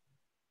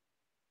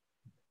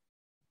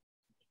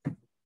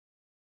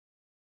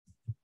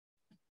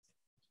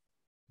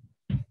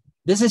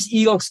 This is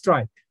Eagle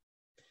Strike.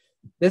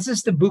 This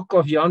is the book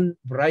of Jan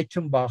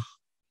Breitenbach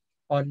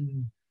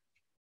on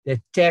the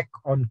attack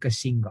on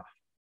Kasinga.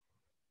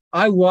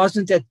 I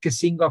wasn't at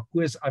Kasinga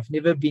because I've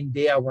never been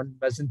there. One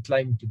mustn't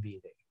claim to be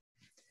there.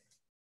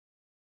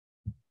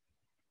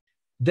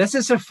 This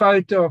is a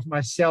photo of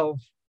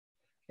myself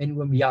and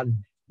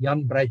Jan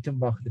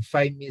Breitenbach, the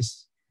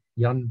famous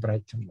Jan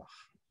Breitenbach.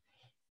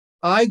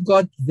 I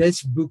got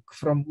this book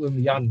from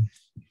Jan,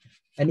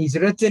 and he's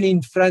written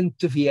in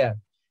front of here.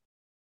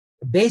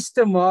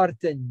 Beste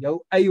Martin,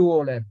 jou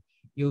eyewaller,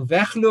 jou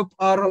wegloop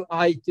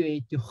RLI toe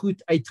het jou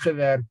goed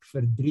uitgewerk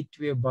vir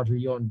 3-2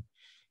 Battalion.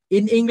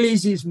 In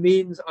English, it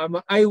means I'm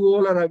an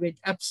eyewaller, I went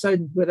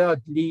absent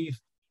without leave,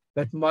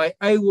 but my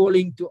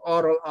eyewalling to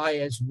RLI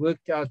has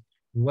worked out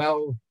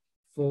well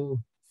for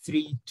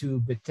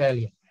 3-2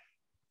 Battalion.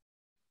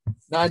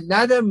 Now,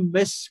 another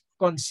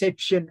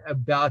misconception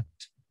about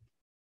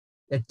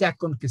the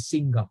attack on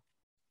Kasinga.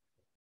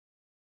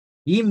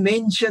 He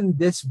mentioned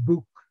this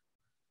book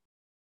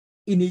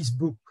in his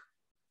book.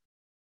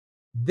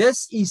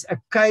 This is a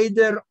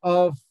cadre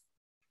of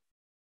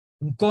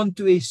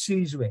Kropduif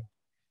Sizwe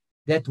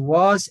that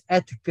was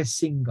at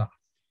Kasinga.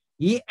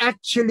 He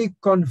actually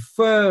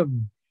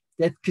confirmed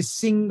that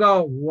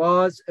Kasinga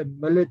was a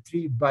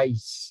military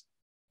base.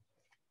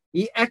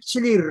 He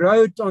actually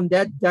wrote on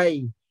that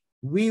day,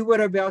 we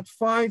were about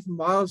 5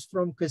 miles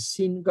from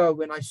Kasinga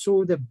when I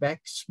saw the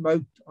black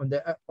smoke on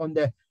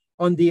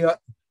the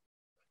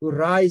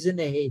horizon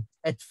ahead.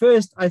 At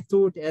first, I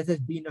thought it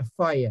had been a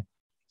fire,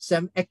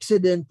 some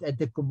accident at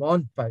the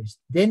command post.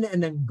 Then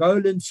an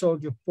Angolan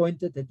soldier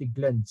pointed at the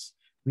glints.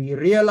 We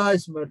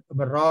realized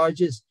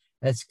mirages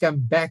has come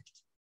back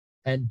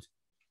and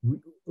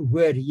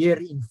were here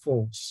in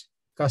force.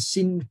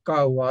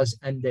 Kasinga was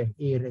under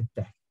air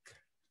attack.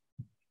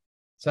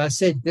 So I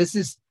said, this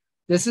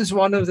is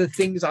one of the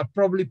things I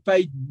probably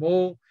paid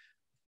more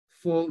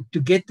to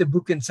get the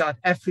book in South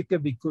Africa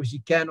because you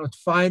cannot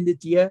find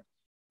it here.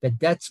 But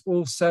that's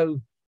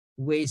also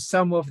where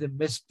some of the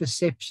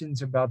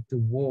misperceptions about the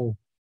war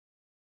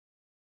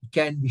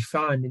can be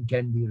found and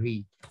can be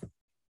read.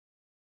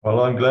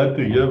 Well, I'm glad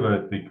to hear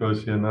that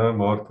because, you know,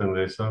 Martin,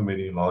 there's so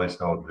many lies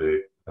out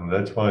there. And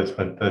that's why it's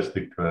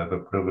fantastic to have a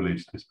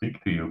privilege to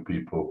speak to you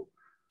people.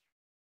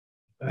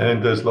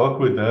 And as luck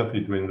would have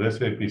it, when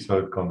this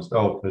episode comes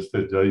out,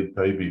 Mr.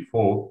 Day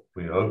before,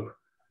 we hope,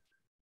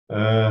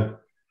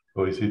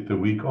 or is it the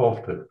week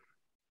after?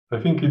 I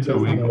think it's a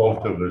week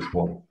after this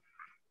one.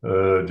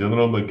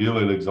 General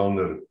McGill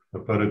Alexander, a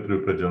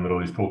paratrooper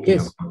general, is talking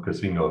about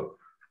Kasinga.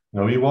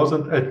 Now, he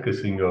wasn't at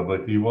Kasinga,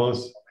 but he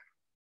was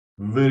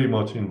very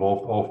much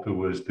involved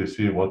afterwards to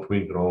see what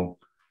went wrong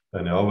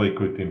and how they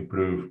could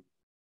improve.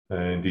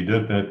 And he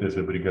did that as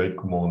a brigade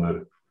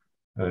commander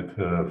at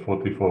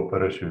 44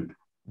 Parachute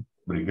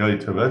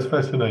Brigade. So that's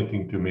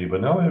fascinating to me.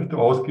 But now I have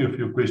to ask you a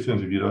few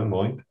questions, if you don't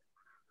mind.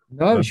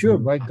 No, sure,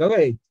 but go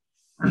ahead.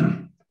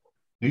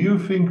 Do you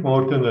think,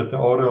 Martin, that the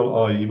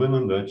RLI, even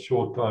in that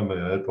short time they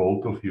had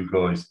hold of you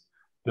guys,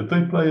 did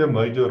they play a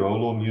major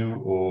role on you,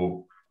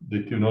 or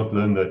did you not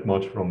learn that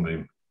much from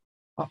them?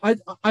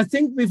 I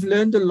think we've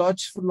learned a lot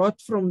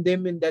from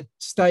them in that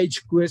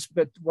stage course,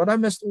 but what I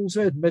must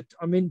also admit,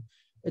 I mean,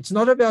 it's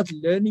not about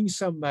learning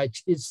so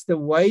much. It's the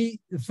way,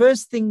 the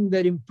first thing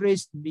that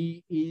impressed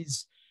me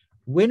is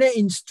when an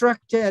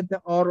instructor at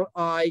the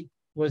RLI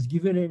was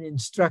given an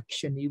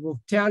instruction, he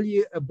will tell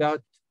you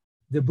about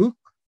the book,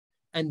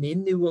 and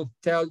then they will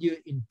tell you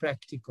in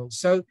practical.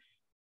 So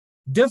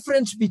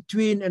difference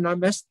between, and I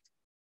must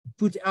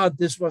put out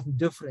this was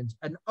different.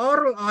 An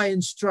RLI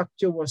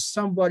instructor was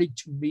somebody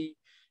to me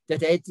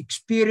that had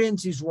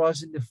experience, he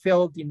was in the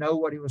field, he know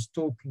what he was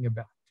talking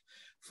about.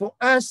 For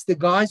us, the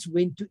guys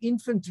went to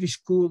infantry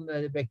school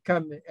and they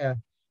become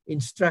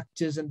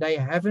instructors, and they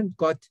haven't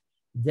got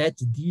that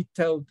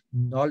detailed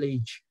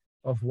knowledge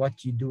of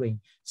what you're doing.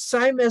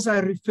 Same as I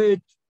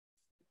referred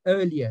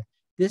earlier,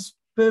 this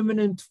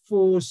permanent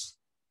force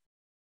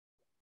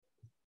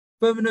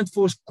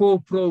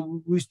corporal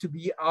who used to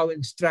be our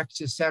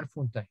instructor,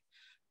 Serfontein.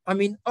 I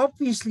mean,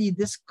 obviously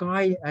this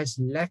guy has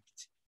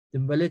lacked the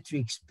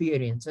military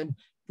experience. And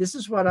this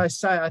is what I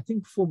say, I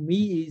think for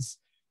me is,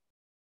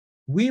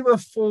 we were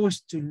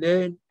forced to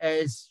learn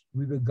as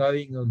we were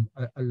going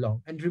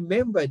along. And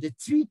remember, the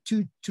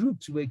 3-2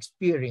 troops were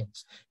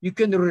experienced. You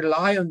can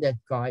rely on that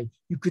guy.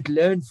 You could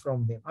learn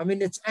from them. I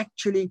mean, it's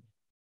actually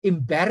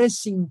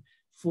embarrassing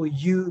for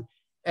you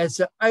as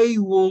an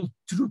AWOL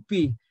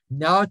troopie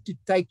now to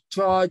take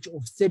charge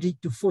of 30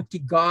 to 40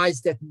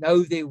 guys that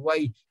know their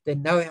way. They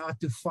know how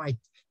to fight.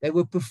 They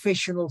were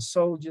professional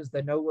soldiers.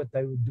 They know what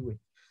they were doing.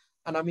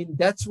 And I mean,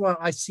 that's why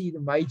I see the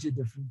major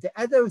difference. The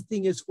other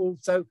thing is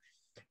also,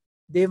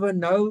 there were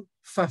no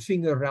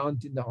faffing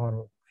around in the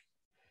RLI.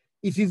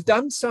 If you've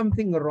done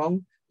something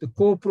wrong, the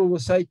corporal will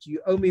say to you,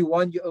 you owe me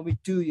 1, you owe me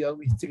 2, you owe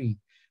me 3.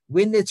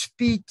 When it's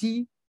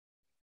PT,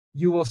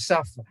 you will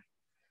suffer.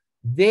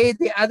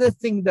 The other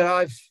thing that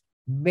I've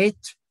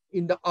met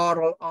in the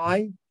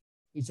RLI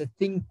is a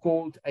thing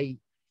called a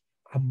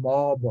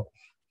marble.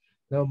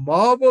 Now,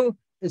 marble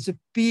is a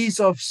piece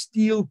of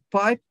steel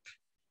pipe,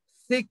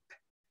 thick,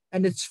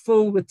 and it's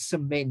filled with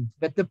cement.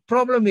 But the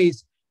problem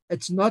is,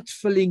 it's not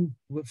filled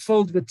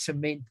with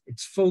cement,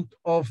 it's filled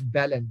off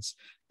balance.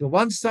 The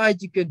one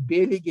side you can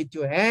barely get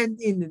your hand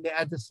in, and the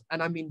other,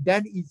 and I mean,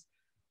 that is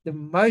the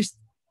most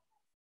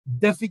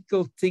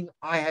difficult thing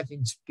I have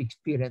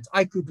experienced.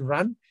 I could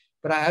run,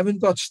 but I haven't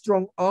got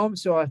strong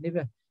arms, so I've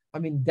never, I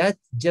mean, that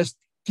just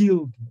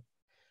killed me.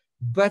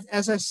 But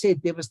as I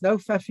said, there was no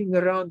faffing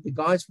around. The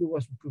guys were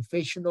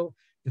professional.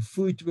 The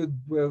food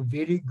were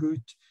very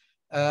good.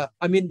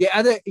 I mean, the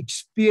other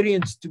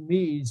experience to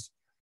me is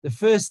the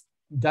first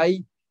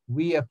day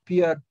we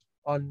appeared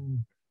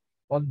on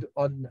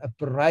a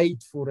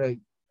parade for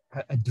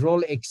a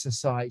drill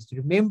exercise.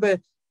 Remember,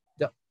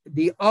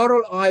 the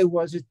RLI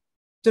was a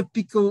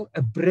typical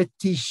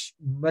British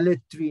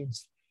military.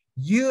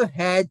 You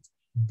had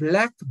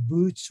black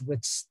boots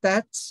with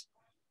studs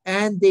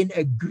and then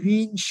a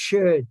green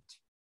shirt.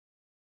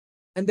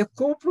 And the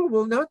corporal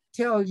will not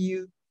tell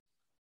you,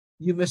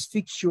 you must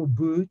fix your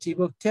boots. He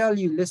will tell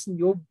you, listen,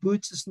 your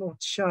boots is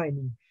not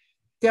shining.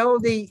 Tell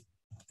the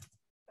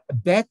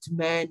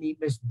Batman he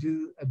must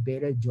do a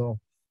better job.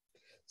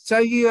 So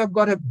you have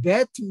got a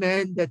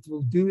Batman that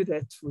will do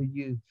that for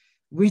you,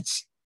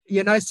 which,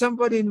 you know,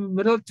 somebody in the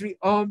military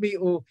army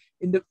or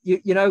in the,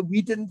 you know,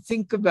 we didn't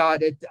think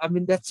about it. I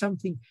mean, that's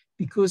something,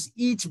 because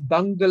each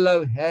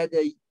bungalow had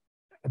a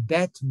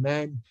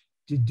Batman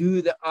to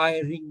do the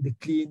ironing, the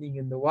cleaning,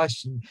 and the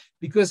washing.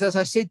 Because as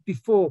I said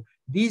before,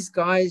 these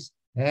guys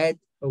had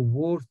a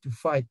war to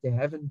fight. They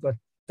haven't got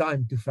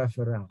time to faff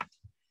around.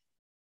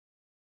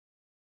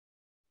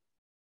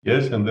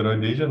 Yes, and the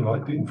Rhodesian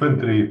Light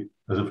Infantry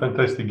is a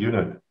fantastic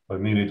unit. I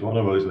mean, it's one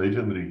of those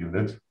legendary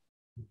units.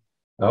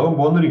 Now I'm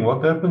wondering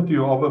what happened to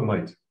your other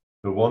mates,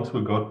 the ones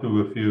who got to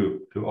with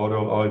you to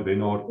RLI, then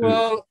R2.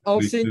 Well,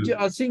 I'll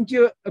send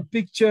you a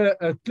picture.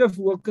 Cliff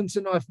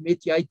Wilkinson, I've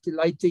met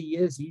later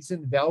years. He's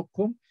in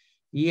Welkom.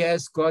 He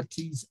has got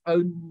his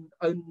own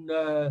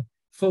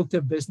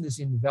filter business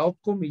in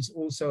Welkom. He's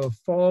also a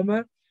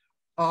farmer.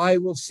 I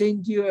will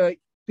send you a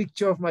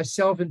picture of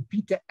myself and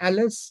Peter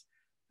Ellis.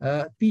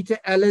 Peter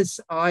Ellis,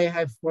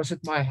 was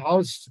at my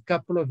house a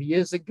couple of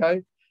years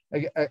ago,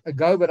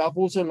 but I've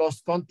also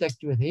lost contact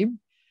with him.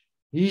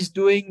 He's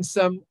doing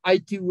some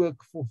IT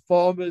work for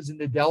farmers in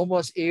the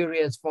Delmas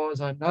area, as far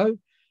as I know.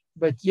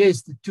 But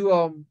yes, the two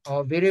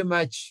are very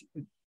much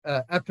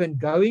up and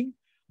going.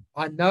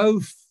 I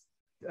know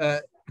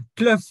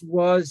Cliff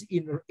was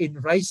in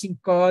racing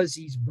cars.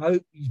 He's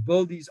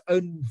built his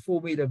own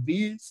Formula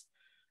V's.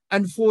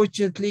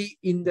 Unfortunately,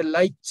 in the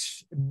late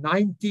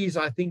 90s,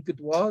 I think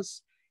it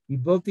was, he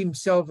built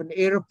himself an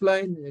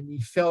airplane and he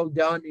fell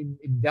down in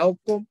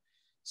Welkom.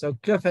 So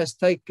Cliff has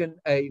taken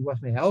a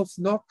health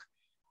knock.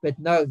 But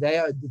no,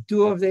 the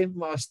two of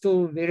them are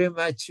still very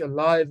much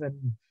alive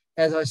and,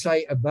 as I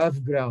say,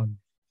 above ground.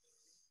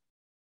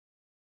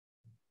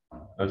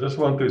 I just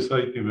want to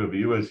say to the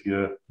viewers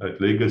here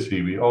at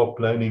Legacy, we are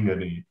planning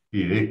an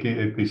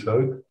Eheke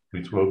episode,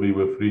 which will be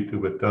with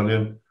 3-2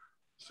 Battalion.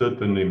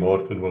 Certainly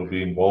Martin will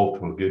be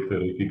involved. We'll get the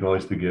Recce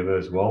guys together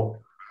as well.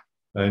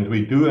 And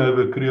we do have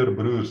a Kruger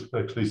Broers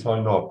actually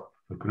signed up,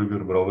 the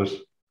Kruger brothers,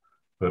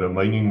 the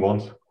remaining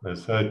ones.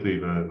 Sadly,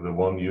 the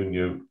one you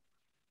knew.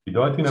 He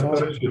died in a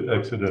parachute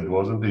accident,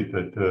 wasn't it,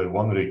 at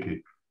one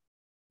Recce?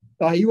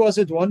 He was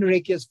at one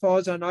Recce. As far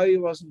as I know, he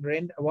was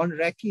in one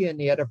Recce and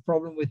he had a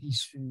problem with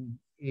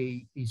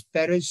his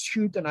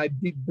parachute. And I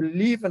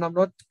believe, and I'm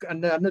not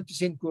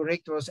 100%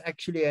 correct, it was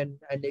actually an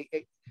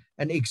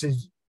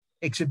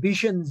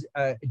exhibition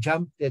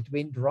jump that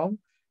went wrong.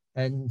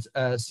 And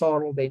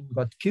Sarl then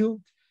got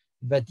killed.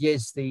 But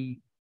yes,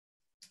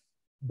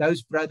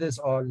 those brothers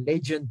are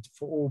legend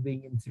for all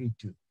being in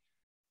 3-2.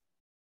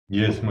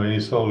 Yes, may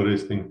his soul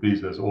rest in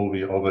peace as all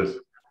the others.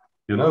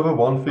 You know, the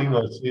one thing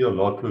I see a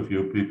lot with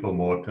you people,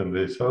 Martin,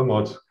 there's so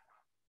much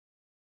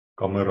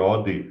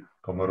camaraderie,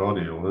 or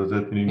what is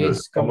that in English?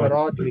 Yes,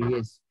 camaraderie,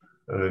 yes.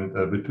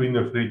 And between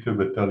the 3-2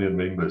 Battalion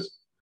members.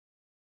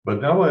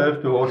 But now I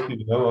have to ask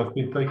you, I've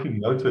been taking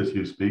notes as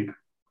you speak.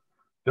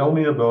 Tell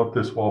me about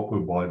the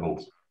SWAPO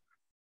Bibles.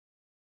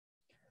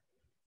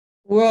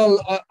 Well,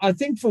 I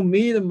think for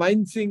me, the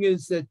main thing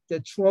is that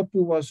SWAPO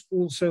was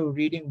also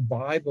reading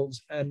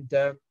Bibles. And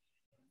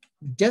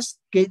just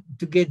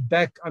to get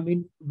back, I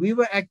mean, we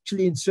were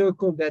actually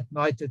encircled that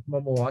night at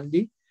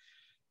Mamohandi.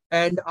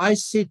 And I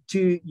said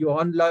to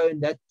Johan Low in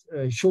that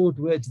short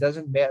words,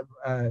 doesn't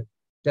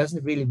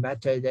really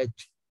matter, that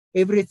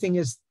everything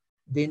is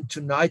then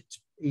tonight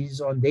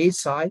is on their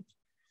side.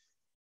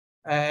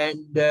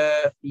 And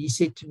he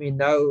said to me,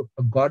 no,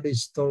 God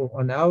is still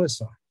on our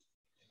side.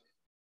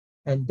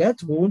 And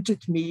that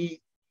haunted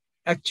me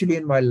actually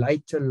in my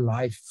later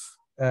life.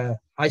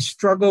 I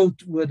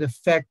struggled with the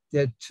fact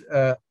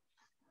that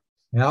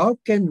how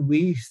can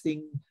we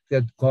think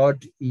that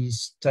God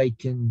is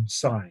taking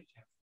side?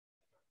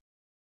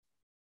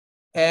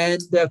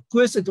 And of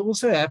course, it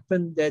also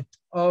happened that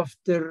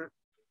after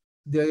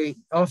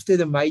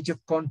the major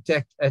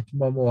contact at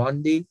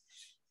Mamohandi,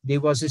 there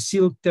was a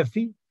SEAL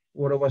Tiffy,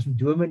 or it was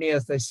Dominee,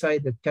 as they say,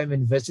 that came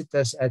and visited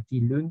us at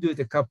the Lundu,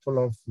 the couple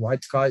of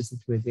white guys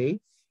that were there.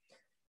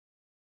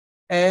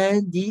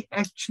 And he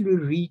actually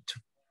read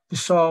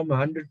Psalm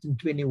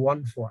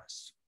 121 for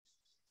us.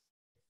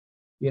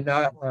 You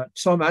know,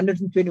 Psalm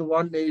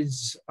 121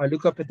 is, I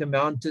look up at the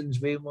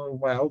mountains where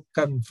my help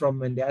comes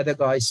from, and the other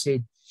guy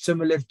said,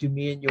 similar to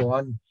me and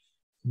Johan,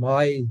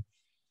 my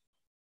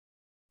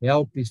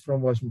help is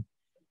from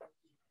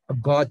a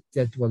God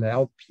that will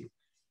help you.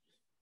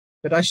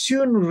 But I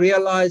soon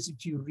realized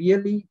if you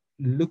really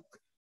look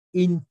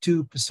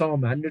into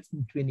Psalm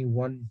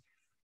 121,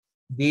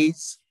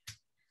 there's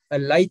a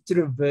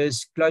later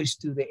verse close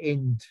to the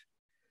end.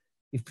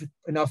 If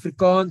in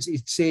Afrikaans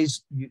it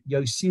says,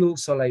 jou siel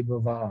sal hy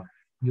bewaar.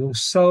 Your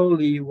soul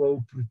he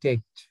will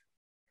protect.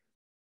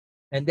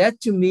 And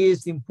that to me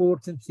is the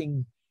important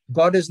thing.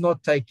 God is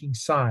not taking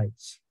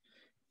sides.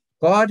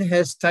 God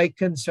has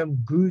taken some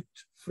good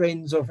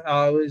friends of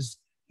ours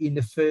in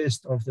the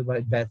first of the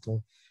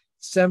battle.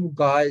 Some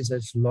guys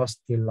has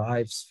lost their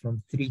lives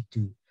from 3-2.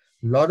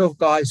 A lot of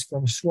guys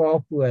from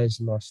Swapo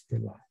has lost their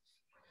lives.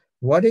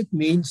 What it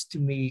means to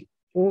me,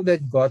 all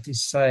that God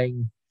is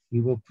saying, he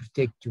will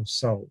protect your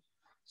soul.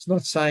 It's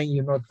not saying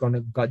you're not going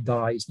to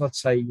die. It's not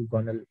saying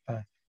you're going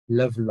to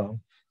live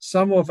long.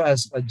 Some of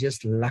us are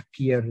just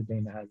luckier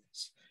than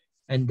others.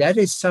 And that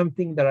is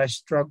something that I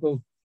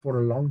struggled for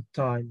a long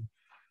time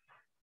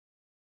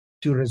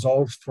to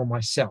resolve for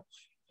myself.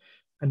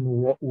 And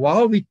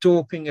while we're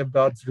talking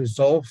about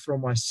resolve for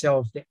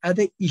myself, the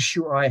other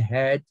issue I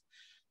had,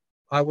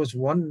 I was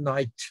one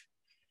night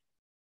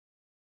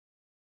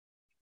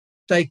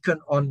taken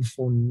on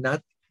for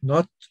not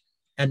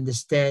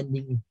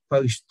understanding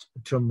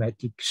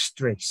post-traumatic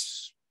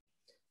stress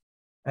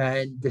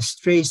and the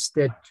stress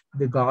that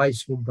the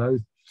guys will go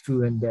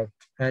through and that.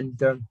 And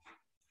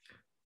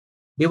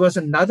there was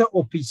another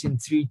officer in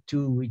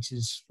 3-2, which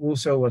is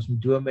also was in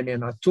Germany,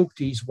 and I talked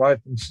to his wife,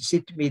 and she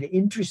said to me, the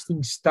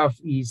interesting stuff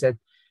is that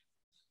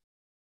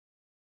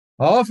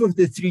half of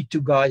the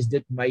 3-2 guys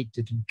did make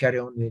it and carry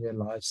on with their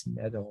lives, and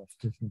the other half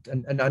didn't.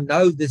 And I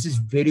know this is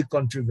very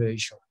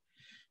controversial,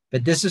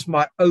 but this is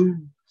my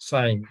own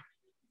saying.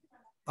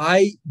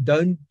 I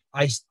don't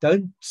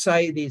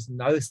say there's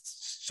no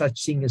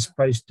such thing as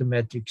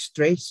post-traumatic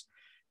stress,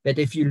 but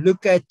if you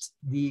look at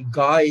the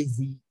guys,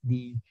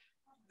 the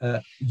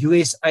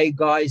USA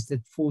guys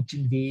that fought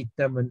in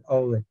Vietnam and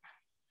all that,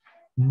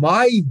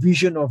 my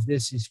vision of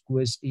this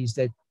is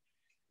that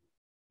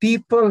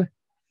people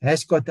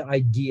has got the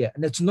idea,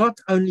 and it's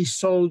not only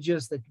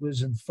soldiers that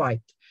was in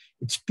fight,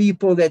 it's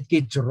people that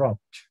get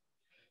robbed.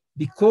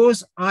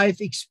 Because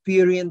I've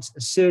experienced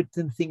a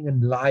certain thing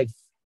in life,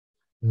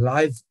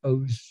 life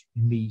owes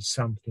me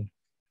something.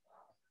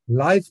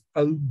 Life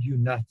owed you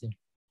nothing.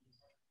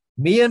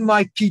 Me and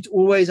my kid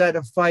always had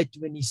a fight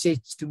when he says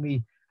to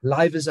me,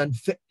 life is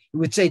unfair. He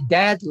would say,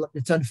 Dad,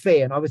 it's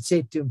unfair. And I would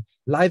say to him,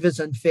 life is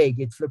unfair.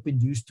 Get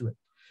flipping used to it.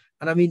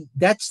 And I mean,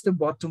 that's the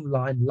bottom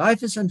line.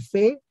 Life is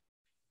unfair.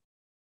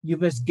 You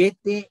must get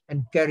there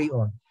and carry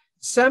on.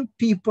 Some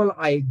people,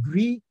 I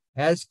agree,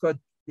 has got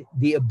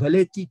the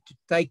ability to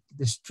take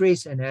the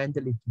stress and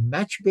handle it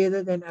much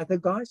better than other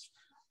guys.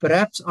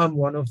 Perhaps I'm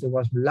one of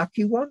the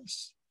lucky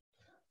ones.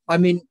 I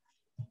mean,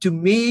 to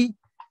me,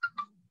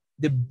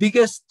 the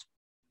biggest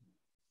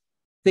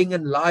thing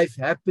in life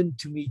happened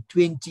to me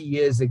 20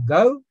 years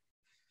ago.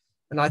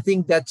 And I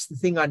think that's the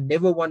thing I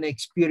never want to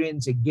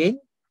experience again.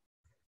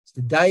 It's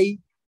the day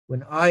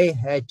when I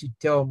had to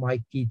tell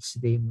my kids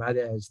their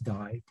mother has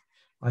died.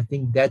 I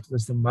think that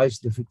was the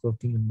most difficult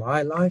thing in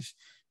my life,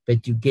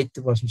 but you get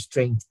the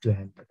strength to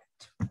handle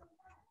it.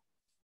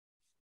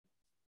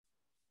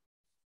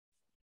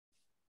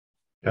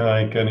 Yeah,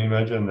 I can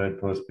imagine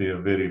that must be a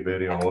very,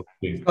 very hard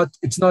thing.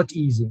 It's not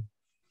easy.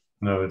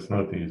 No, it's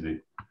not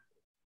easy.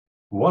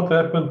 What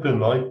happened the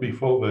night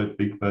before that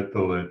big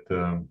battle at,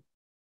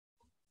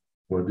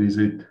 what is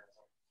it?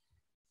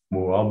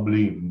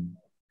 Moabli.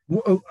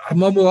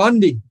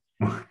 Mamoandi.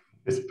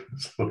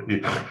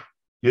 Sorry.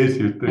 Yes,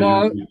 you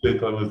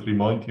said I must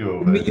remind you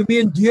of that. You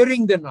mean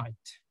during the night?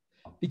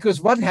 Because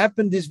what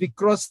happened is we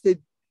crossed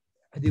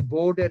the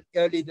border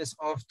early this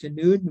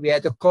afternoon. We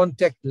had a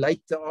contact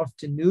late the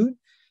afternoon,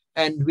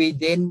 and we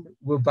then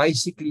were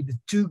basically the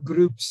two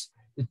groups,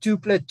 the two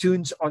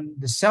platoons on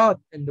the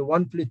south and the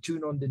one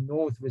platoon on the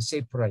north were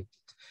separated.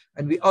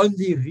 And we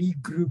only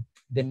regrouped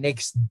the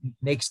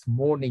next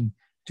morning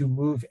to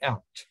move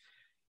out.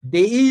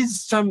 There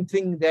is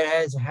something that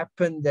has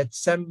happened that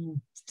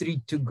some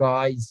 3-2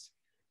 guys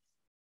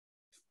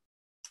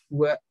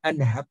were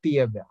unhappy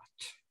about.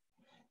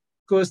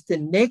 Because the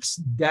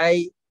next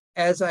day,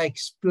 as I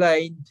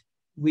explained,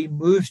 we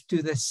moved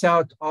to the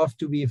south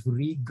after we've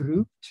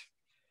regrouped.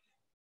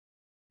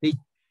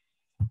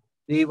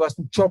 There was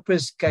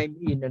choppers came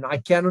in, and I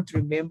cannot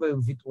remember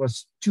if it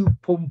was two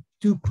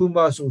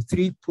Pumas or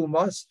 3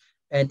 Pumas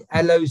and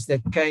allows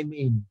that came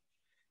in.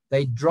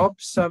 They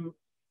dropped some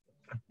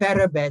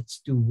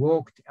parabats to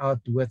walk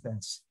out with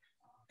us.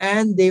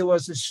 And there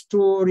was a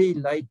story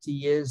later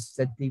years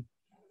that the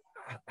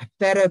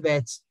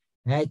parabats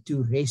had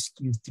to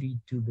rescue 3-2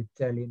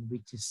 Battalion,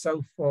 which is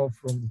so far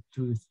from the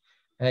truth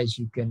as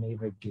you can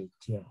ever get.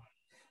 Yeah.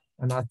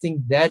 And I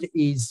think that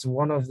is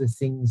one of the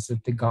things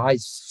that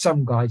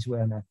some guys were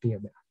unhappy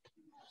about.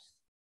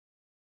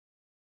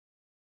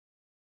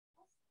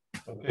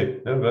 Okay,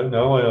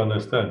 now I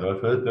understand.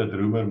 I've heard that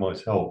rumor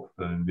myself.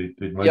 And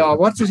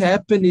what has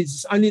happened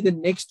is only the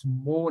next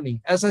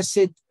morning. As I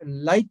said,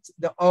 late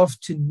the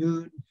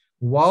afternoon,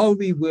 while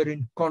we were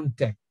in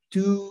contact,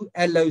 2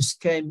 allos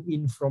came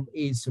in from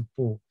air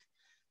support.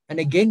 And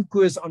again,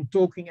 Koos, I'm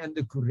talking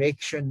under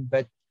correction,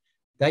 but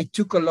they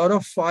took a lot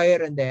of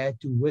fire and they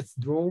had to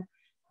withdraw.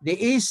 There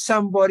is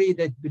somebody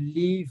that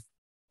believes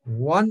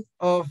one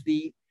of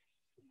the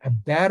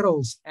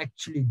barrels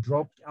actually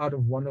dropped out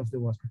of one of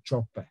the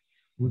chopper.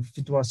 If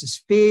it was a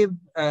spare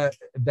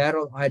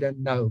barrel, I don't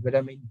know. But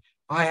I mean,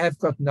 I have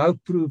got no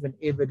proven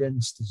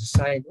evidence to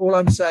say. All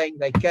I'm saying,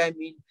 they came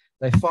in,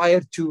 they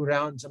fired 2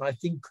 rounds, and I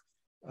think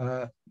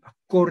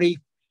Corrie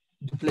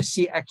du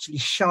Plessis actually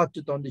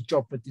shouted on the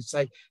chopper to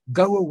say,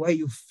 "Go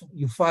away,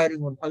 you're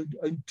firing on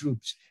own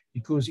troops,"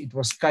 because it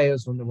was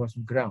chaos on the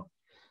ground.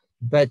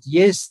 But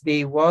yes,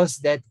 there was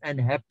that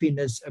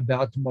unhappiness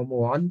about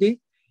Mamohande,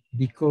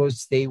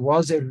 because there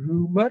was a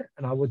rumor,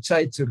 and I would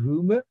say it's a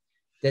rumor,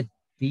 that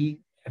the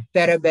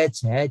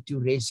Parabats had to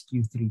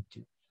rescue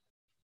 3-2.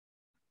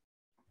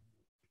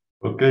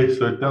 Okay,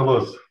 so tell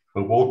us,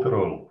 the water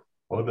hole.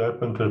 What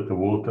happened at the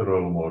water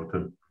hole,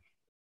 Martin?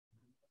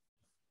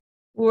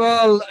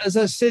 Well, as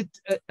I said,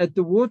 at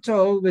the water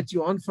hole with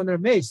Johan van der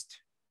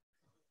Mest,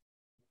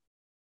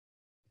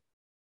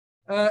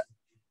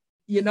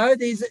 you know,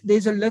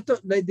 there's a lot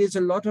of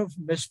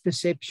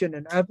misperception,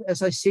 and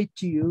as I said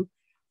to you,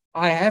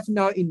 I have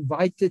now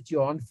invited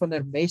Johan van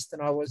der Mest,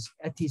 and I was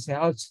at his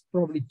house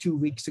probably 2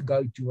 weeks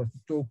ago to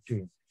talk to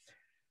him.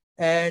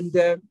 And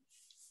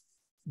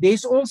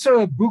there's also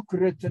a book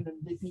written,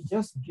 and let me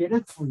just get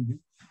it for you.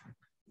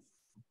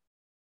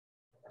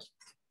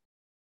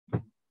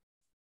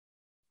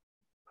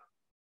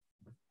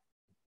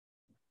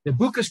 The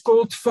book is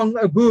called Vang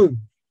 'n Boer.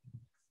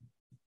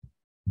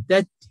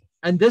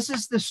 And this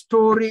is the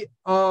story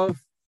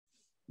of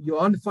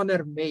Johan van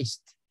der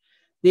Mest.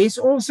 There's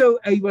also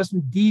a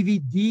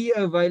DVD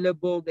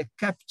available, the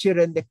capture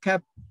and the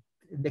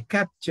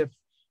capture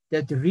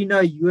that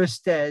Rina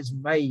Jooste has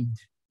made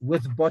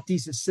with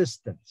Botty's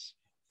assistance.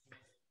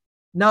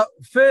 Now,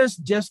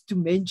 first, just to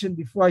mention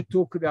before I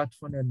talk about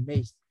van der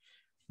Mest,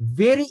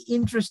 very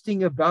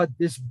interesting about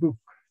this book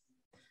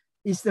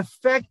is the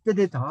fact that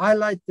it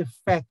highlights the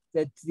fact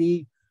that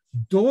the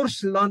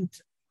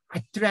Dorsland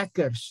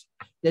trackers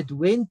that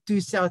went to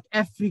South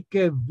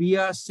Africa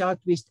via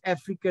Southwest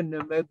Africa,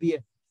 Namibia,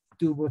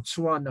 to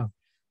Botswana,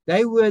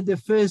 they were the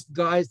first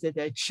guys that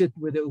had shit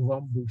with the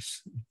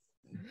Ovambos.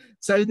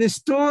 So the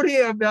story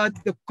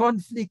about the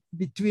conflict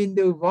between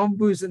the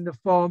Ovambos and the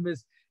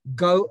farmers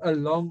go a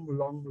long,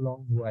 long,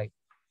 long way.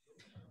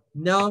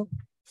 Now,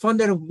 van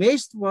der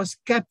Mest was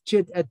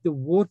captured at the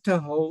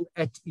waterhole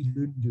at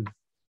Ilundu.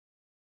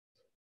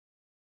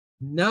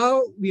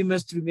 Now, we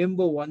must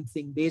remember one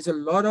thing. There's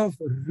a lot of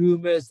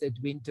rumors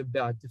that went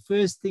about. The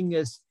first thing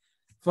is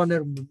van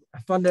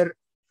der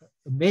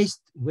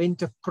Mest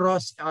went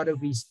across out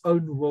of his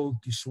own will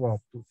to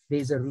Swapo.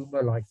 There's a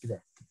rumor like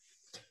that.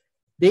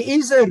 There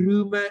is a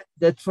rumor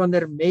that van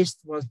der Mest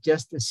was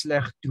just a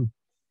sleg troep.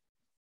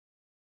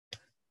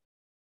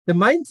 The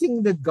main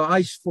thing that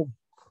guys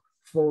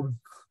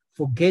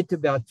forget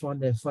about van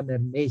der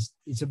Mest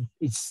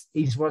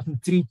is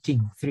wasn't three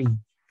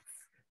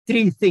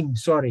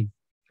things, sorry.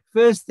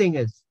 First thing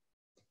is,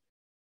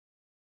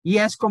 he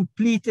has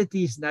completed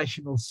his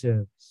national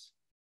service.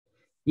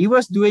 He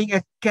was doing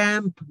a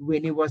camp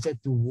when he was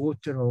at the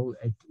waterhole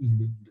at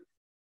Ilundu.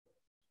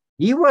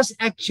 He was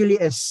actually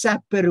a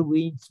sapper,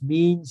 which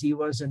means he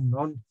was a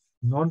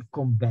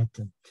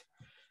non-combatant.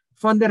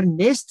 Van der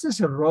Mest's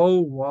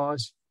role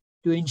was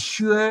to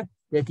ensure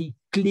that he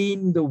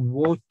cleaned the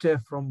water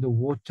from the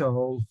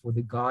waterhole for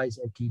the guys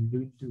at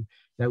Ilundu.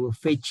 They were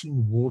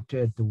fetching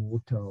water at the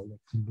waterhole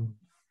at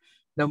Ilundu.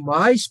 Now,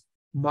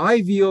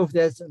 my view of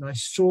that, and I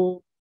saw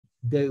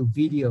the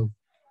video,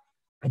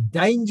 a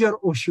Danger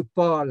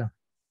Oshipala,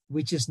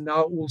 which is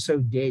now also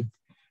dead,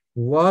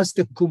 was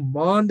the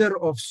commander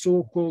of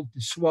so-called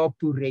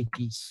Swapo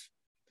Recce.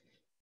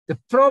 The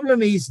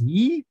problem is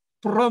he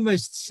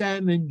promised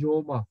Sam and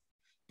Joma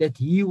that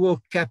he will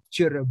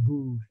capture a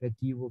Boer, that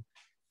he will.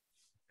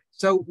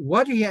 So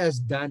what he has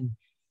done,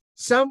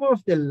 some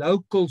of the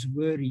locals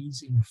were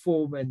his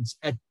informants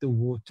at the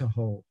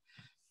waterhole.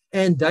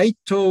 And they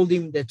told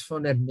him that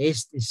van der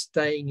Mest is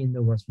staying in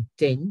the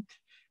tent.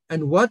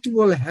 And what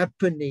will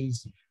happen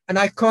is, and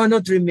I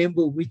cannot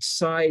remember which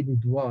side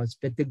it was,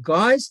 but the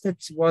guys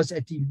that was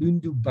at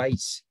Ilundu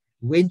base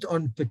went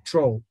on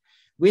patrol.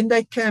 When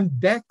they came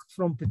back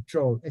from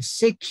patrol, a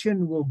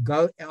section will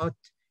go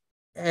out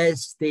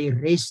as their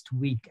rest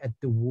week at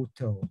the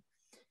waterhole.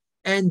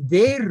 And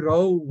their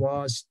role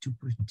was to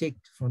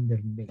protect van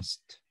der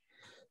Mest.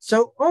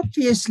 So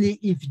obviously,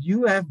 if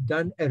you have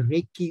done a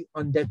recce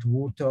on that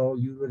waterhole,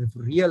 you would have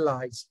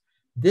realized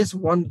this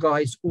one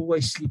guy is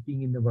always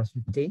sleeping in the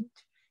tent.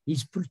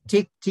 He's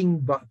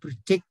protected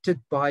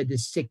by the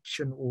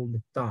section all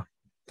the time.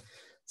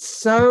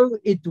 So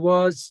it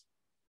was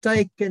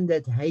taken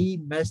that he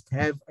must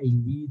have a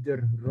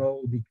leader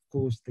role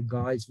because the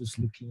guys was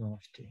looking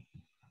after him.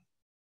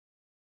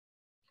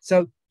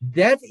 So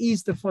that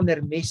is the van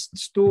der Mest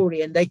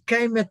story. And they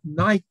came at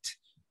night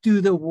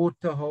to the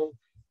waterhole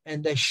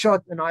and they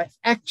shot. And I've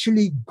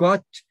actually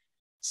got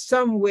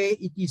somewhere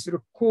it is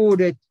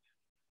recorded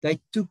They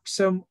took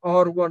some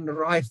R1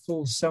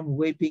 rifles, some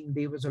webbing.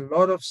 There was a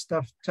lot of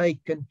stuff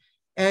taken,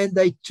 and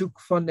they took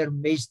Van der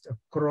Mest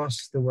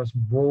across the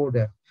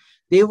border.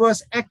 There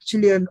was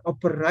actually an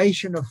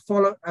operation, a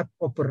follow-up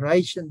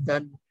operation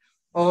done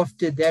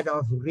after that,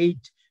 I've read,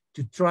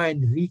 to try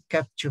and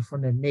recapture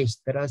Van der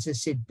Mest. But as I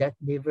said, that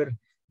never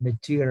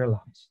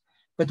materialized.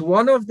 But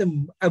one of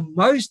the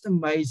most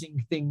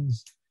amazing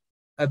things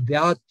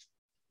about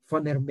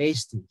Van der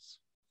Mest is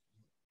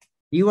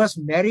he was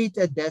married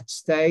at that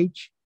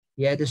stage.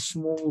 He had a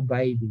small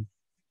baby.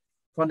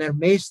 Van der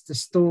Mest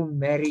is still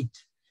married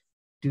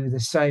to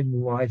the same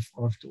wife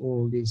after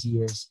all these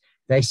years.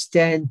 They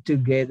stand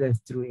together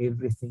through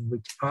everything,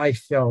 which I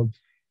felt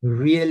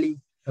really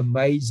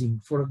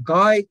amazing. For a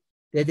guy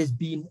that has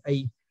been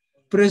a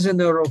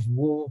prisoner of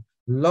war,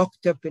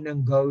 locked up in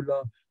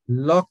Angola,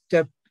 locked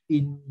up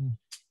in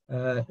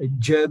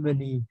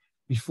Germany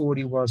before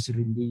he was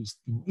released,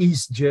 in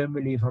East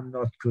Germany, if I'm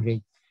not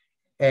correct,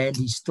 and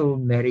he's still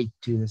married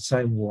to the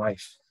same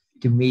wife.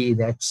 To me,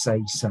 that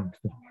says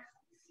something.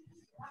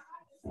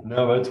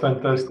 No, that's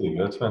fantastic.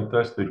 That's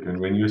fantastic. And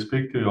when you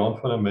speak to Jan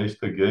van der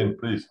Mest again,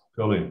 please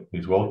tell him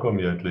he's welcome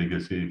here at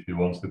Legacy if he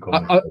wants to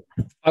come.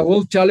 I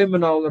will tell him,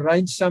 and I'll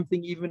arrange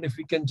something, even if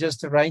we can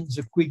just arrange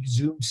a quick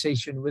Zoom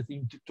session with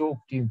him to talk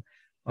to him.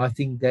 I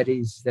think that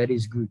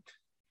is good.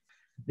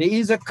 There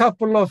is a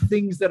couple of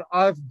things that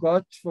I've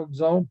got. For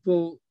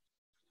example,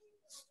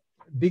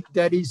 Big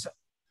Daddy's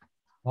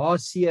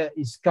Hasia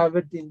is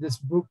covered in this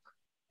book.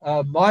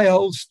 My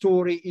whole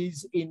story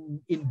is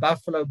in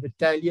Buffalo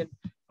Battalion.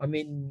 I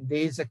mean,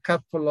 there's a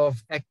couple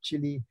of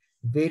actually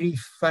very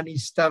funny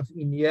stuff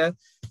in here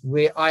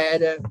where I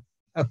had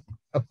a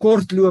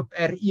Kropduif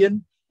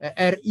R1,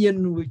 a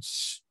R1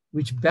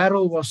 which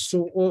barrel was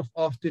saw off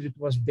after it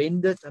was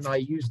bended, and I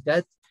used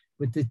that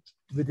with the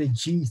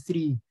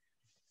G3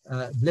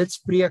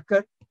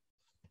 Blitzspreker.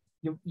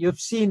 You've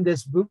seen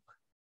this book.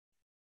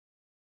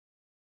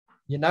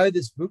 You know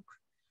this book.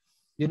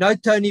 You know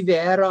Tony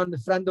Vieira on the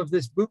front of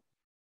this book.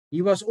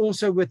 He was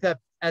also with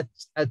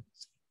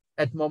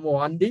at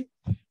Mamohandi.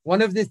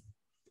 One of the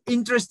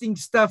interesting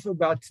stuff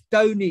about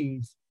Tony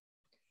is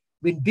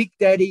when Big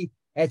Daddy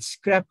had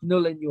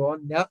shrapnel and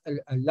Johan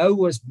Louw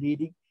was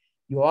bleeding,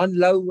 Johan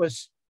Louw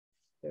was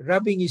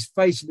rubbing his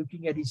face,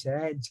 looking at his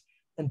hands,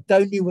 and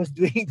Tony was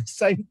doing the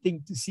same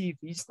thing to see if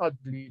he's not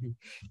bleeding.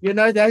 You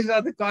know, those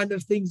are the kind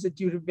of things that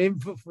you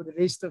remember for the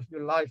rest of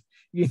your life.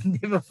 You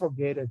never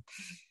forget it.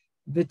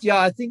 But yeah,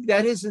 I think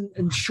that is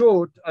in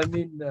short, I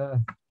mean,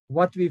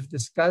 what we've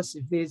discussed.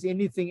 If there's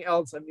anything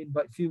else, I mean,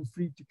 but feel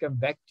free to come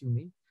back to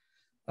me.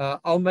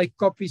 I'll make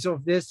copies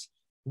of this.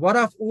 What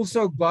I've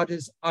also got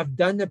is I've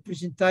done a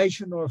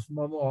presentation of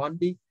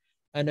Mamohandi,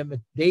 and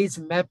there's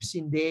maps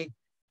in there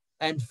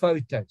and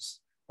photos.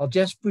 I'll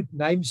just put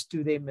names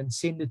to them and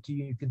send it to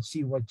you. You can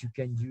see what you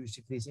can use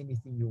if there's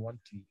anything you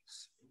want to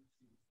use.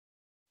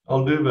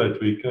 I'll do that.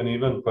 We can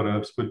even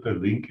perhaps put a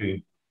link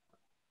in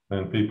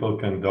and people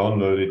can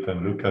download it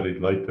and look at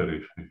it later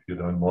if you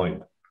don't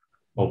mind.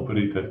 I'll put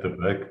it at the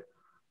back.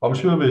 I'm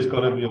sure there's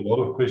going to be a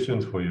lot of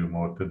questions for you,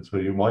 Martin, so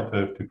you might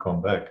have to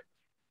come back.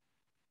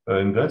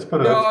 And that's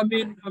perhaps... Yeah,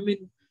 I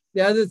mean,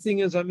 the other thing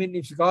is, I mean,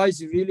 if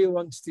guys really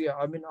wants to,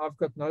 I mean, I've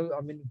got no,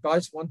 I mean, if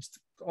guys wants to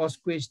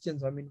ask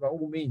questions, I mean, by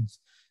all means,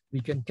 we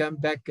can come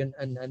back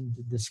and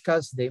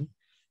discuss them.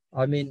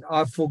 I mean,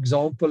 I, for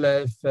example,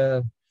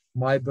 have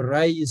my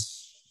beret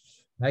is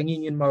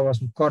hanging in my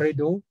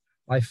corridor.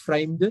 I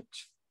framed it.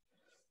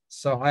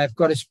 So I've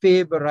got a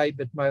spare beret,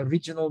 but my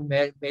original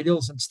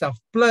medals and stuff,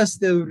 plus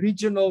the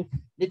original,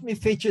 let me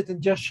fetch it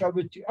and just show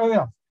it to you. Oh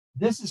yeah,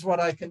 this is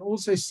what I can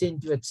also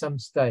send you at some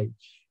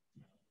stage.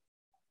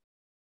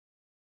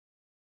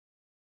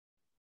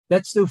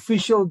 That's the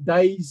official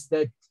days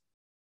that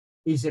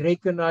is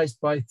recognized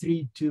by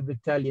 3-2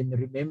 Battalion,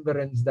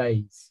 Remembrance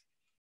Days.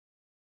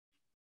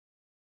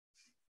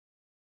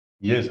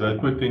 Yes,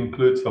 that would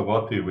include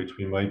Savati, which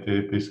we made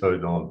the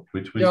episode on,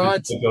 which is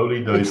the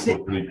holy days for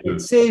 3-2.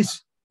 It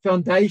says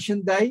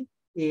Foundation Day,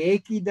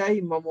 Eheke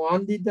Day,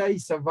 Mamohandi Day,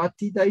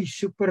 Savati Day,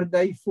 Super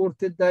Day,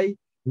 Forte Day,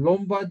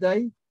 Lomba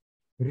Day,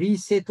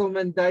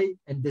 Resettlement Day,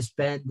 and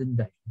Disbandment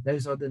Day.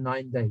 Those are the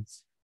 9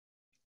 days.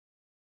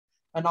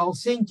 And I'll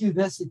send you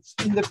this. It's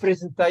in the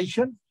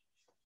presentation.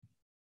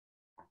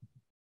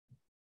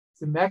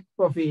 It's a map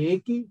of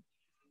Eheke,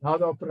 how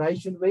the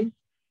operation went.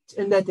 It's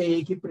in that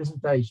Eheke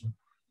presentation.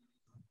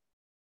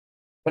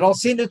 But I'll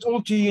send it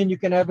all to you and you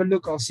can have a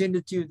look. I'll send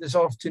it to you this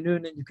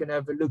afternoon and you can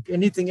have a look.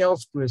 Anything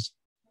else, Chris?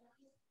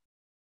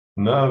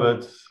 No,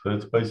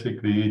 that's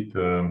basically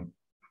it.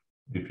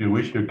 If you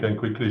wish, you can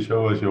quickly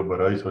show us your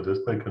beret. So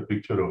just take a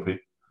picture of it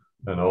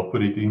and I'll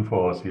put it in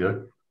for us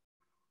here.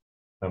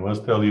 I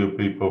must tell you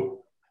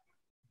people,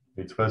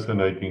 it's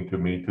fascinating to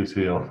me to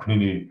see how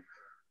many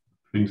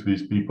things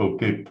these people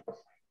kept.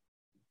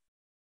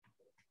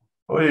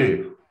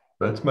 Oh,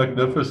 that's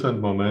magnificent,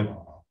 my man.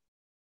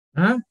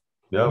 Huh?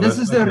 Yeah, this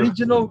is the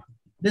original.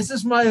 This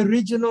is my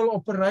original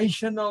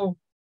operational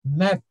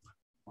map.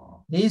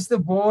 There's the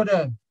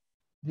border.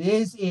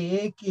 There's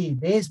Eheke.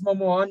 There's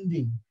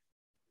Mamohandi.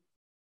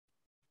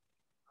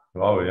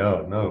 Oh,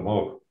 yeah, no,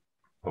 well,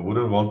 I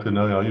wouldn't want to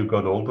know how you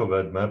got hold of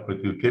that map,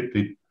 but you kept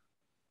it.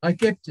 I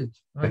kept it.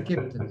 I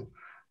kept it.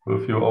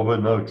 With your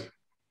other notes.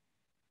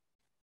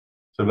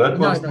 So that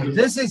No, was no.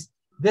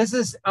 This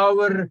is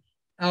our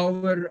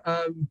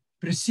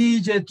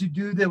procedure to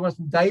do. There was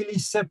daily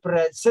sit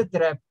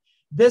rep.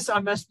 This, I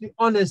must be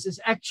honest, is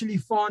actually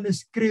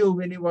Farnes Kriel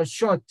when he was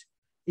shot.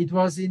 It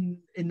was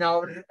in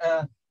our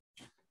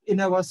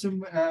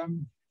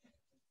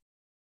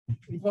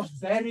it was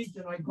buried,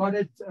 and I got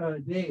it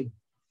there.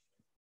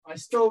 I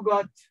still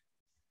got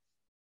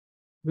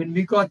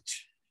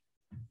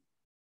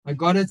I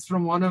got it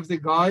from one of the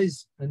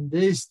guys, and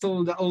there's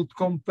still the old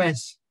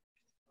compass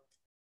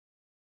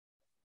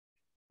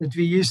that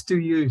we used to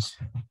use.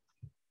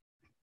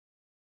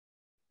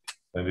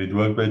 And it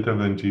worked better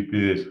than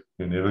GPS.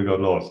 You never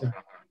got lost.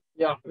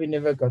 Yeah, we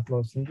never got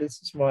lost. And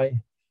this is my...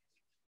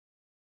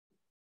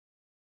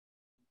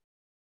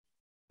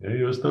 Yeah,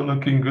 you're still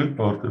looking good,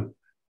 Martin.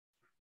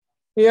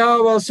 Yeah,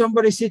 well,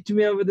 somebody said to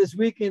me over this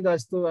weekend, I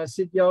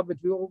said, yeah, but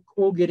we're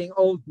all getting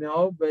old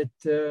now, but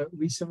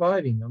we're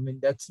surviving. I mean,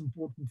 that's the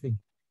important thing.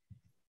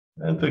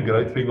 And the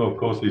great thing, of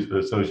course, is the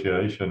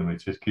association,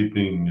 which is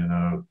keeping,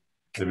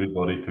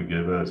 everybody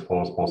together as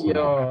far as possible.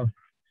 Yeah,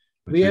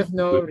 we have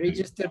now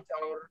registered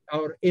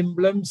our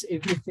emblems,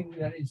 everything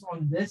that is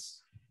on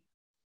this.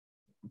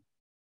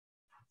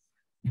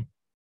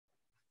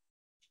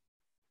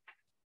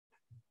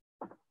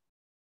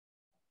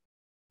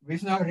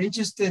 We've now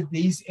registered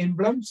these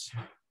emblems.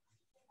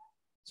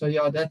 So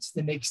yeah, that's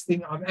the next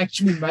thing. I'm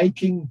actually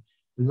making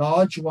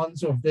large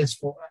ones of this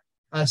for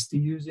us to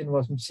use in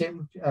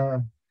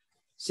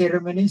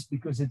ceremonies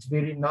because it's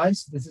very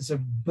nice. This is a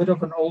bit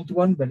of an old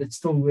one, but it's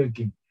still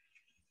working.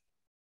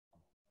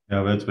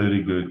 Yeah, that's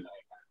very good.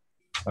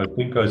 I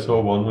think I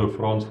saw one with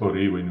Frans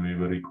Fourie when we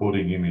were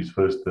recording him his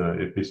first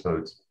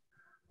episodes.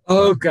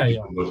 Okay.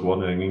 There was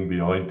one hanging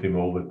behind him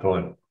all the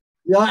time.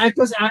 Yeah,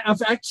 because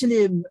I've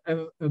actually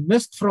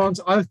missed Frans.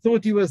 I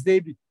thought he was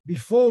there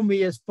before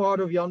me as part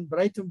of Jan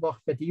Breitenbach,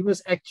 but he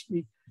was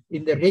actually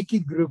in the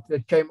Recce group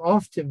that came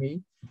after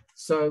me.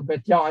 So,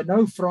 but yeah, I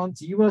know Frans.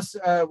 He was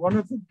one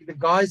of the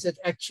guys that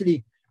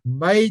actually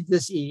made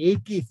this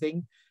Eheke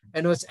thing,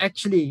 and it was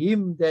actually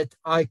him that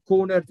I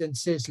cornered and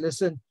says,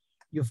 listen,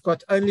 you've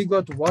only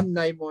got one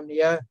name on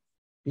here.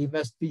 There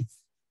must be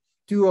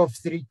 2 of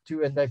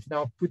 3-2, and they've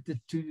now put the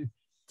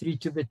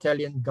 3-2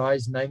 battalion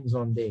guys' names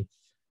on there.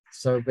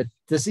 So, but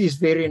this is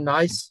very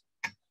nice.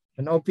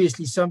 And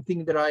obviously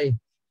something that I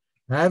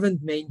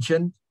haven't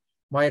mentioned,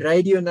 my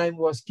radio name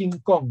was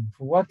King Kong.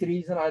 For what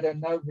reason, I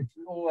don't know, but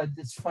we all had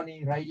this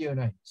funny radio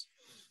names.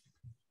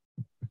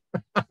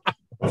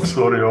 I'm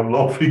sorry, I'm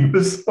laughing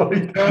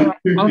beside. I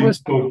was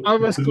called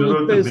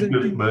the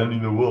biggest man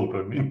in the world,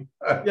 I mean.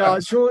 Yeah,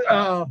 sure.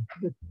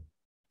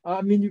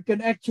 I mean, you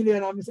can actually,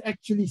 and I must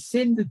actually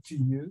send it to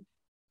you.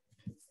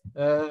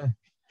 The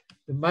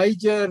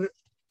major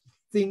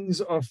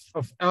things of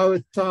our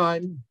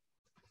time,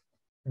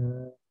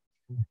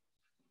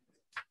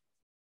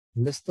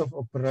 list of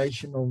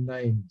operational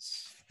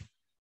names.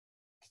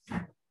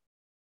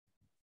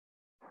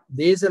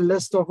 There's a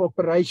list of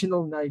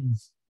operational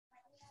names.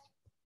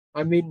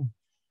 I mean,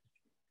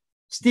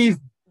 Steve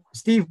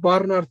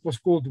Barnard was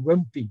called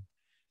Wimpy.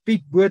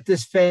 Piet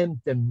Botha's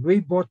Phantom.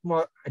 Louis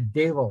Botma, a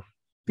Devil.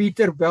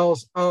 Peter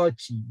Bell's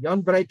Archie.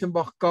 Jan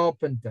Breitenbach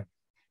Carpenter.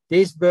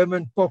 Des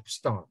Berman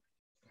Popstar.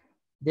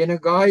 Then a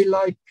guy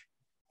like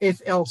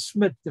F.L.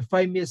 Smith, the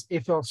famous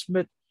F.L.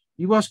 Smith,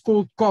 he was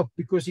called Cop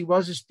because he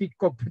was a speed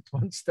cop at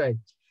one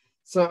stage.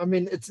 So, I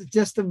mean, it's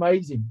just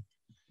amazing.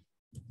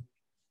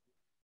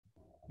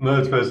 No,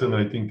 it's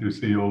fascinating to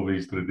see all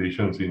these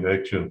traditions in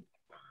action.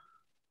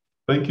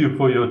 Thank you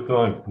for your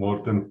time,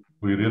 Martin.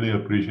 We really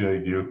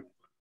appreciate you.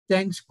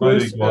 Thanks,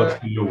 Chris. My regards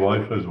to your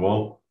wife as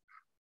well.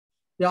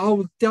 Yeah,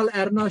 I'll tell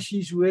Erna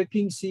she's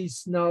working.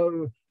 She's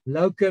now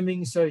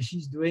locoming, so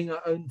she's doing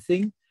her own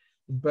thing.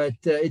 But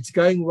it's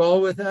going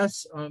well with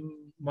us.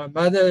 My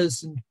mother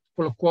is in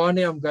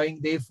Polokwane. I'm going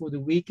there for the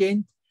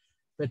weekend.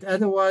 But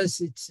otherwise,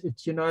 it's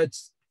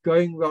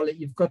going well.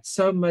 You've got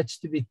so much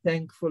to be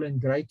thankful and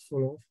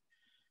grateful of.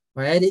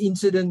 I had an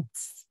incident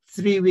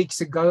 3 weeks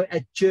ago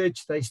at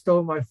church. They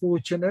stole my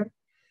Fortuner,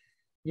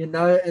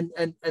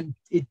 and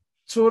it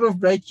sort of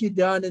breaks you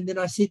down. And then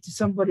I said to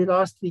somebody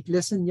last week,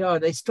 listen, yeah,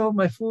 they stole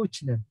my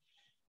Fortuner.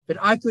 But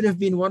I could have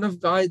been one of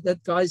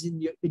guys in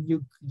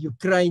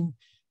Ukraine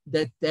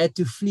that had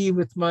to flee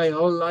with my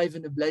whole life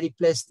in a bloody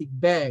plastic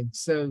bag.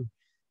 So,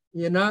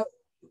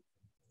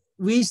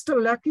 we're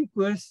still lucky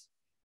because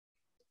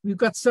we've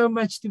got so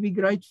much to be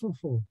grateful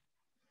for.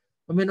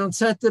 I mean, on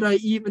Saturday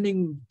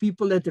evening,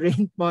 people that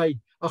rent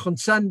on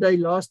Sunday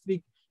last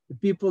week, the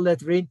people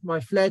that rent my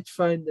flat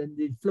phone and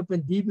the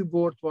flipping DB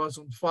board was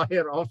on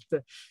fire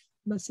after.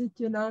 And I said,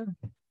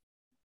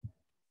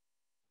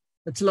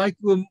 it's like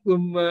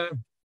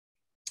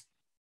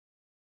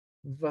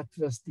wat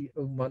was die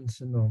ou man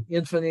se naam?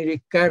 Een van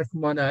hierdie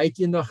kerkmanne, hy het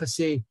eendag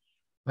gesê,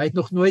 hy het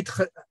nog nooit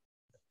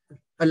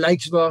 'n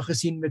lijkswa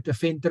gesien met 'n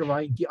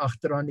venterwaandjie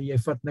agteraan en jy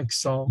vat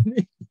niks saam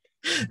nie.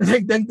 En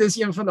ek dink dis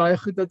een van daai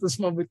goed dat ons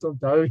maar moet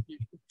onthou.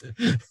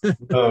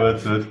 No,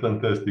 that's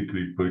fantastic,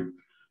 Rick.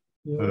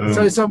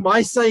 So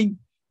my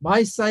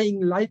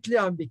saying lately,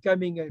 I'm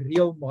becoming a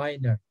real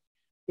miner.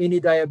 Any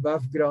day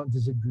above ground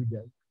is a good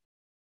day.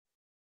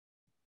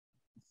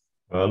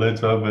 Well,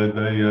 let's hope that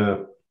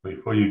they,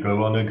 before you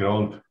go on the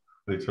ground,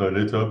 let's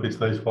hope it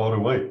stays far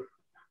away.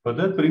 But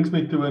that brings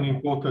me to an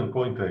important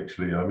point,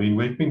 actually. I mean,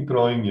 we've been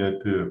trying here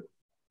to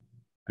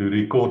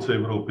record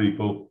several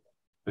people.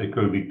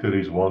 Echo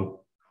Victory is one.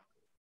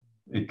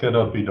 It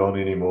cannot be done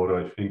anymore.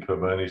 I think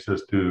Herman is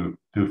just too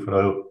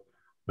frail.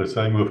 The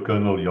same with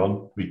Colonel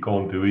Jan. We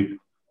can't do it.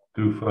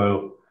 Too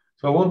frail.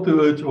 So I want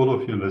to urge all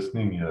of you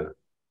listening here.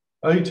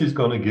 Age is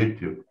going to get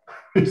you.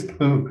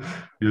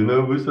 You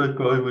know, who's that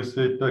guy who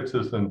said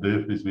taxes and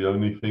death is the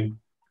only thing,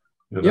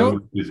 you know,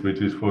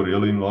 which is for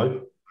real in life?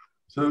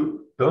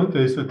 So don't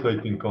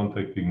hesitate in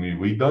contacting me.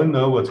 We don't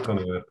know what's going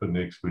to happen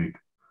next week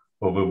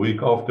or the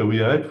week after. We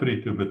had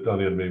 32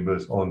 battalion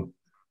members on.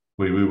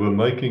 We were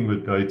making the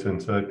dates,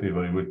 and sadly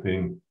they would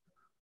then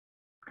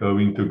go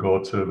into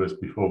guard service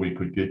before we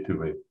could get to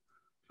them.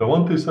 So I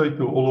want to say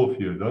to all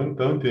of you,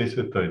 don't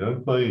hesitate.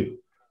 Don't play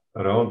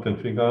around and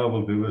think,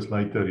 we'll do this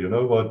later. You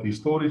know what? These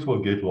stories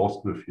will get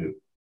lost with you.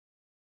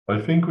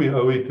 I think we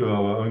owe it to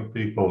our own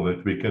people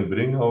that we can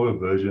bring our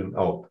version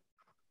out.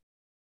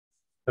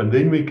 And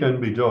then we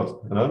can be judged.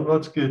 And I'm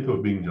not scared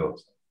of being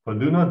judged. But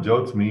do not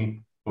judge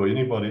me or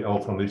anybody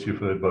else unless you've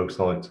heard both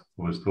sides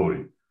of a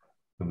story.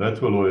 And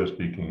that's the lawyer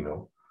speaking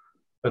now.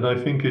 And I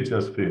think it's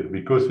just fair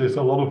because there's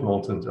a lot of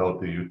nonsense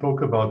out there. You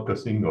talk about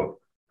Kasinga.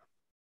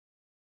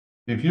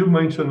 If you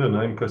mention the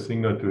name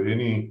Kasinga to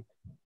any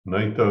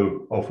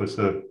NATO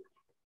officer,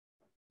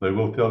 they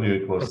will tell you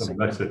it was a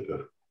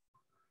massacre.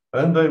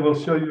 And they will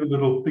show you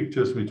little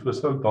pictures which were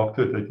so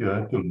doctored that you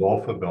had to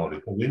laugh about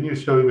it. And then you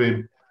show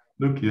them,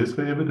 look, here's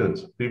the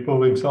evidence. People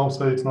themselves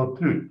say it's not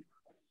true.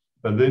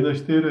 And then they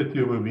stare at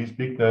you with these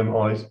big damn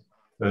eyes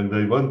and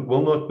they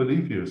will not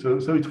believe you. So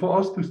it's for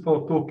us to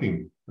start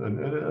talking. En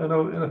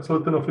ek sal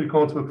dit in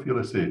Afrikaans ook vir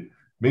julle sê.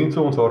 Mense,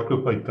 ons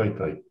hardloop uit tyd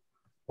uit.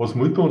 Ons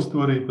moet ons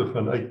storie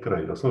begin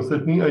uitkry. As ons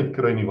dit nie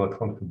uitkry nie, wat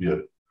gaan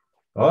gebeur?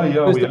 Ja,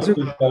 we have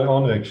to stay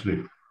on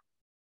actually.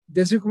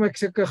 Dis hoekom ek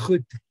sulke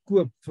goed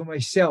koop vir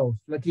myself,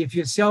 dat jy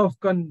vir jouself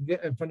kan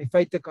van die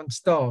feite kan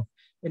staan.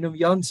 En om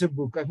Jan se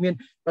boek, ek meen,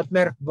 wat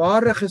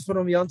merkwaardig is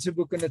van om Jan se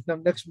boek en dit nou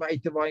niks meer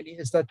uit te waai nie,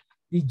 is dat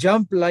die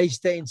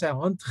jumplyste en sy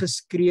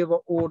handgeskrewe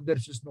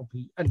orders is nog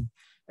hier in.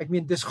 Ek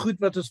meen, dis goed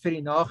wat ons vir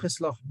die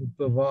nageslag moet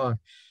bewaar.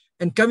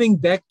 And coming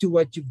back to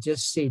what you've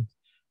just said,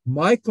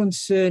 my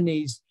concern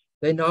is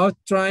they're now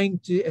trying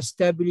to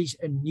establish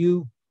a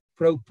new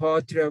pro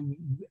patria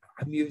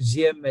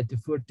museum at the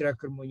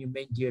Voortrekker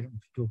Monument here in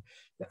Pretoria.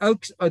 The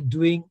Oaks are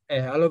doing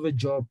a hell of a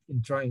job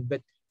in trying,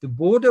 but the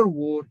border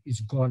war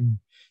is gone.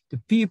 The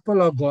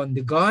people are gone.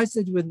 The guys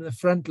that were in the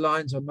front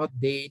lines are not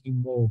there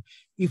anymore.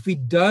 If we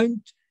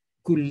don't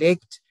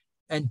collect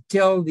and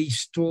tell these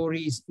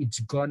stories, it's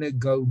gonna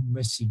go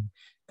missing.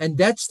 And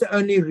that's the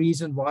only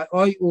reason why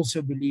I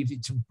also believe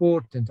it's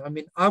important. I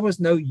mean, I was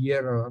no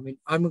hero. I mean,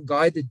 I'm a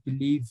guy that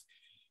believes,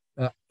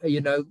 you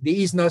know, there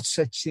is not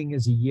such thing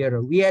as a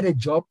hero. We had a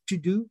job to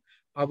do.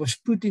 I was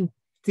put in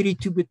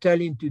 32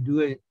 Battalion to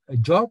do a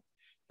job,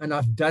 and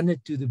I've done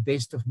it to the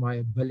best of my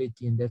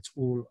ability, and that's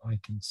all I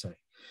can say.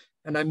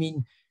 And I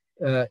mean,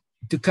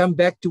 to come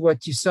back to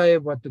what you say,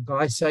 what the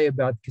guys say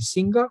about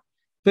Kasinga,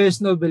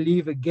 personal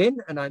belief again,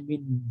 and I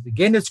mean,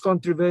 again, it's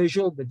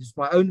controversial, but it's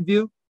my own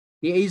view.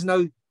 There is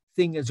no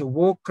thing as a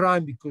war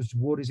crime because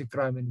war is a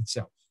crime in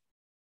itself.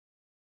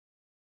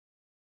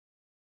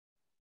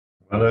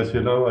 Well, as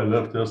you know, I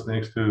live just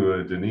next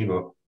to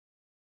Geneva.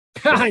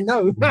 I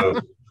know.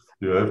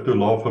 You have to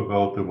laugh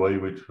about the way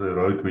which the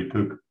road we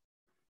took.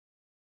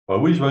 I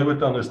wish they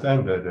would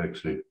understand that,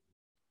 actually.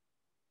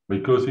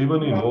 Because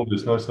even in war,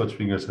 there's no such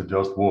thing as a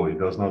just war. It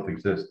does not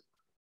exist.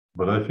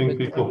 But I think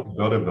people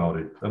forgot about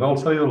it. And I'll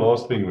say a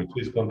last thing, which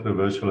is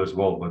controversial as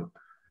well, but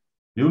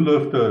you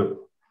lived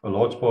a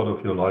large part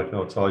of your life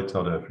outside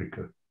South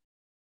Africa,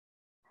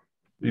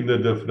 in the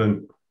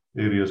different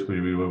areas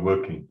where we were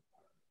working.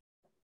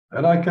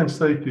 And I can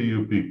say to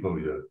you people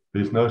here,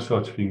 there's no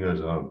such thing as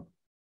home.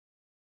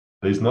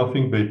 There's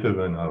nothing better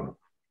than home.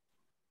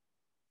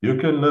 You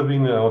can live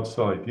in the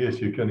outside. Yes,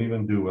 you can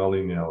even do well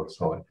in the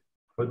outside.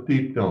 But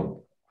deep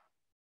down,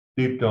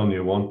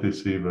 you want to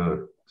see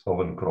the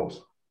Southern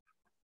Cross.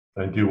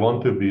 And you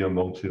want to be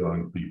amongst your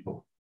own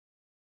people.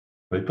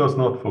 Let us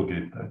not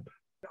forget that.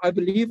 I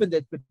believe in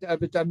that,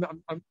 but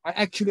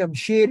I'm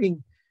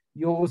sharing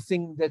your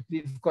thing that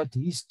we've got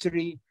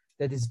history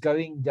that is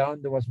going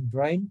down the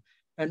brain.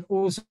 And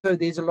also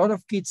there's a lot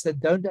of kids that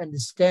don't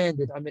understand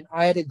it. I mean,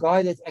 I had a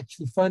guy that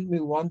actually phoned me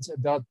once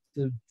about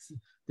the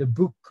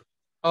book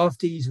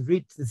after he's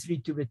read the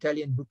 32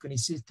 Battalion book, and he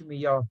says to me,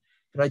 yeah,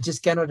 but I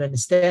just cannot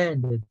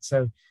understand it.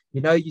 So,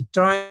 you know, you're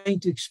trying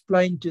to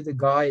explain to the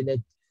guy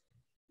that,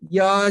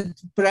 yeah,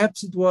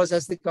 perhaps it was,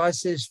 as the guy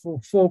says, for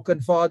folk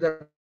and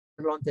fatherland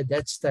at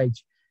that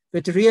stage.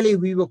 But really,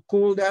 we were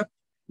called up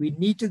We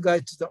need to go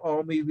to the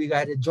army. We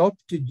got a job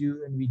to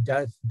do, and we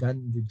have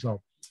done the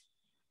job.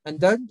 And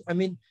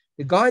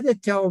the guy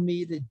that tell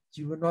me that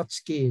you were not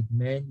scared,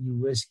 man, you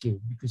were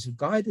scared. Because the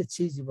guy that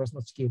says he was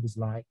not scared is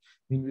lying.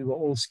 I mean, we were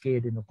all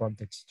scared in a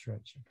contact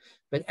situation.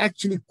 But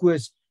actually,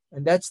 Koos,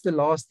 and that's the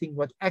last thing,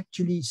 what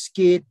actually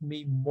scared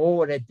me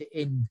more at the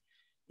end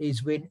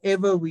is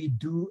whenever we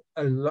do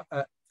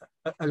a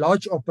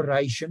large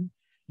operation,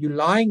 you're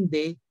lying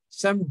there,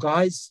 some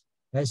guys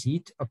has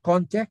hit a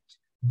contact,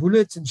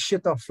 bullets and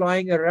shit are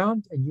flying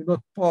around, and you're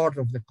not part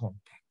of the contact.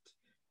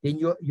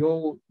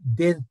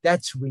 Then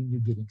that's when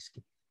you're getting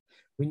scared.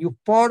 When you're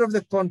part of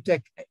the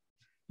contact,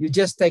 you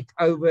just take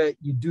over,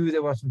 you do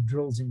some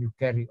drills and you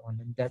carry on,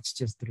 and that's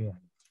just reality.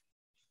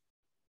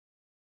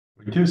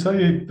 Would you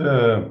say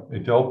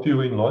it helped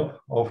you in life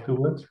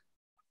afterwards?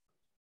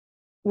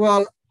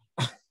 Well,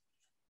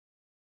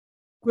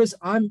 because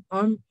I'm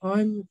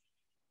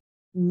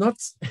not,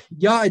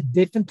 yeah, it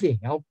definitely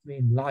helped me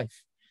in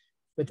life,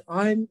 but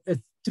I'm a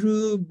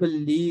true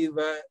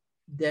believer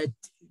that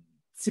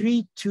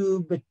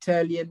 3-2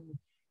 Battalion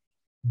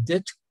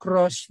did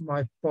cross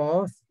my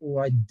path,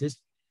 or I did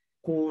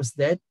cause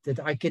that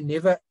I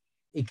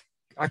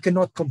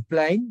cannot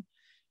complain,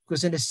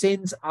 because in a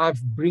sense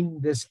I've bring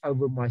this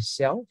over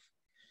myself.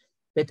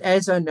 But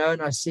as I know,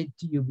 and I said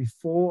to you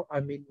before,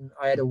 I mean,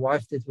 I had a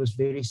wife that was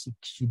very sick.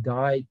 She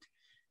died.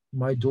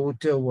 My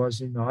daughter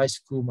was in high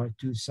school. My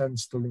 2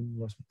 sons still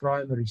was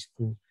primary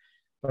school.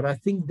 But I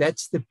think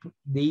that's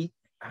the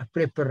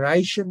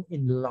preparation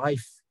in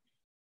life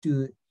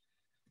to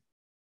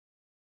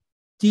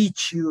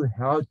teach you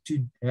how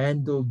to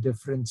handle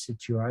different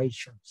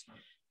situations.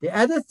 The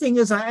other thing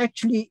is, I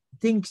actually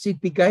think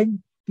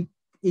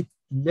it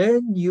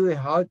learned you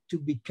how to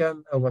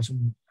become a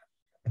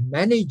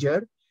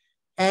manager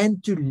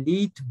and to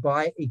lead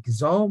by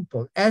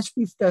example. As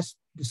we've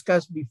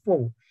discussed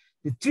before,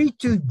 the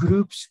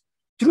 3-2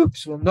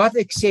 troops will not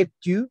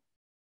accept you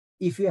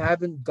if you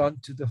haven't gone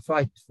to the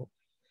fight for.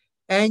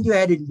 And you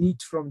had a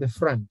lead from the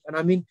front. And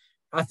I mean,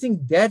 I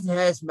think that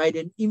has made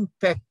an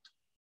impact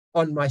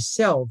on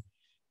myself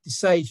to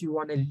say, if you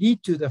want to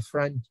lead to the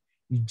front,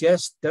 you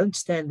just don't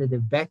stand at the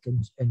back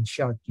and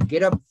shout. You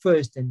get up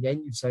first, and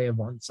then you say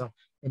Avanza,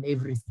 and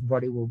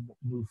everybody will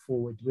move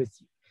forward with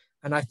you.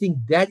 And I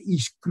think that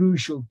is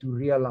crucial to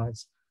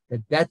realize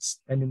that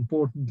that's an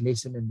important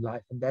lesson in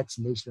life, and that's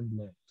lesson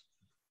learned.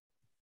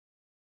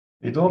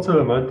 It's also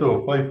a matter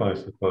of faith, I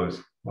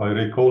suppose. I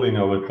recall in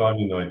our time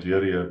in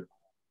Nigeria,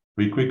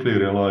 we quickly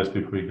realized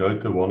if we go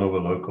to one of the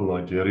local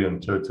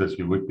Nigerian churches,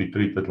 you would be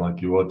treated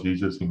like you are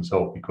Jesus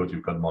himself because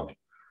you've got money.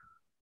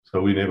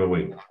 So we never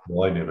went.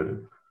 Well, I never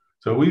did.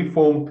 So we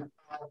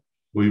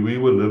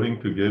were living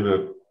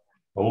together, a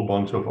whole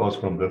bunch of us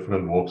from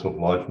different walks of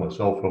life,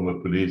 myself from the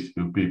police,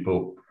 2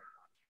 people,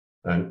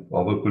 and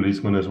other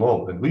policemen as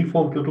well. And we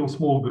formed little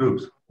small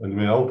groups, and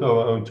we held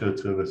our own church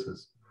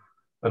services.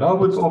 And I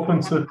would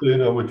often sit there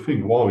and I would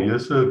think, wow,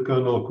 here's a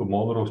colonel,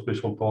 commander of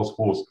special task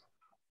force.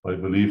 I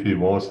believe he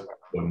was,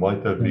 or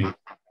might have been,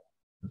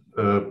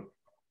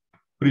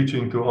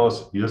 preaching to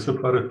us. Here's a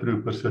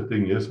paratrooper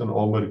sitting, here's an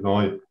armored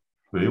guy.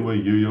 Where were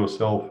you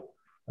yourself?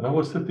 And I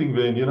was sitting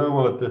there, and you know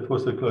what? That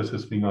was the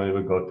closest thing I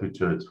ever got to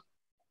church.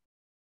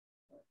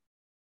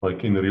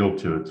 Like in real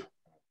church.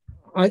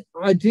 I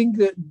think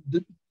that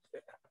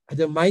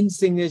the main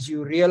thing is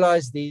you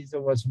realize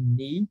there was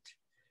need.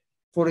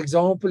 For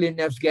example, in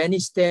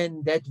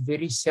Afghanistan, that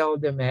very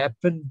seldom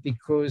happened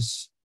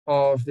because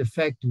of the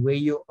fact where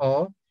you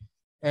are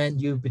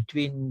and you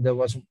between there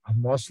was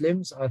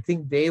Muslims. I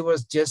think there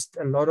was just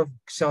a lot of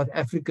South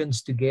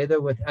Africans together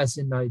with us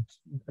in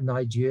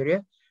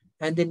Nigeria,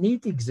 and the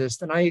need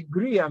exists. And I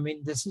agree. I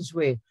mean, this is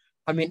where,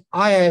 I mean,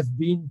 I have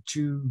been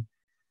to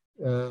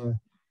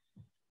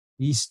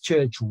his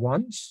church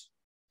once,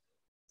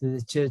 to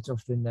the Church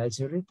of the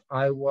Nazareth.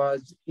 I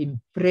was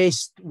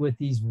impressed with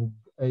his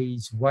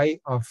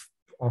way of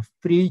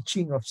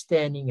preaching, of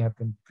standing up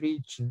and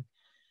preaching.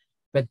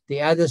 But the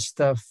other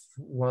stuff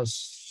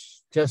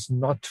was just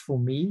not for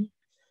me.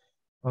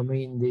 I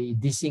mean, the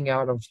dishing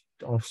out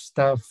of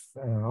stuff,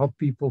 how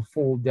people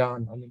fall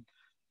down. I mean,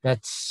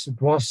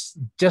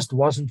 just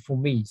wasn't for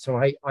me. So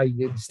I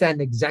understand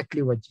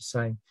exactly what you're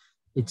saying.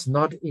 It's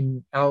not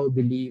in our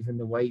belief and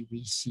the way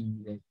we see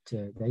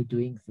that they're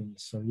doing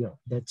things. So yeah,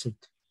 that's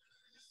it.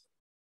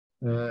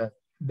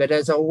 But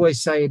as I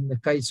always say, in the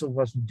case of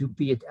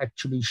Dupi, it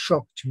actually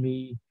shocked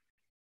me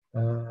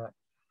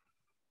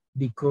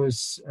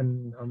because,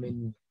 and I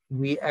mean,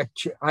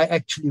 I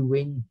actually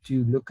went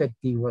to look at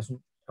the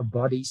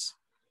bodies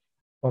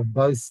of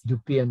both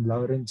Dupi and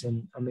Lawrence,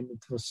 and I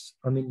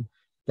mean,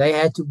 they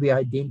had to be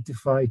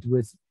identified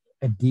with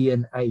a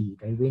DNA.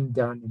 They went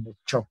down in a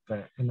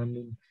chopper, and I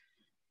mean,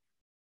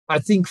 I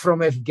think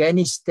from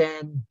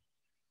Afghanistan,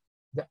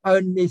 the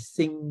only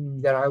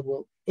thing that I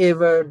will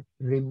ever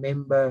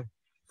remember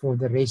for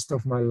the rest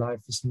of my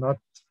life is not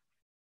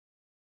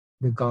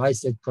the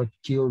guys that got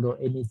killed or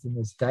anything.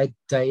 It's that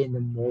day in the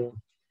morgue,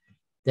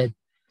 that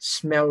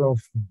smell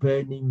of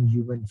burning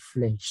human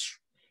flesh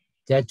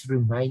that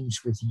remains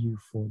with you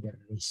for the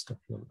rest of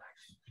your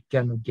life. You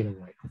cannot get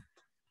away with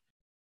it.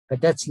 But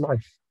that's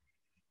life.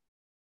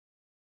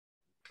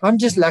 I'm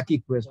just lucky,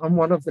 Chris. I'm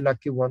one of the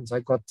lucky ones. I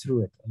got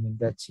through it. I mean,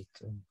 that's it.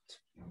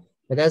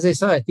 But as I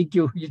say, I think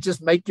you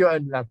just make your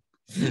own luck.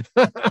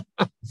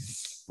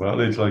 Well,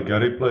 it's like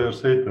Gary Player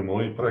said, the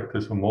more you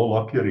practice, the more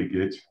luckier he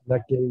gets.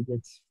 Luckier he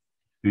gets.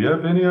 Do you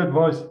have any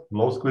advice?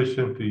 Last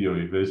question to you.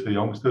 If there's a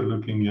youngster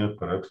looking here,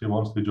 perhaps he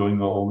wants to join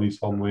the army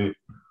somewhere,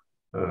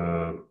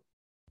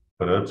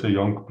 perhaps a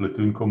young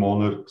platoon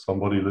commander,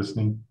 somebody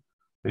listening.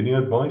 Any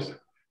advice?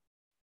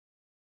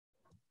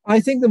 I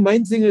think the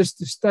main thing is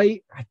to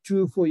stay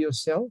true for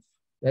yourself.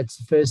 That's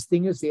the first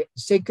thing. The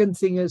second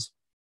thing is,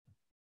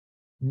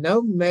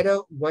 no matter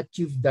what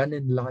you've done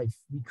in life,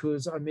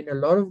 because, I mean,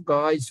 a lot of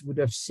guys would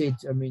have said,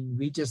 I mean,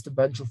 we're just a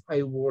bunch of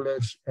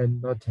AWOLers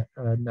and not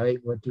knowing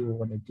what you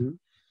want to do.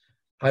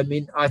 I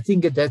mean, I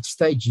think at that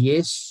stage,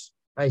 yes,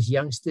 as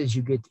youngsters,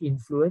 you get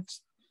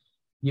influenced.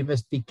 You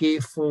must be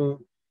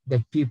careful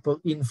that people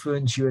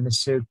influence you in a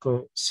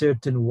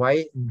certain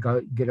way and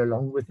get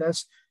along with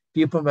us.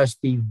 People must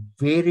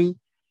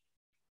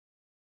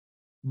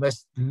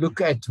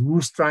look at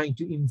who's trying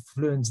to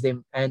influence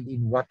them and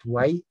in what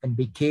way, and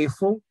be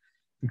careful,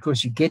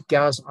 because you get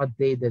guys out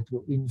there that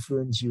will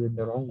influence you in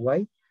the wrong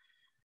way.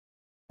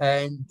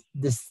 And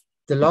the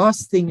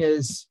last thing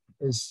is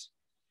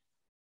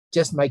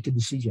just make a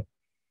decision.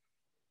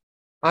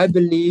 I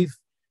believe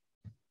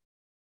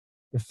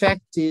the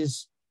fact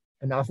is,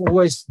 and I've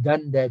always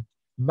done that,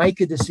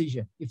 make a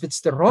decision. If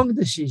it's the wrong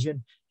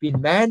decision, be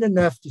man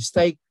enough to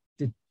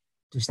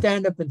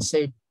stand up and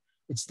say,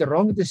 it's the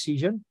wrong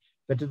decision,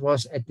 but it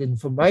was at the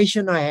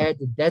information I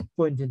had at that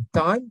point in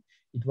time,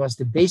 it was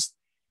the best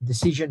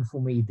decision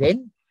for me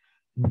then.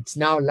 It's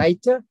now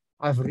later,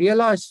 I've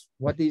realized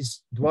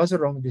it was a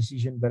wrong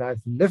decision, but I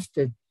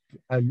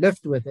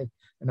lived with it,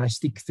 and I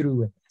stick through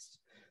with it,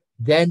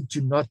 than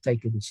to not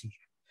take a decision.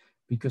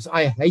 Because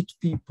I hate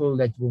people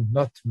that will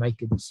not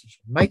make a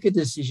decision. Make a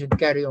decision,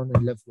 carry on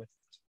and live with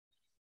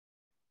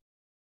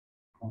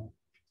it.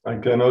 I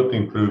cannot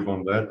improve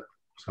on that.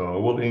 So I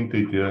will end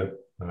it here.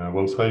 And I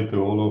will say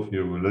to all of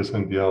you who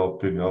listened here up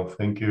to now,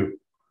 thank you.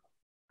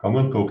 Come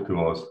and talk to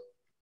us.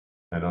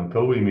 And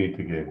until we meet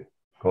again,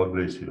 God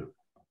bless you.